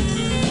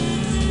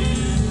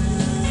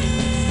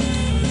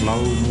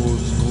 Love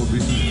knows no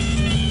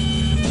business.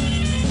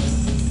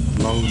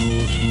 Love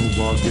knows no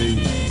bargain.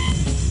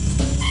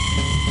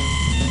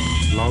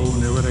 Love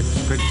never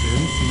expects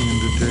anything in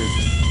return.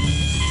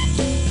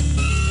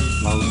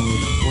 Love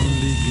knows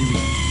only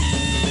giving.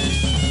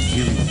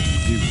 Giving,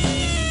 giving.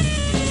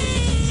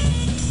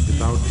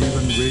 Without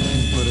even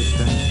waiting for a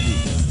thank you.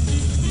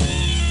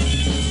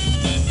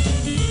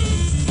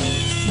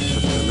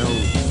 Such a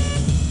love,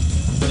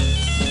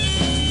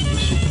 the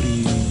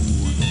supreme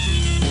one.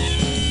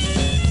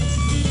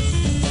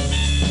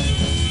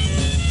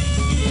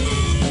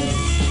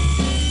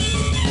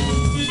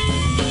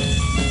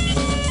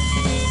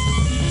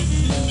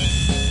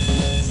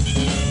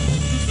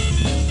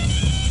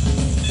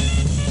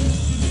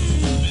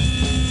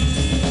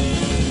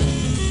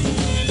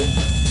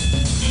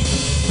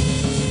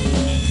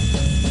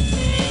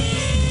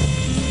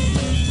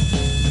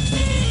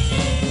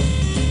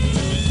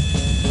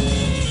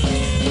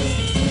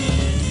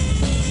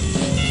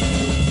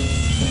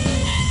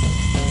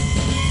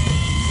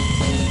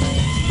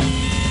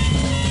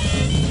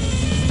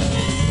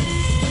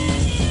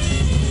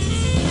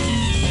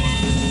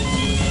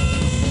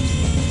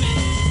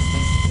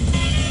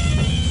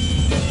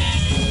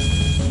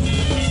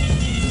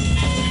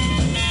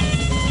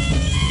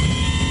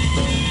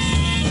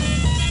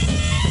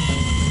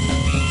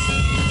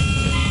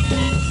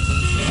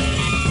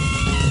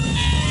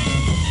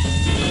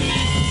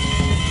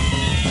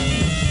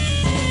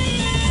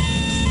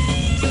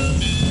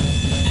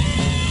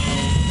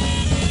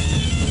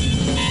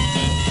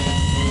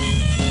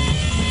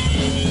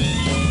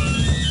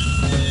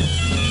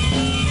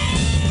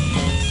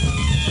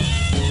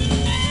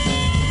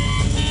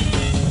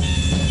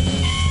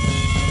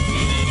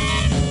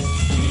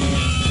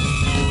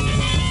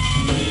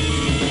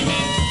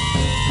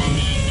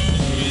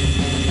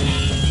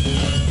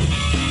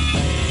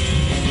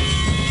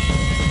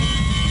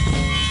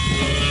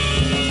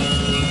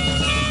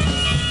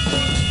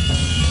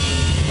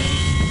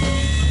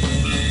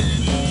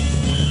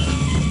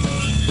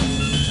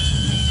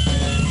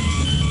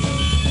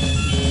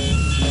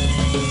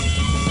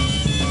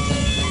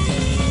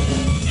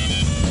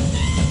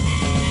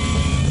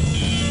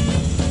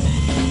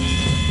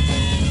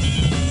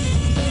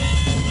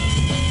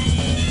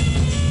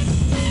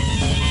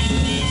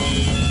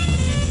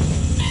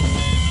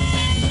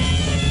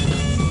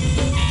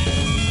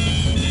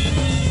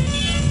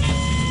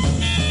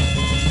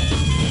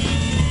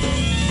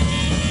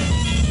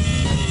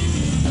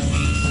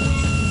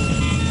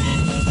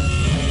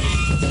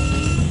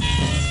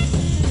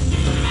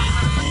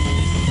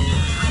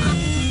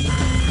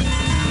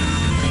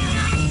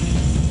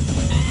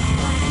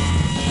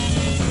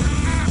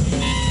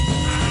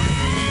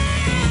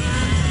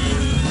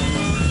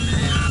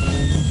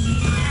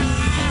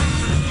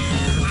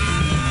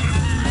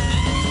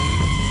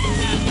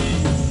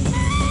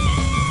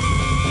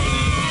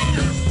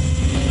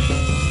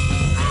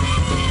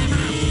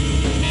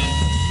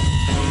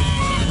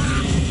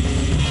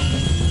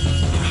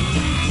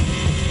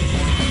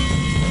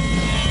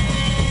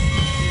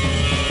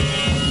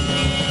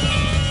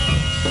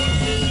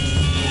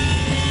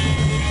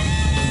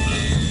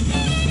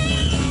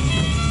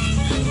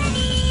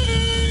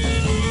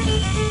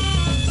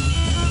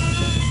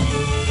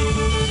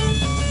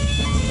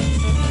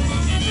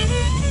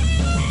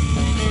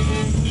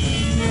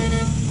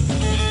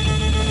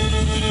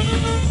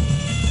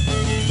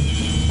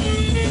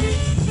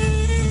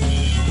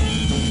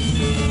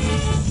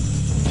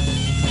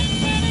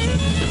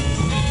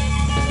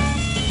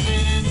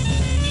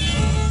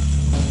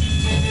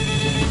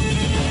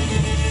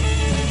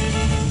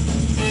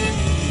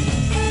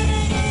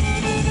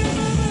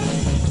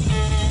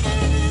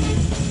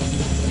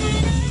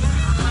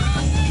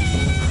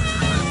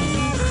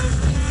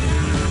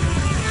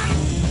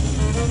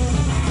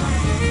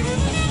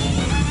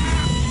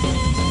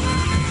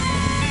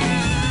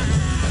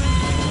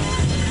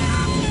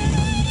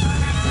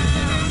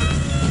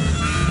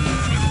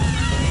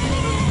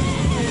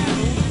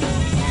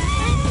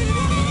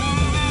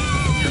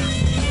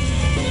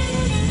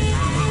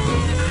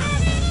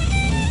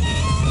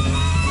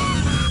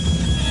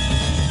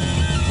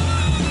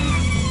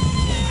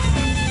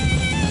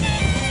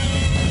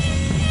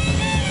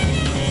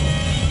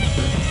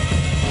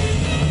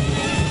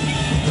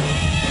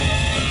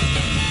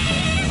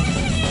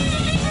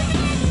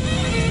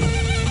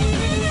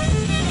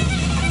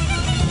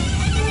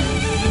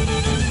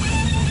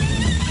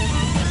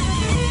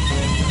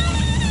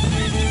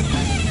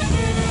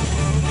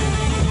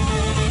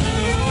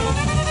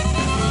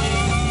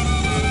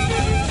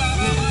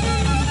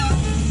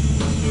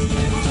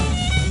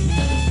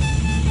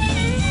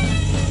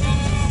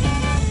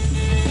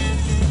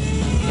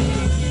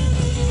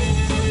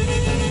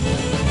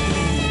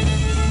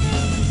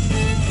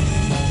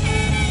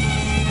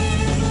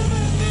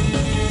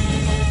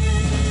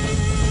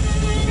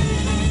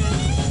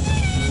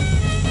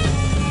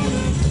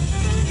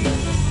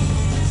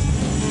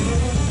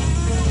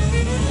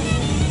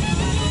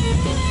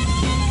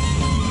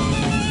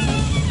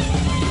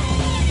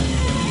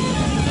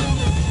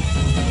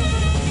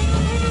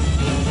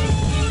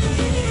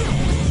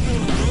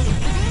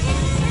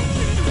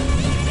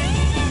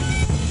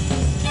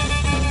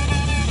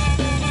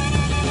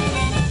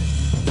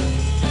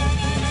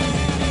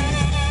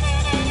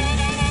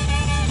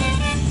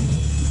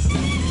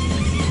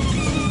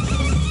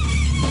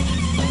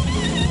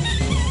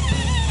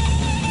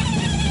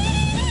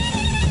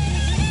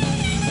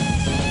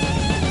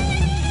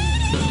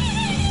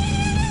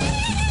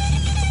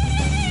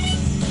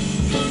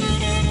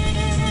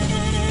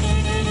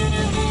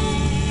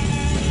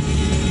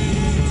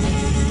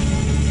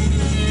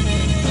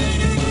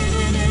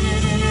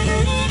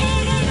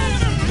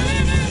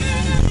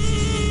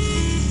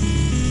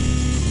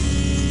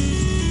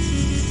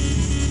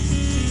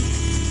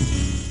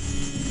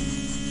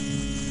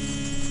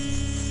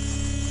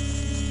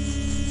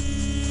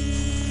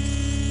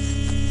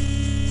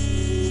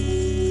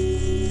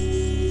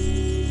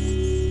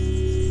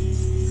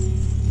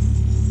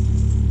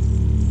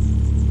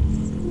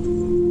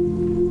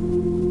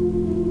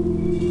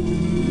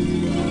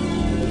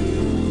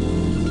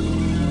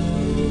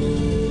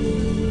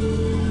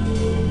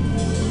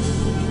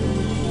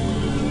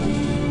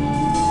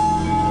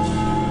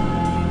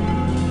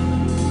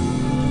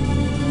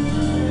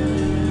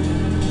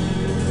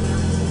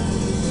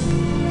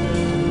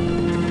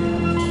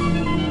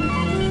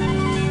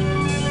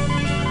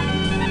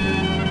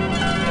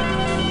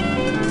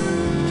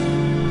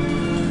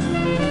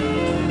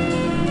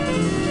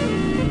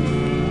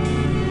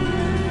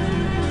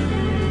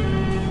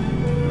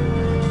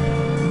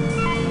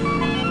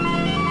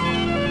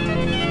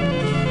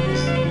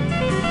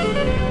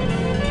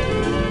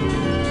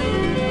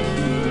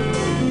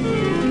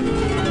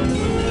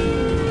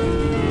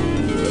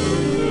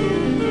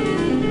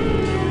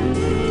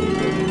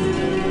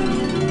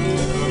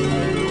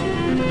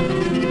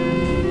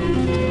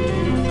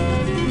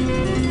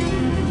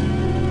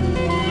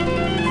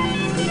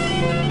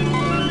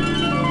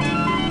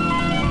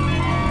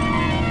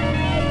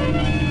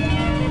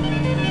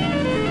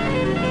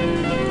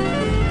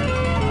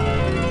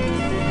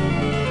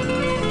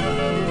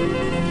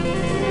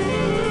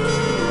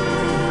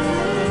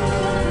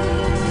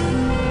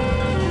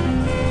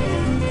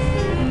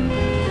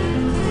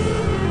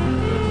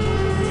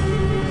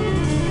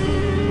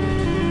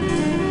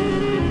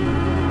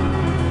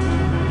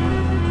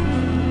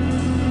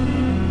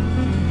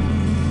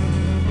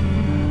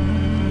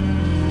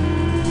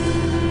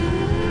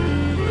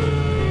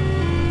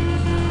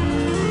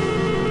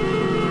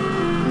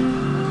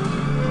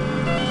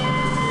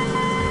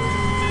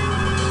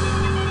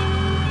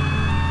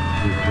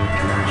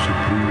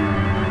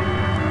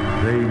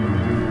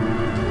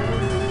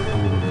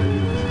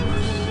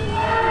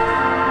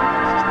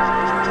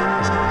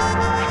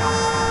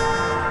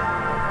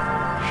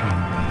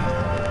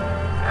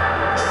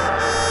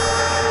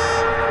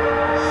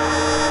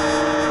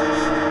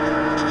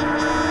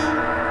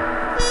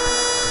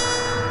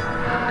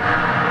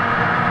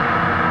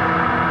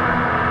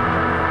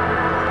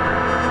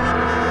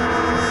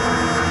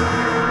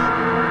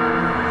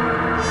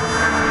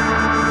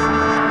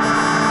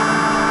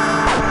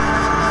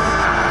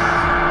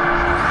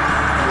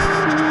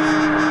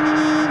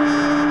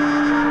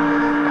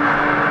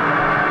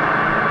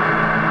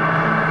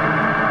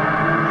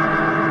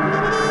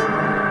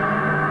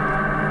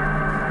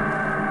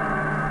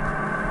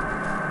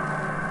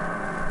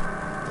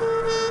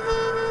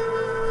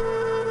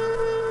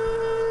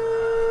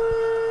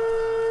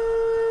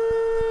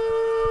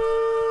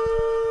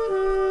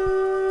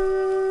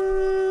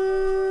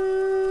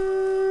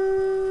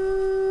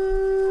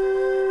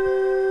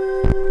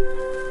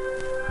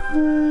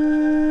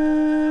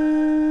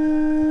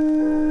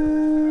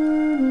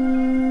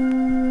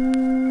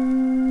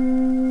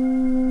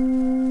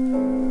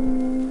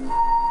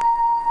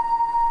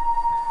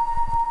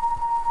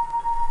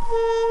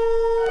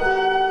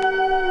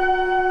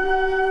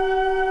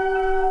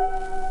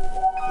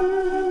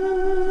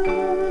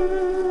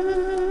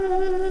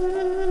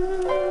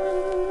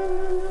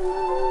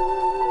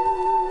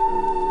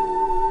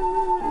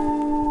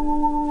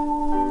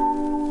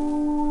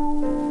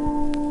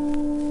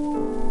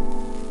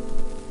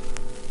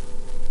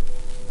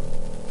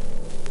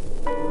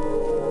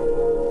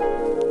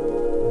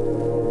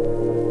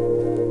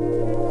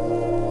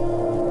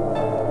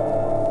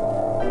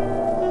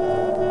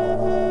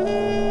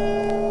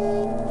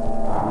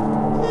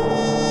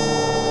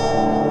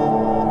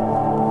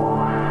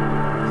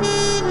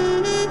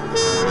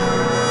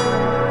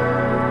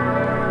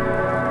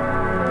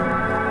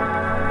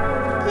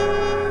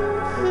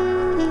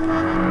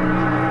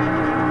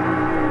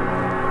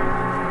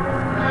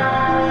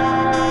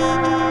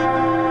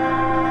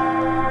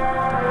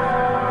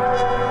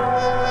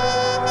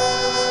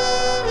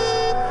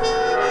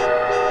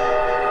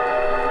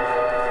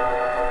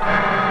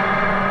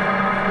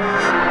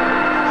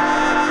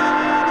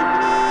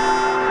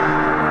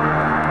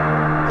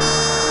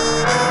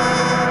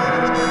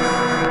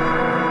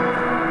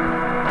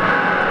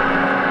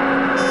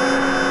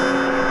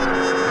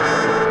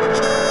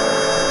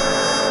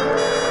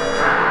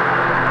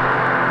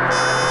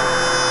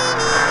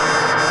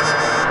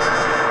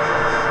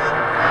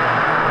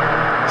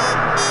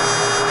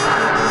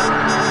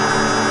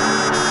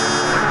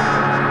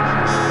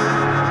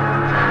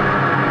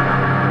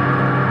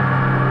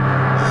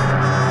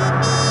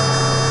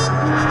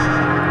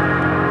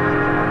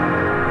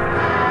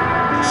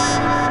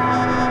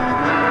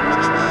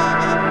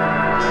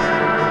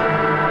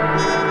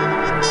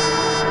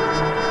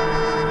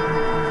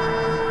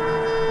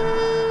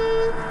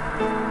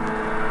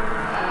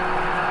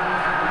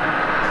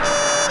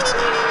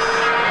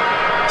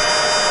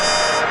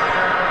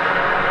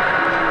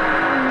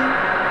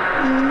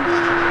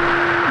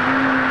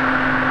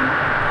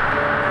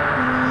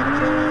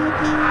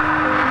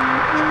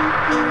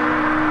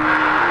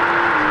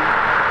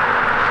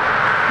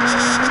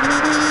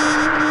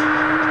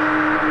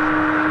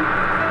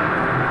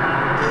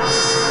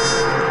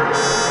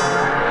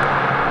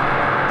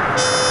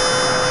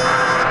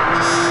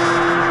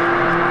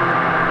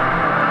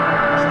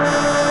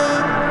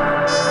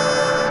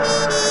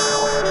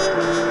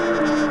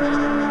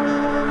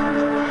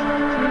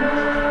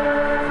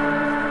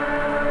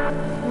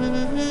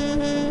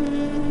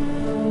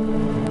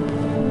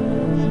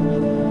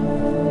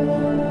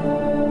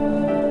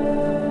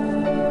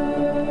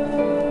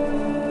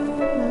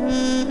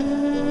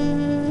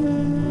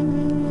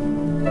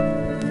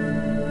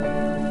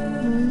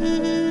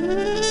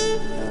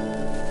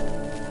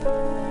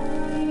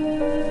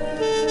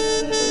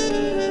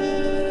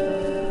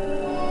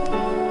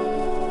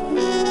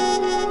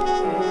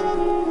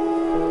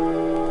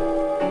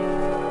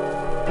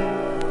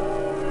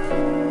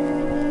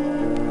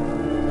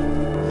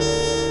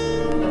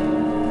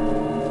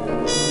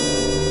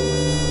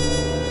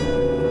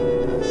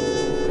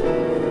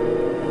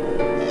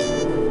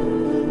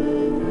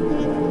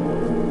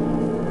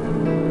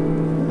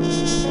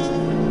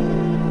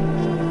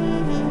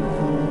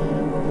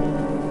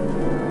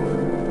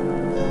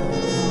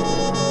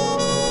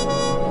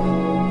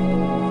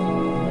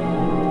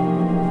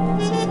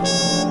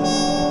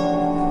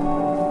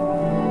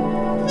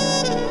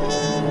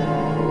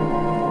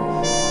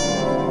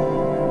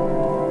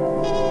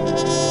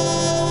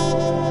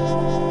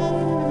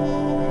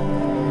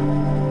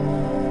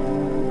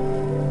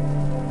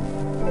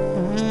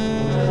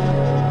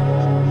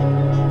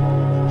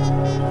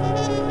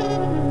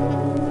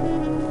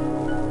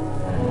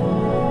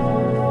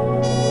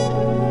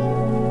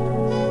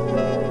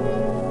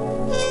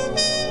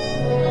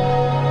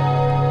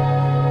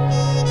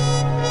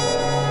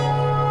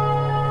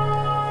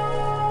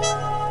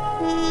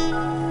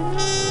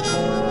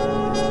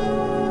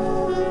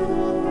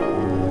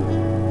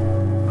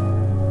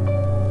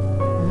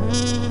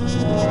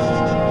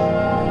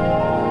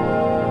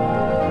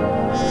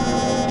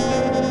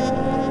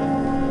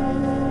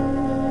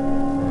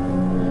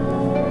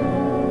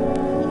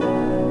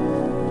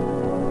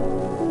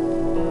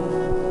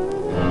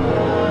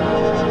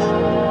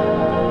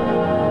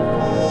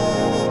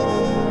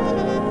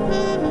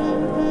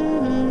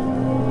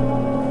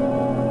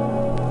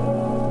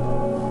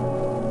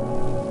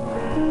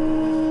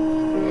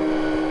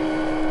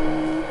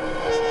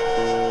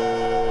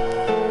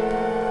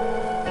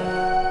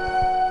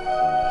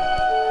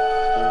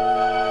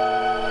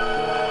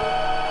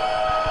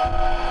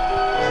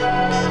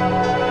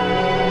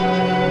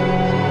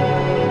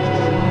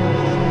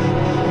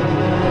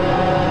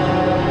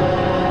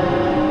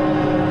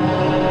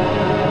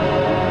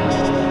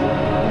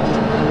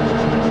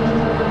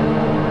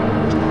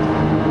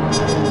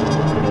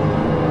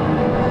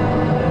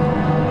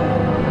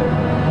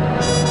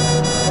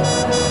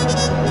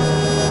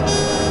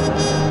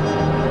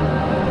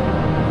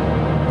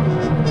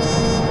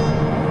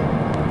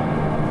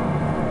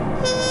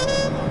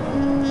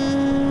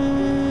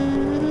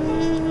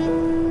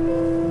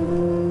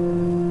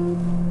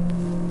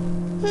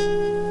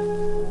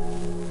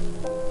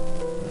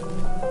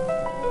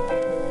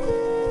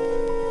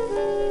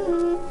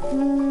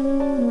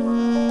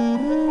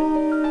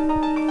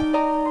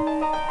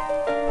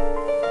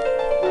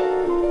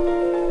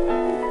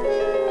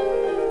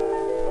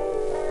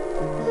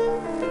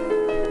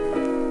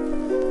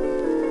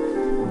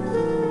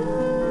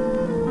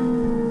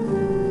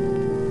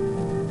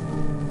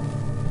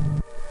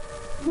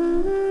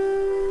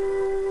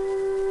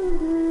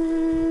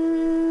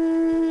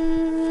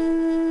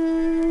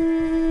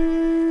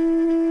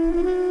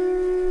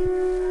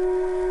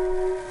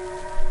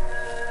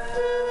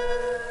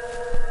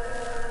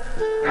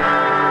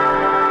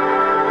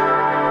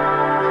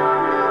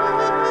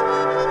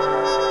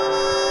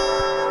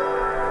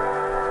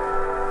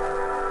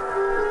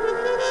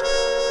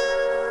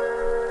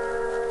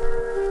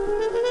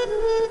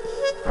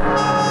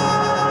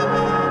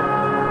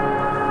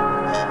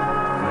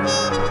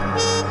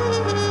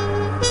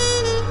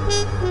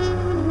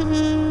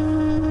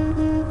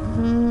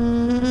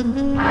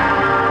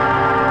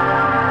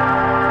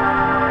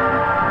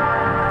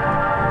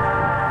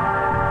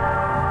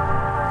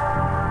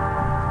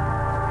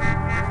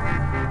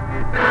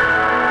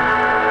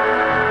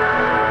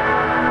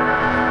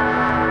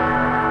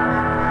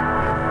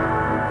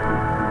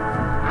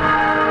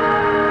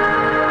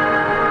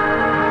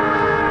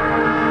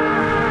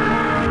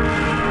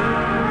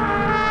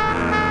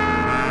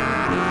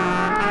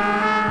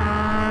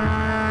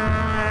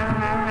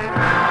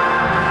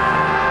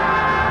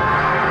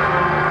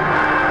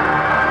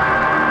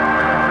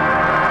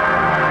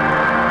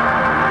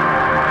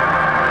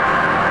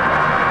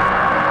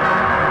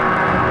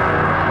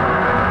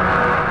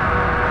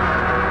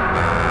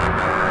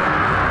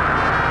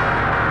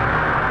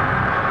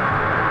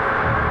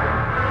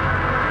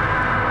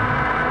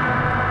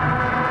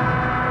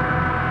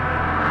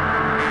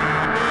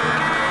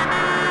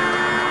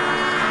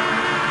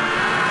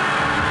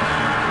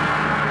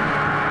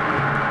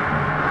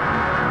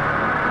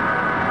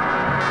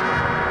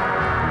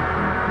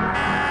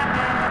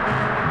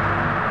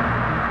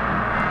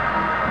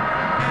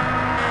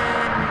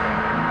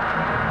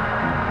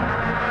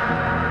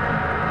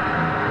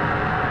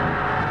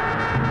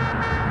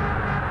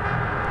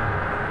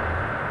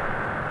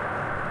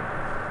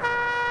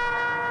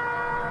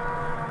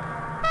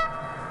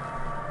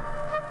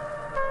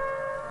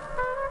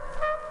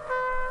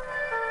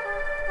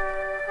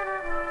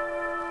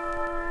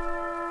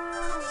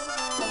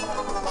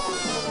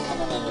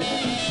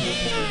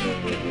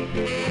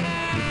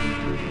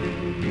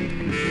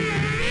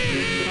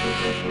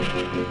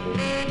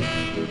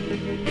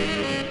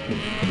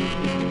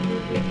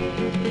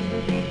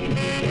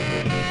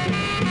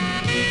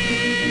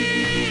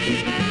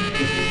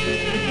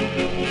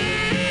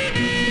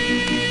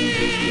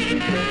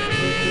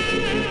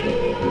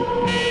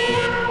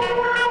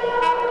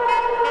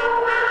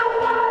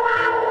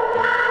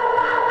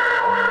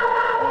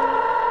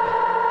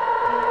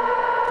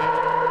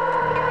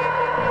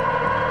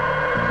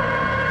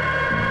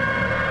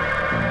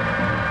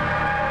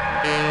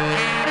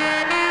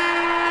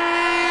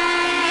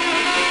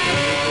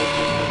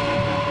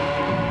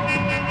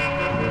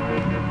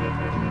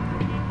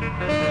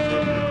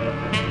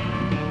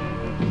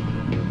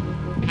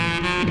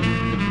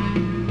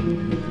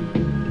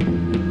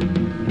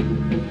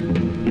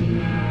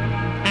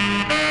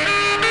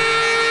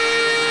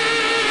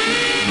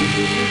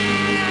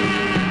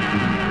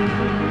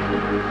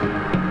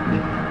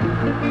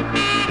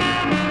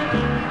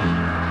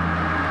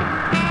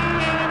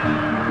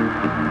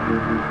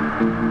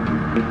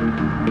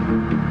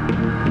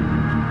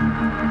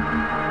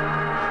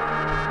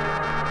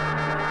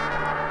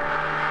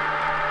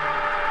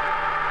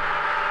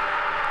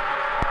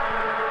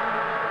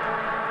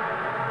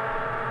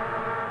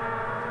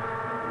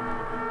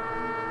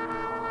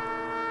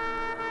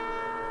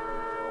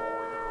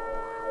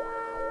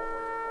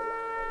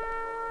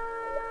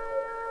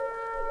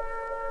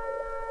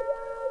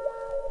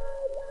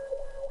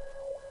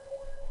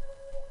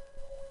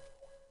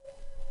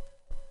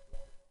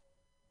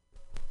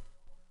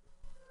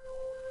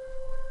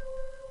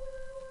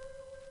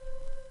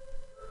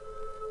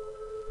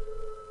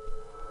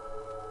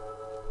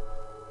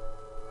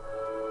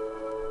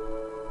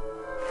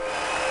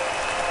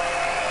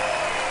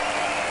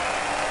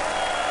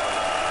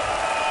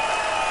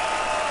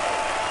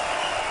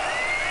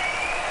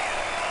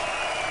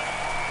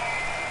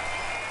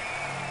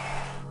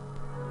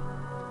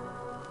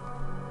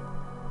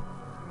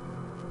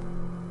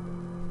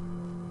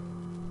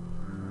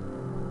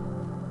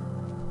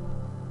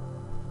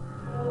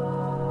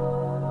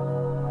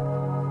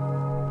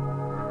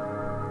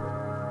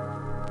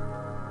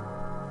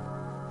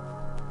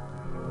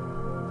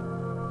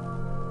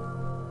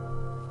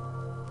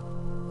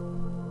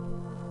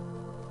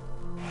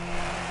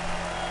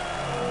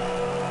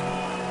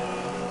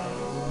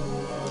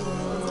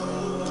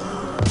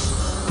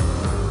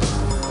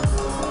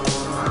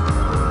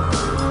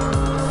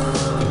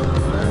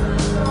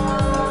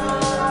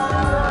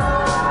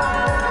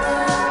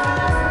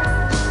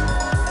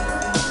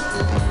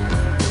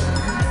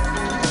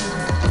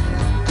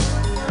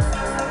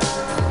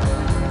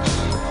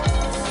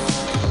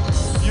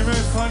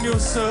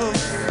 yourself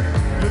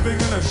living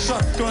in a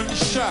shotgun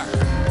shack.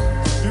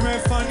 You may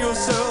find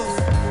yourself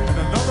in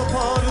another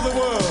part of the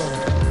world.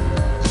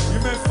 You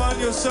may find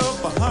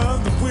yourself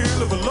behind the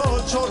wheel of a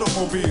large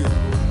automobile.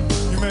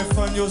 You may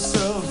find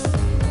yourself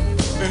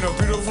in a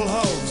beautiful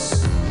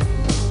house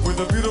with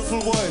a beautiful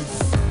wife.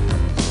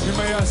 You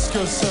may ask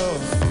yourself,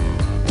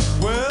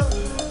 well,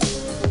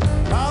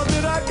 how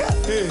did I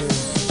get here?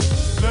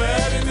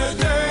 Letting the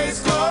days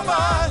go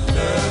by,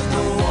 let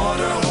the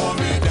water hold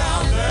me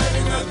down.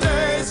 Letting the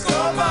days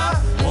go by,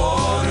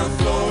 water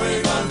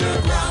flowing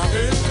underground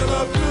into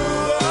the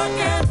blue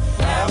again.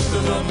 After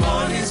the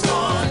money's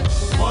gone,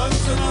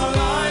 once in a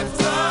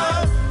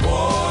lifetime,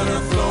 water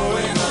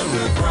flowing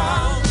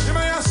underground. You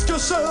may ask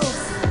yourself,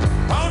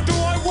 how do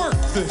I work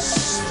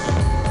this?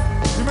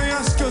 You may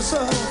ask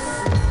yourself,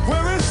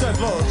 where is that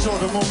large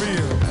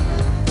automobile?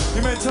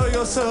 You may tell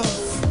yourself,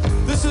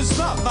 this is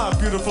not my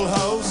beautiful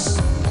house.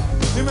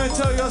 You may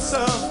tell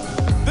yourself,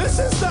 this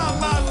is not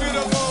my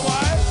beautiful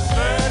wife.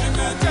 Letting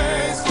the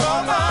days go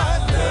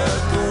by,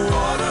 let the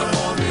water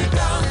hold me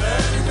down.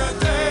 Letting the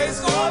days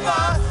go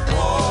by,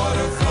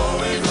 water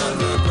flowing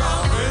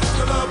underground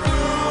into the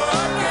blue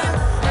again.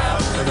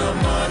 After the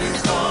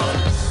money's gone,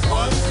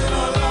 once in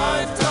a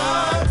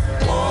lifetime,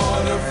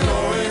 water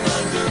flowing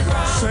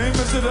underground. Same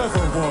as it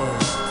ever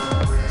was.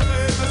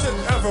 Same as it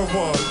ever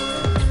was.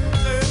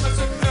 Same as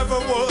it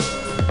ever was.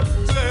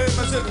 Same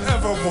as it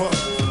ever was.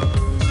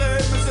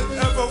 Same as it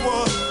ever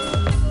was.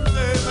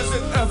 Same as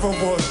it ever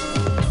was.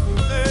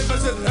 Same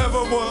as it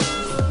ever was.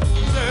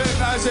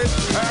 Same as it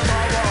ever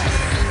was.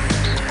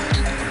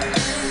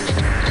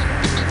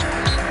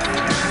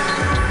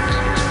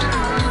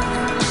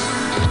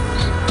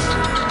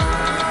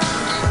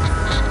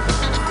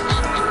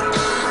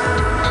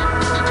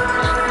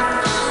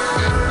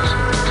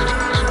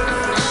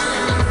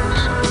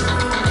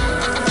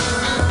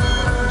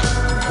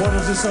 What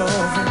is this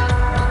oven?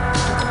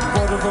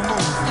 What of a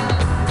movie?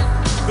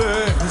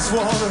 There is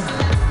water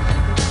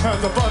at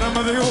the bottom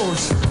of the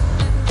ocean.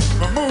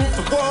 Remove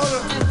the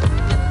water,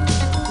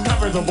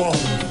 cover the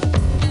water.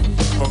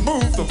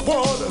 Remove the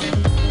water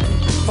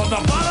from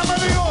the bottom of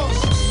the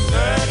ocean.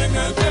 Letting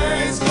the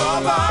days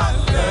go by,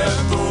 let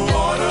the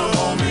water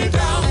hold me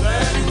down.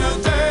 Letting the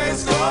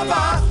days go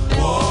by,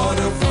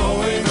 water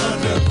flowing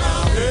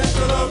underground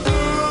into the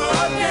blue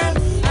again.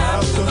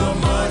 After the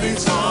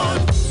money's gone,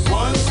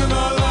 once in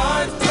a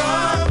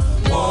lifetime,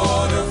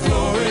 water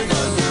flowing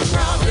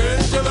underground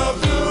into the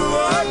blue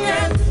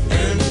again,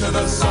 into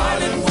the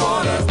silent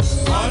water,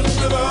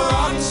 under the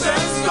rocks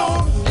and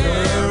stone.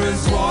 There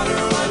is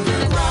water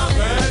underground.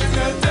 Letting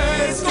the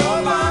days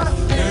go by,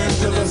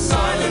 into the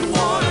silent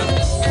water,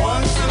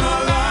 once in a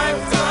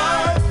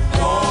lifetime,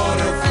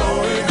 water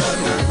flowing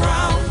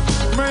underground.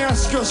 You may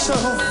ask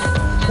yourself,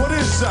 what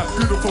is that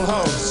beautiful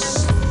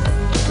house?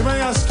 You may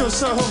ask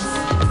yourself,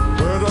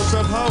 where does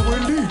that highway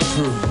lead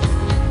to?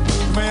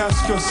 You may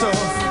ask yourself,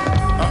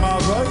 am I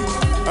right?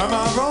 Am I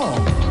wrong?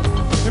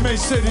 You may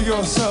say to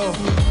yourself,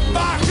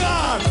 my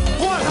God,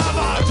 what have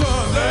I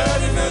done?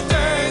 Letting the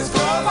days go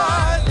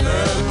by,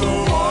 let the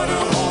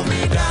water hold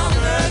me down.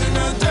 Letting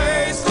the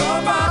days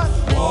go by,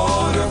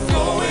 water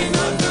flowing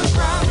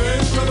underground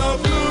into the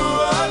blue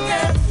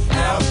again.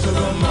 After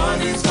the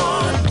money's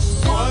gone,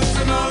 once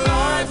in a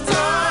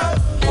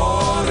lifetime,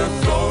 water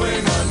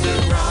flowing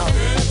underground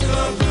into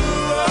the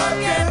blue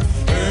again,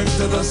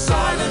 into the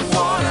silent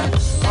water,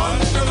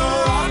 under the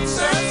rocks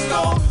and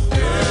stone.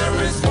 There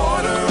is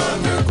water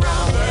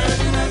underground.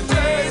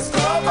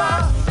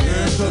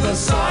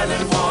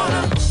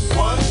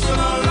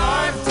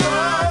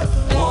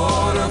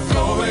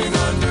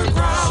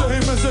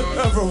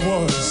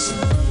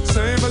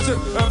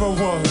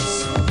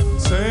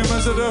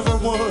 it ever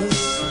was.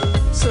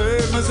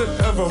 Same as it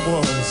ever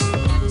was.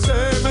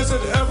 Same as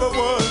it ever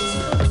was.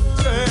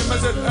 Same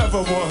as it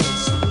ever was.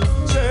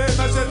 Same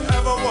as it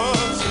ever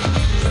was.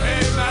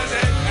 Same as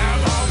it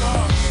ever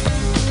was.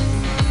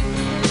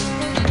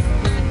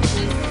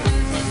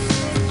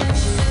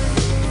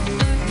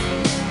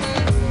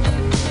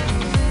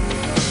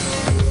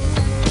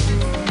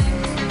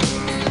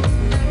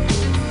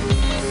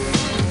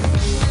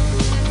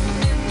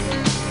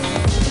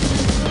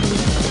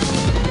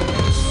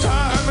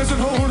 Time isn't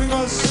holding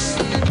us.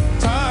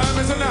 Time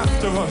isn't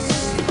after us.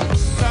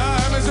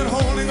 Time isn't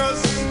holding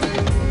us.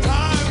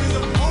 Time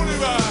isn't holding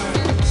by.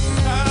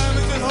 Time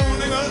isn't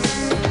holding us.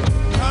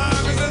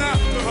 Time isn't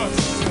after us.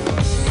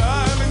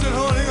 Time isn't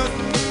holding us.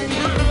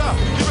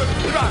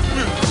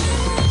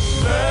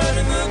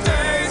 Letting the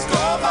days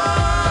go by.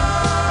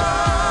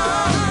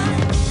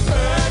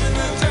 Letting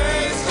the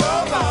days go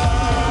by.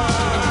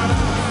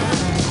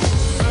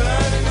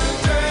 Letting the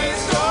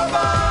days go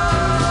by.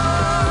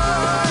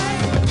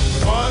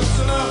 Once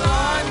in a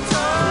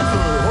lifetime.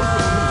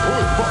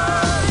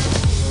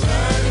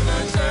 Letting the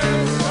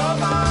days go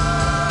by.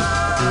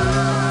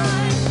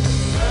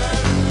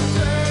 Letting the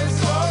days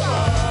go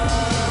by.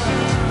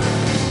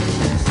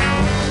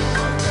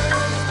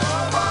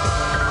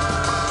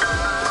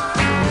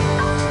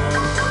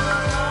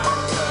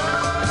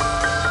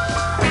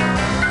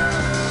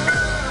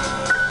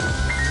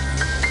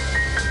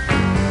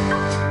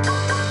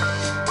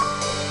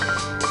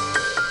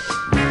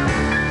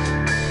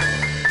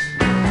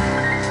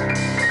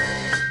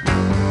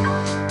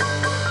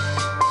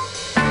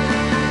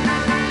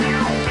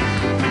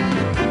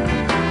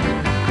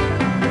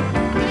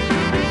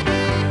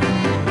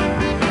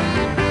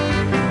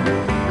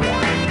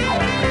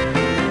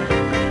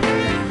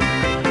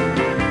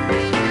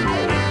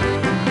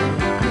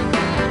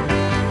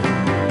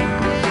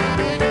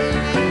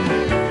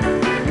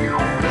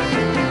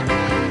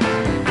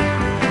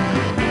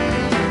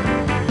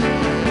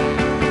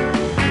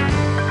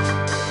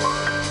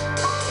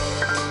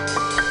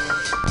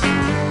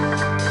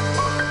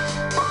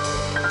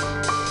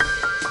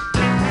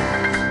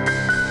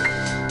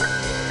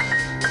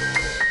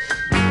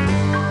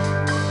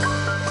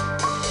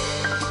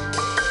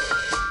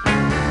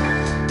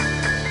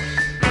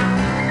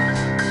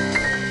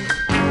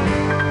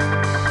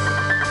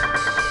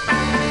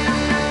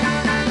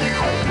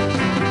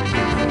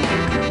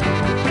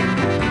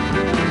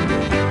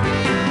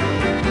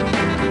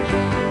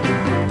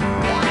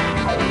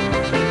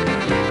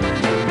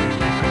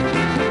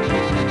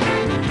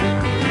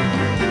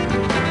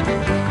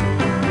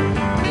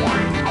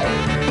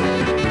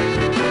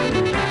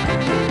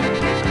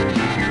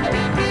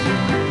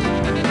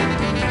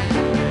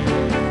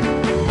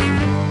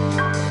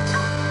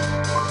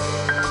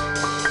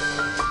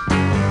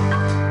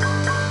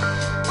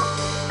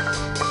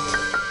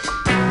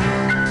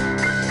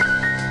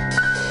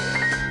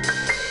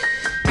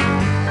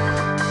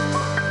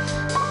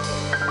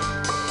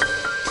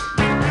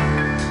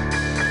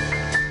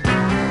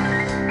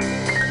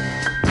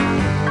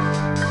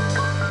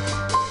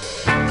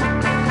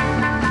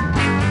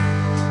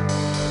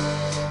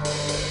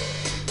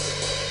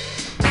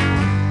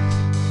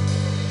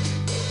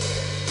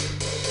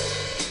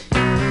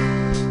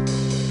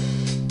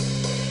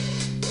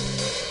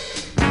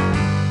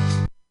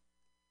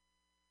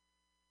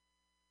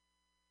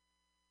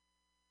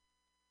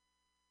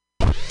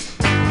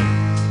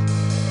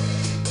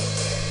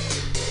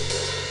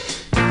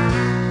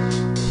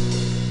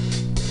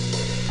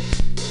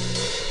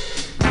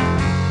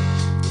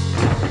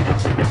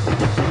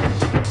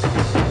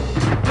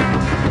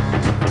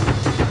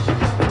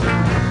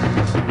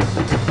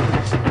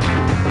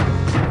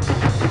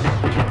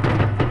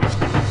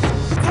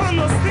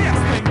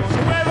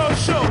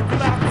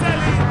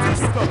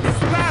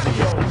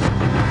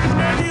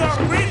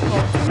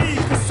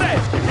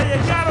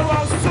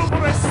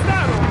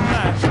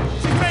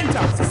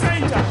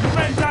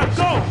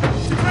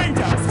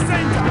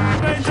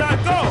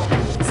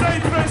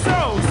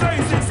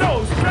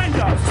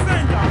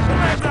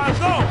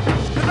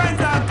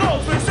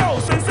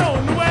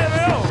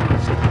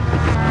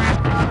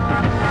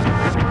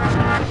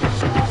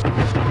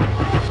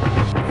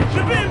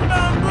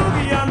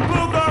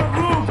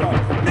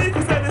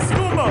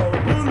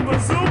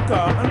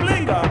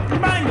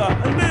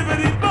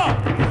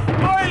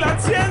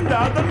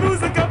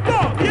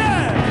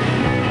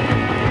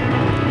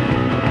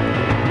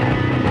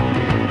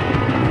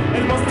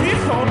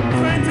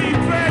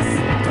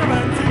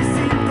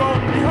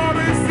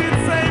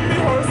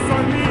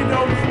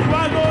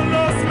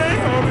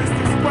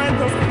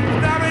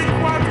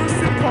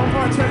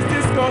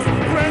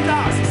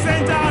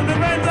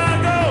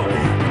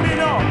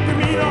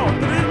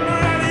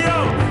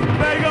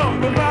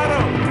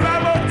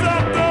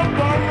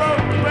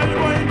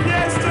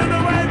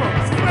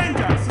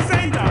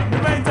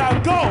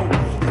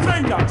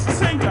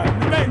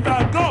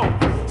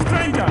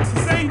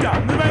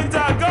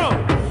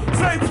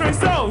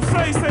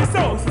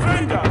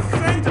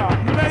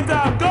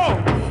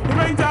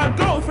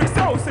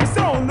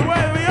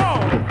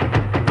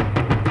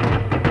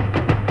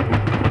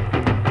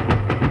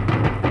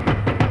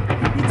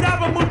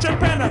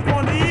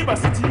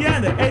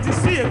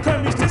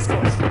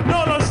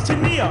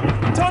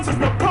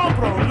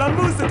 la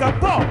musica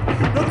pop,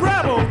 lo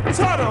grabo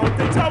todo,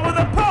 the top of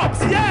the pops,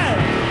 yeah!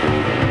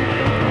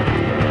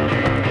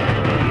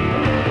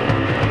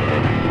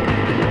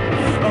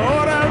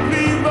 Ahora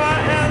viva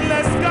en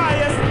las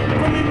calles,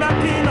 con mi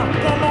máquina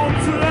como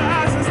to the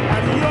ashes.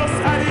 Adiós,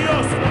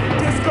 adiós,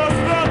 discos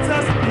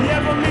rotas,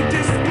 llevo mi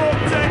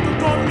discoteca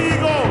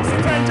conmigo.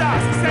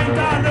 Strangers,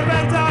 senta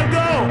 90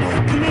 go.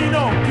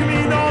 Camino,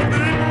 camino, the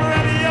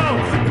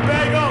LaborAndLove. The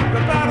pego,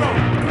 the paro,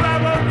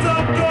 grabo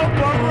todo,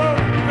 borro.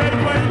 Red,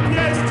 white,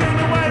 pies, to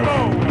the huevo.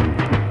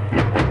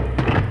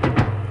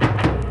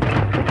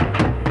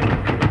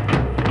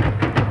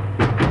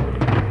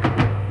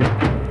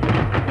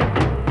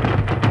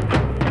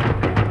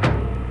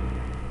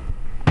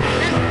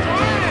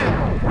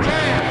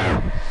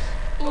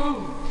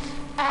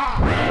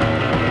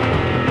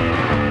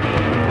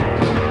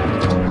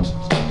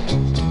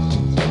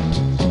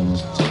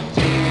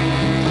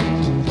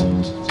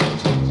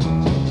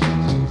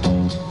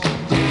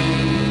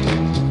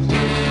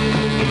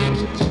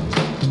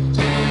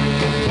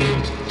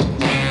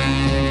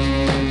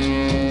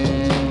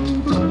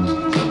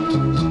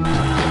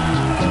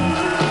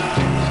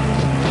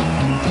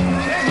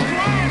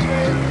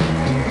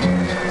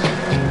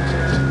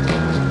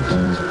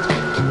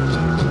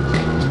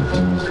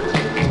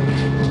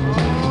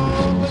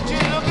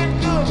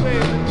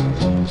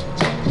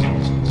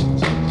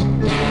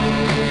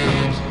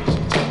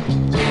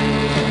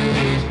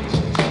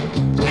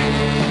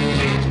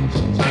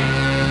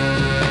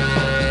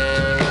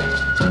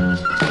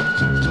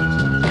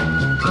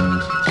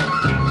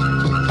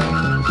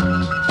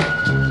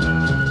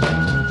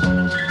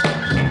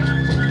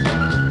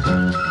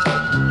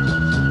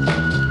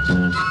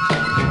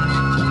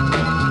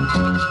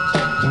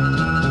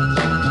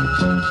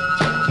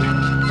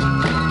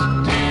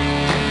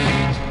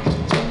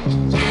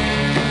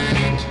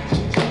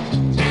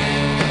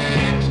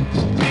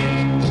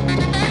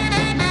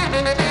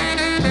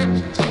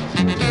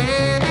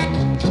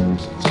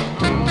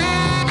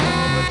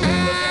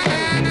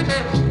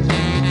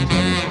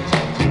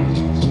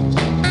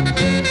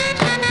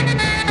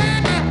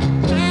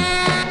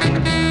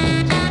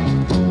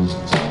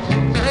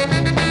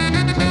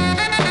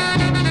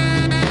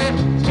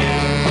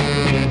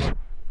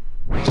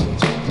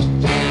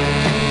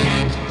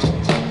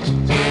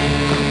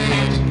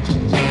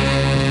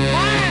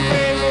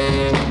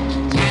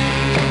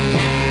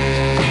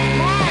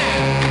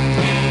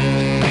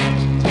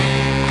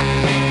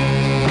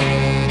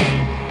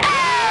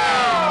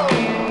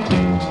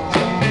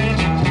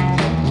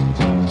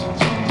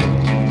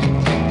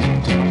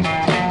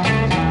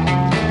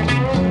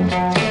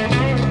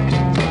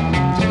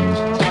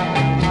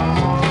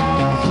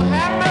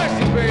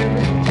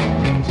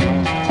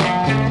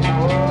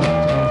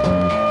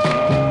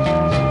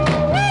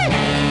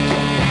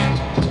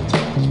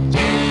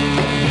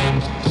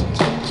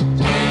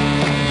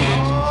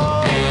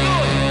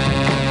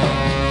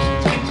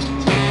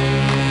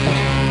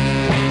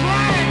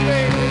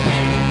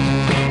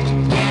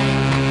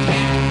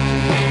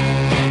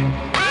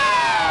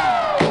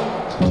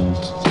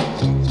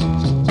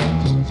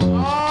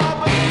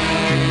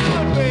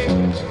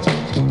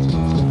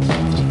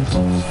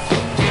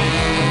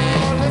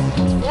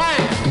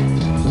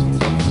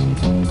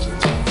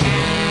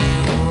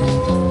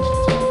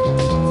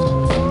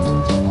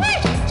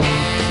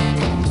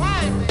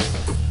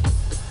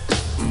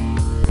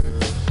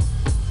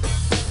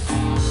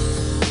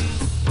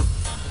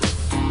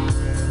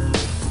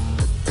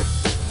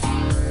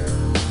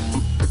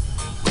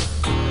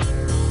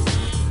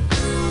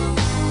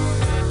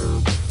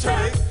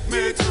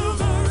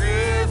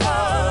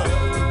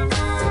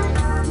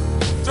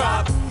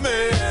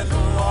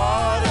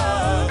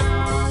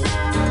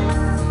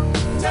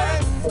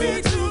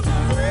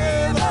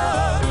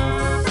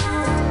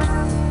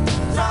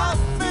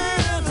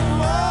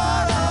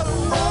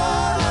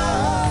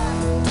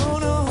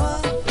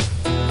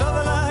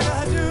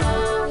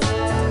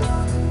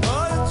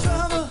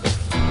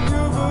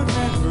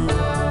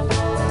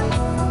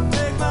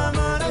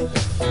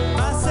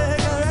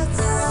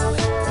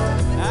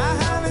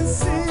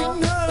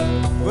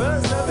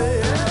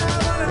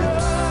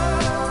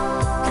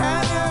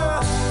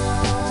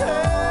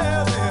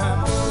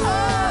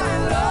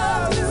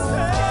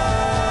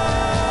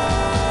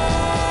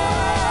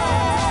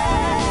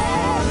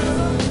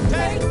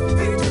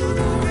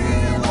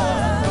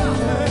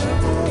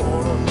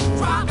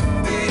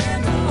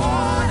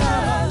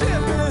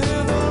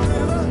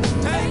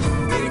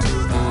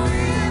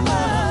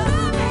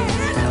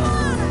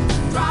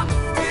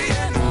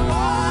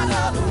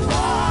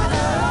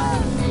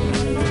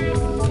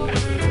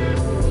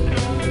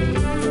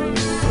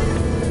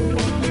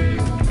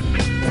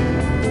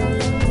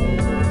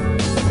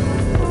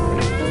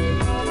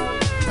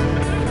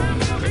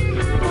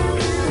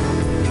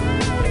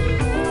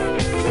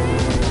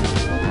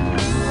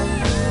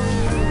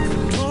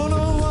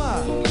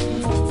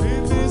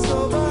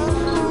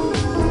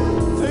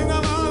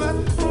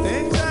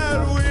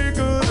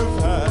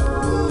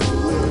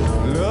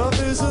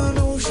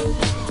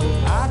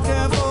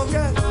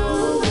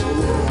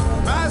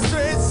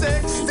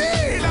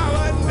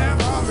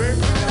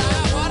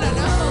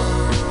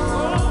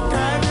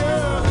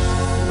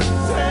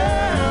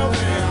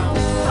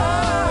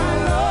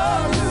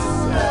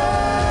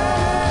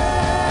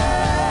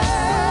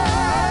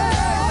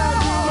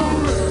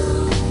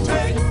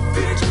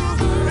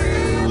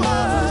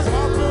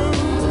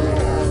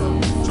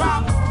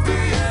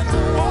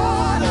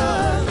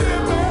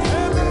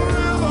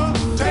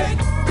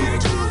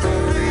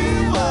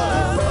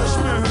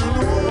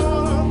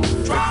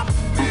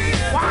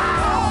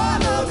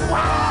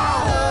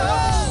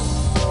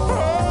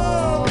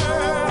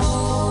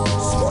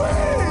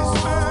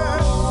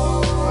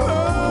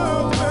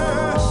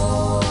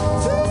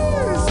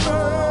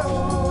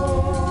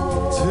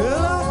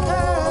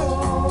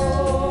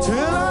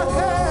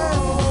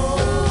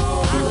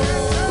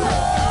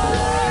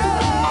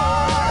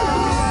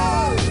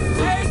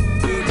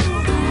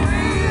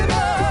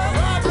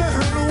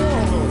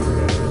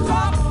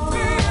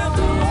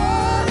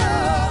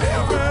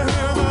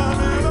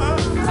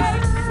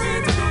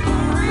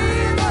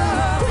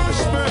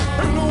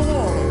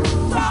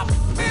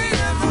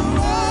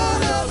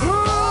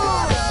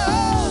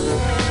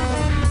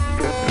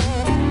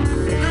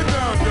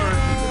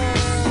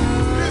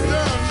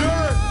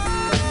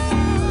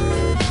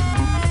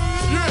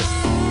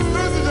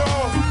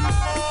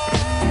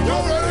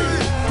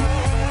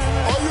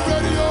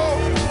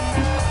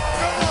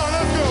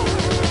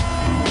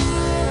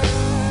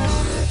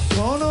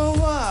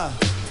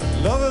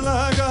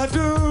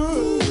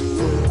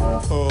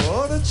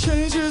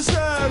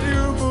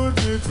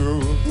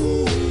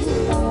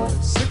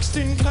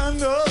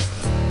 just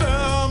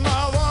down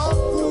my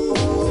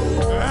wall.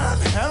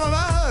 And am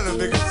I the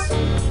biggest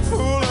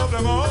fool of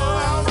them all?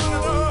 I wanna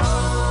know,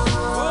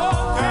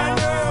 can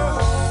you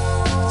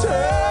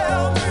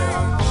tell me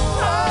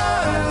I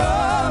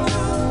love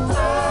you?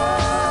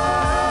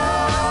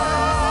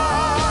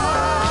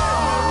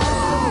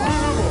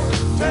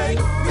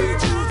 Take me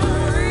to the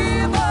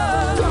river.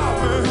 Drop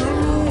me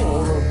in the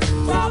water.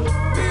 Drop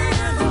me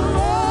in the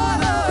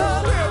water.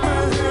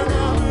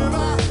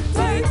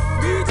 Take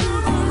me to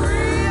the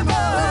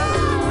river.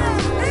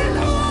 In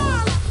the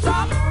water.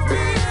 Drop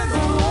me in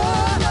the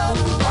water.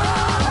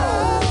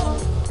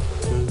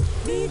 Take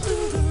me to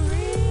the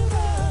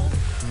river.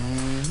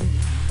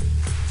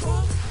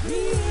 Drop me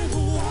in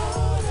the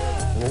water.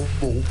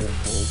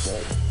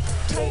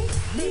 Take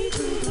me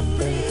to the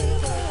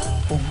river.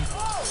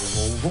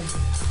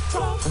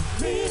 Drop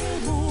me in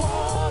the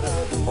water.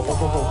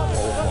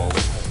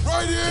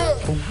 Right here.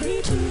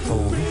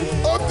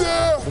 Up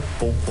there.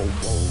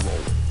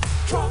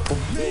 Drop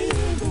me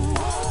in the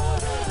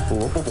water.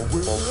 Take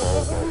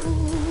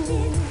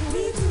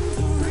me to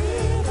the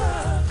river.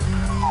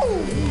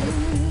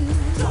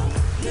 Drop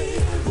me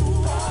in the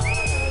water.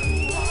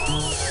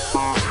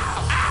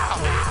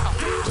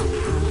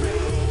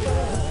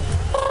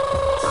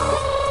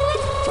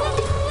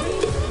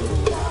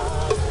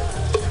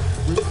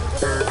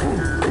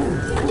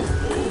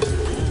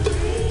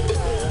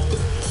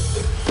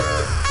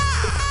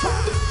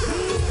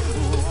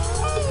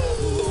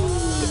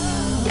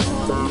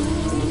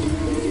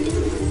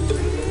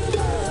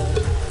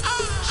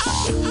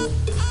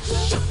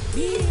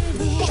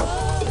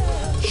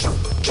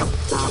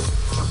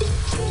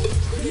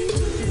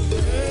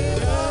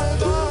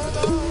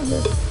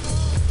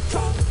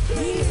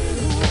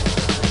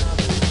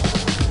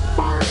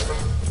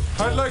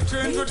 I'd like to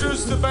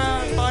introduce the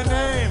band by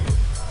name.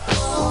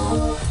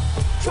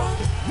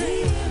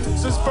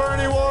 This is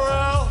Bernie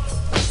Worrell.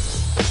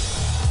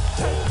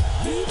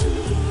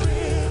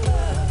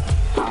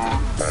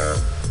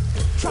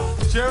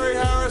 Jerry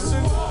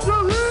Harrison.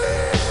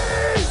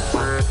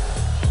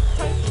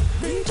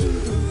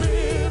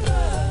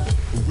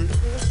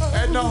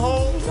 Edna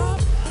Holt.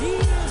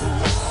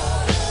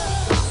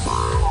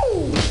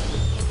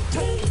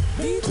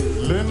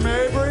 Lynn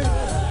Mabry.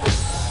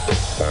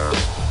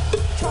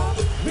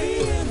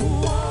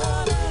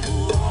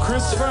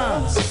 Chris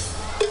Franz.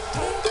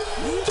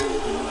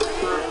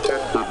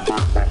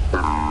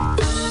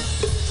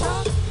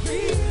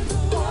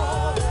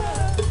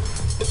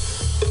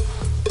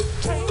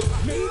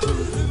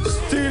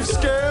 Steve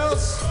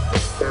Scales.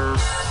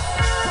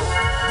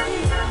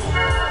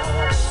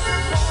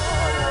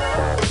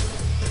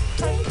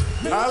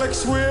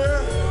 Alex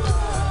Weir.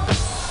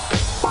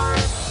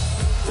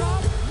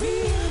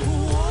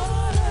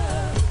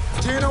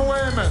 Tina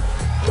Wayman.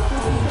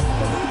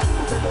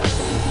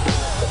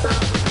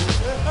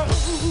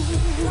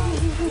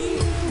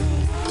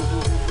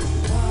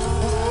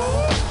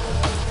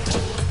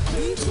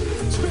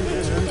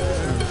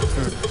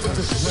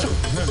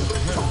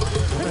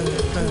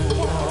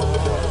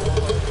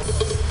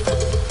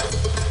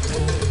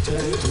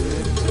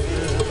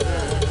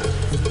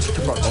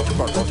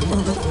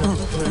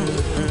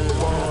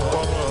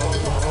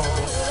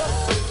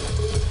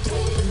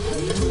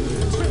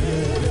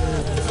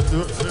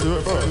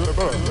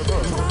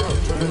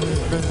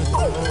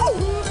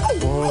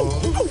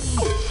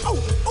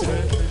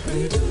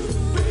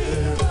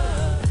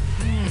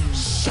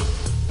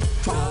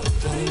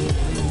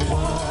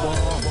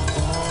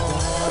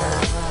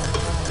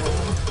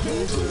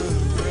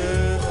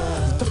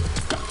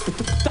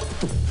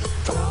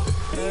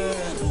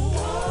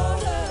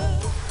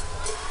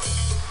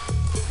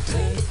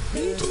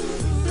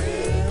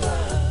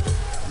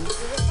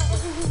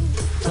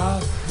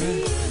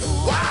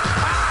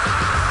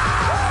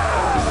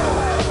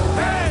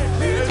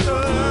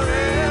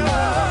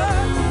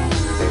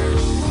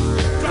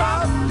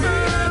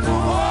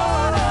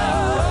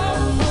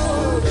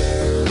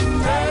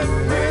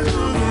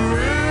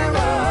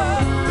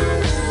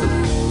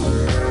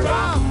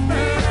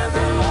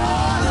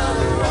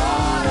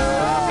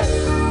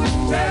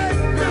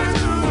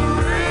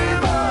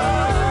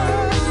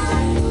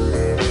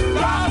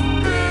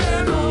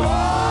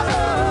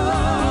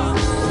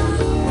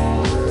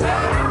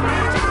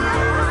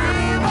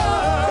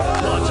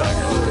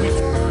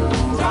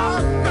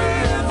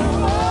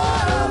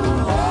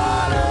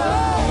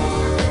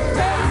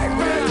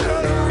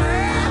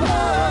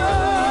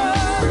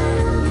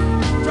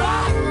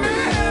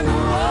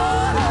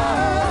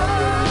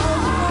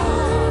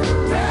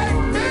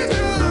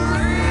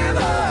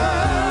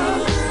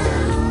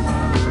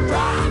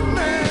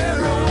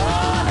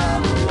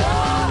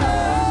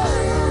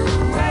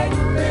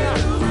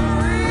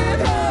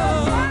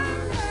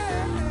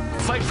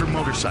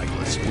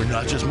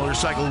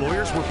 motorcycle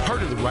lawyers, we're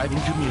part of the riding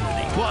community.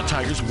 Law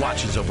Tigers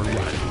watches over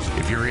riders.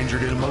 If you're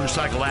injured in a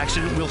motorcycle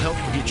accident, we'll help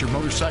you get your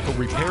motorcycle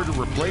repaired or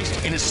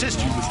replaced and assist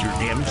you with your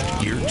damaged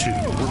gear too.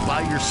 We're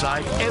by your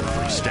side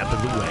every step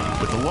of the way.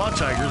 With the Law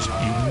Tigers,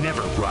 you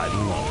never ride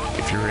alone.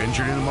 If you're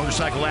injured in a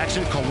motorcycle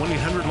accident, call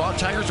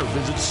 1-800-LAW-TIGERS or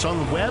visit us on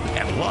the web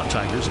at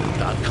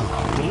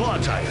lawtigers.com. The Law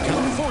Tiger,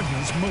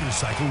 California's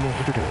motorcycle lawyer.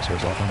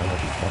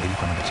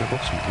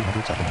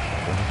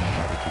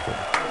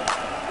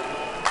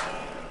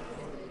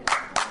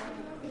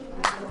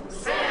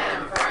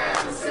 San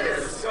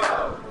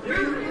Francisco,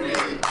 Mutiny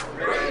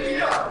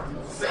Radio.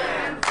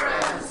 San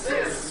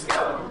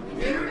Francisco,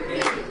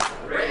 Mutiny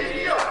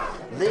Radio.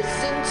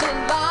 Listen to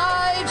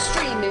live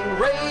streaming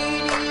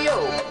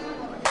radio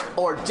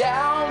or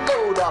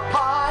download a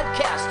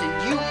podcast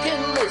and you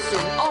can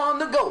listen on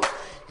the go.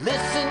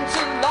 Listen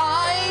to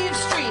live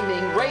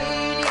streaming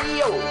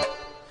radio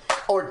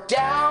or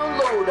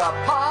download a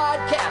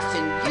podcast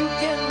and you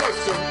can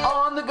listen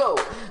on the go.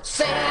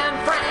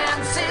 San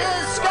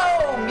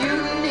Francisco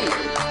Mutiny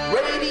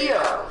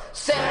Radio.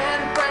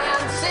 San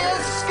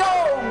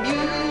Francisco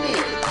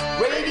Mutiny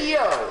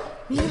Radio.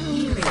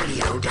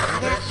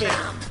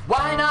 MutinyRadio.fm.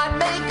 Why not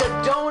make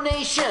a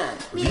donation?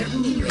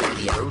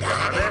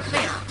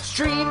 MutinyRadio.fm.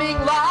 Streaming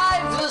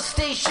live the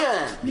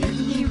station.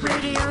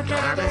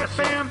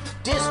 MutinyRadio.fm.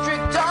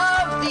 District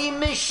of the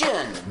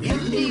Mission.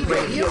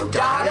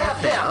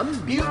 MutinyRadio.fm.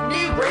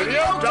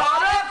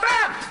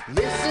 MutinyRadio.fm.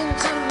 Listen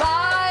to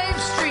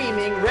live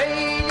streaming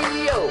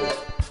radio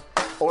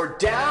or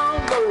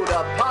download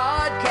a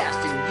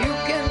podcast and you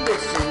can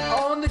listen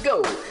on the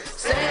go.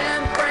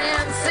 San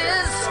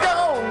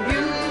Francisco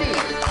Mutiny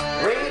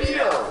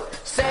Radio.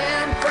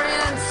 San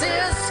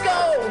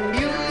Francisco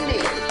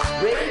Mutiny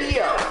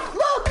Radio.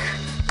 Look,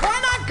 why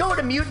not go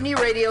to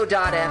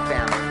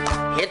MutinyRadio.fm?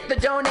 Hit the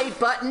donate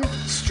button,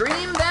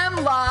 stream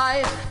them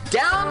live,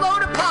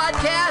 download a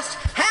podcast,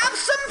 have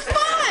some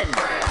fun!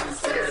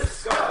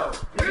 Francisco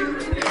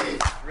Mutiny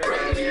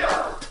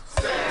Radio.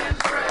 San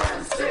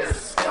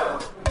Francisco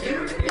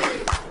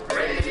Mutiny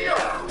Radio.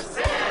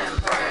 San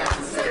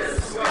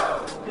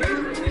Francisco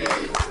Mutiny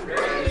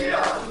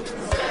Radio.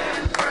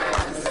 San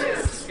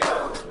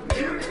Francisco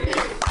Mutiny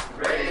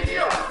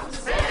Radio.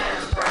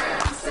 San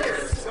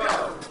Francisco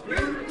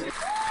Mutiny.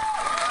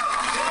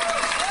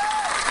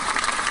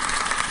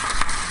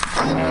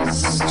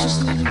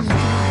 Just letting you know.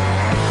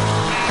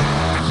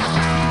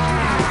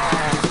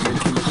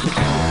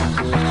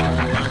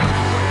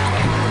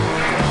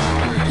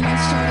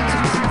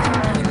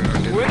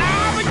 When I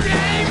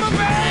became a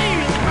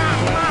baby, my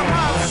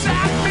mama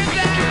sat me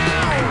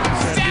down.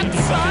 Said,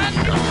 son,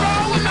 you're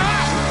growing up.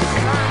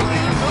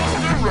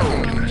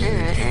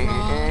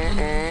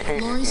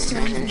 Lori's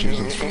starting to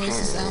look voice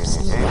is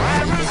absolutely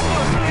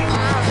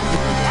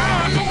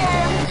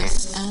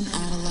and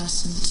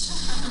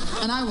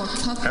adolescent. And I will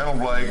cut Hello,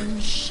 Blake.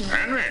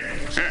 Henry.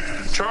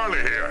 Yeah,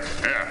 Charlie here.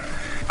 Yeah.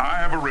 I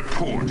have a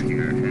report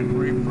here,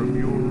 Henry,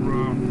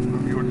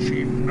 from your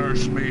chief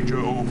nurse, Major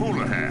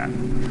O'Houlihan.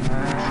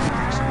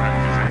 Some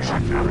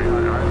accusations,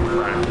 Henry. I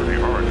find it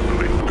pretty hard to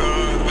believe.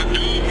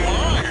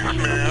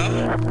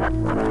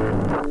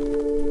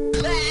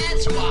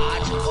 Let's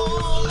watch a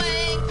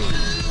full-length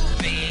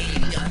movie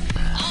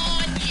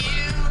on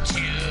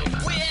YouTube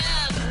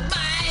with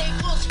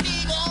Michael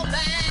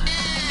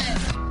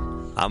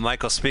Spiegelman. I'm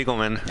Michael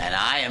Spiegelman. And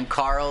I am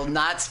Carl,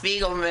 not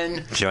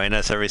Spiegelman. Join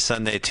us every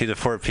Sunday, 2 to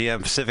 4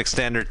 p.m. Pacific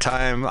Standard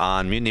Time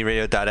on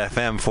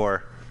MutinyRadio.fm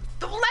for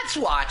Let's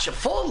watch a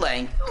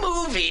full-length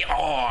movie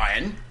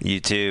on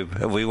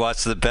YouTube. We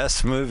watch the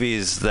best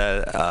movies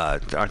that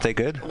aren't they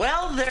good?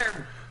 Well,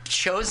 they're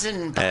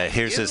chosen by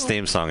Here's you. his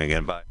theme song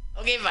again. Bye.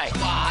 Okay, bye.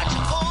 Watch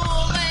a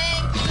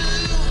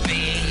full-length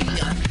movie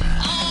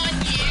on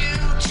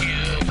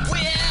YouTube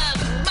with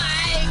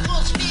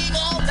Michael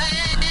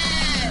Spiegelman.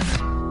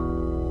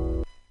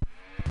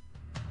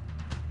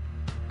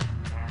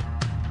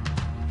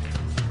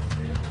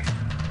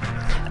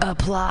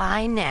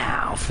 Apply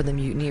now for the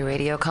Mutiny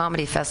Radio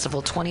Comedy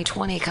Festival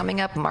 2020 coming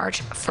up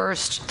March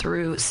 1st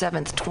through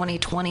 7th,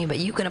 2020. But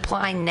you can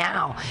apply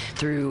now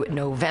through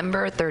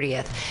November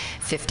 30th.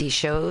 50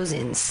 shows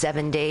in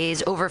 7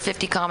 days, over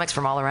 50 comics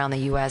from all around the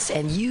U.S.,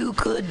 and you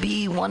could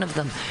be one of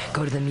them.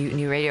 Go to the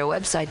Mutiny Radio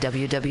website,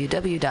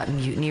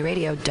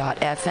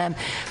 www.mutinyradio.fm.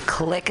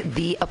 Click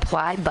the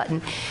apply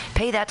button.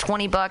 Pay that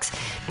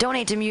 $20.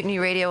 Donate to Mutiny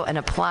Radio and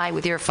apply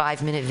with your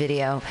 5-minute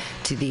video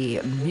to the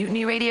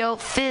Mutiny Radio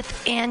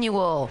 5th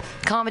Annual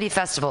Comedy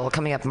Festival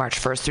coming up March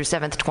 1st through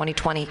 7th,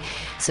 2020.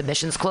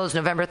 Submissions close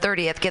November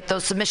 30th. Get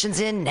those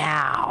submissions in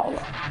now.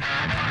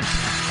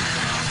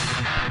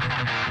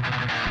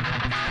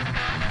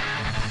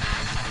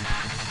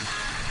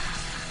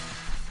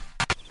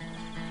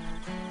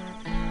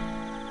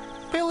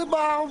 Billy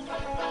Bob,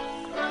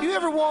 you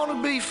ever want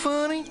to be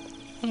funny?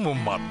 Well,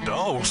 my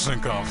dogs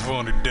think I'm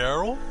funny,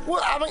 Daryl.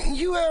 Well, I mean,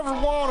 you ever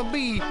want to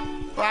be,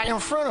 like, in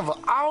front of an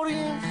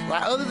audience?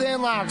 Like, other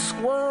than, like,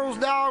 squirrels,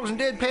 dogs, and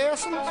dead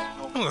peasants?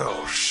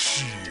 Oh,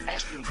 shit.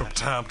 From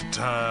time to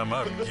time,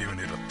 I've given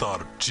it a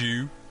thought or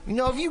two. You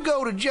know, if you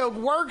go to Joke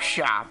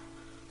Workshop,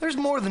 there's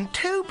more than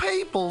 2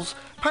 peoples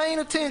paying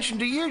attention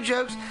to your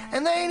jokes,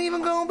 and they ain't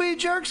even gonna be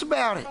jerks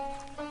about it.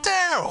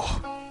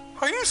 Daryl,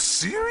 are you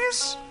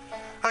serious?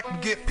 I can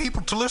get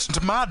people to listen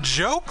to my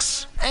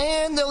jokes?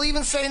 And they'll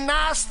even say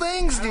nice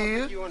things to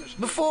you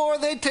before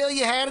they tell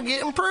you how to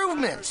get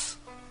improvements.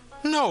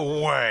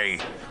 No way.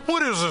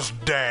 What is this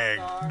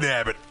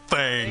dag-nabbit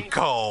thing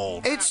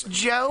called? It's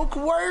Joke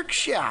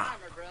Workshop.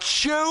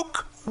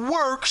 Joke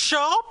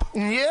Workshop?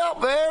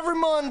 Yep, every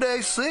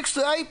Monday, 6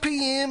 to 8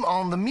 p.m.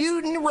 on the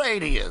Mutiny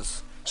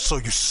Radios. So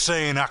you're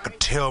saying I could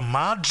tell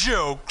my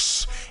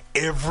jokes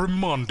every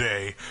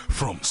Monday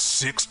from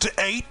 6 to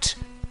 8?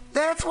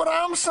 That's what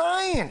I'm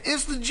saying.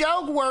 It's the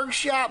Joke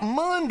Workshop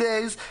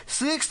Mondays,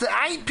 6 to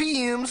 8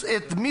 p.m.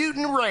 at the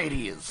Mutiny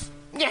Radios.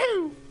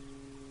 Yahoo!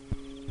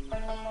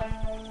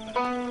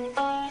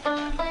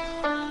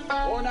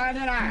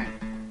 $4.99.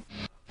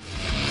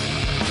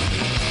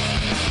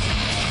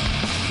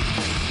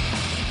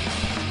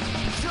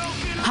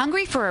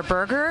 Hungry for a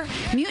burger?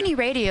 Mutiny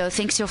Radio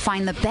thinks you'll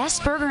find the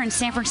best burger in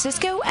San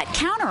Francisco at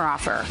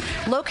Counteroffer,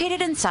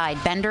 located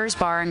inside Bender's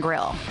Bar and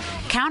Grill.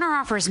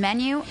 Counteroffer's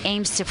menu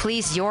aims to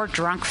please your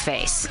drunk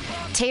face.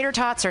 Tater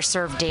tots are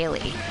served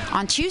daily.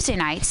 On Tuesday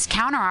nights,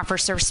 Counteroffer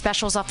serves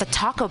specials off the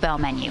Taco Bell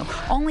menu,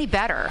 only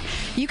better.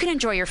 You can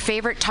enjoy your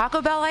favorite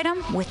Taco Bell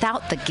item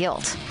without the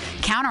guilt.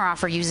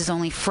 Counteroffer uses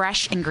only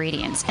fresh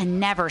ingredients and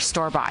never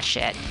store-bought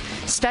shit.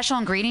 Special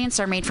ingredients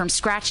are made from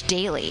scratch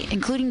daily,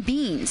 including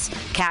beans,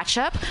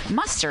 ketchup,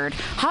 mustard,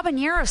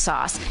 habanero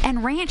sauce,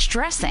 and ranch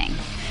dressing.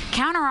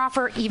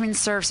 Counteroffer even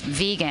serves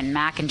vegan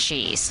mac and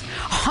cheese.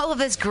 All of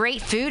this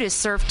great food is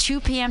served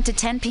 2 p.m. to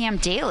 10 p.m.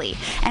 daily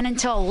and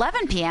until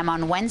 11 p.m.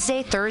 on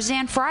Wednesday, Thursday,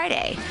 and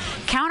Friday.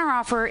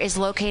 Counteroffer is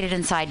located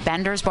inside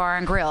Bender's Bar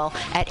and Grill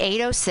at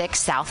 806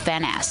 South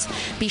Van Ness.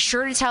 Be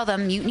sure to tell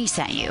them Mutiny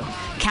sent you.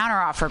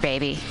 Counteroffer,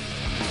 baby.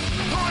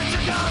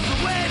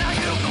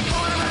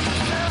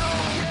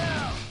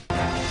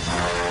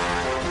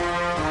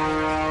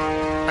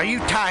 Are you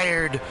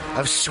tired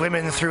of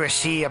swimming through a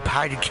sea of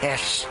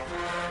podcasts?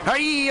 Are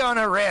ye on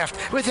a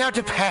raft without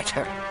a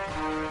paddle?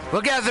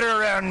 Well, gather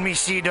around me,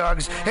 sea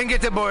dogs, and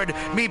get aboard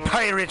me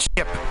pirate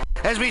ship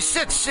as we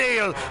set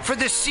sail for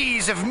the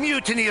seas of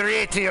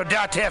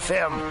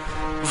MutinyRadio.fm.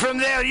 From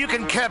there, you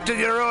can captain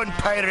your own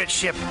pirate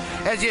ship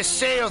as you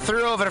sail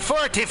through over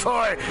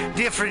 44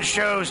 different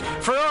shows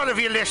for all of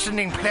your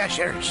listening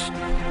pleasures.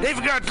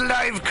 They've got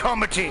live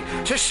comedy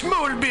to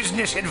small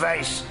business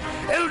advice,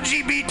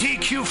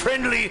 LGBTQ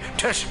friendly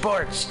to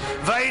sports,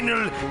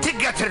 vinyl to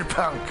gutter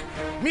punk.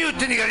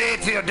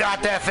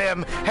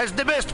 MutinyRadio.fm has the best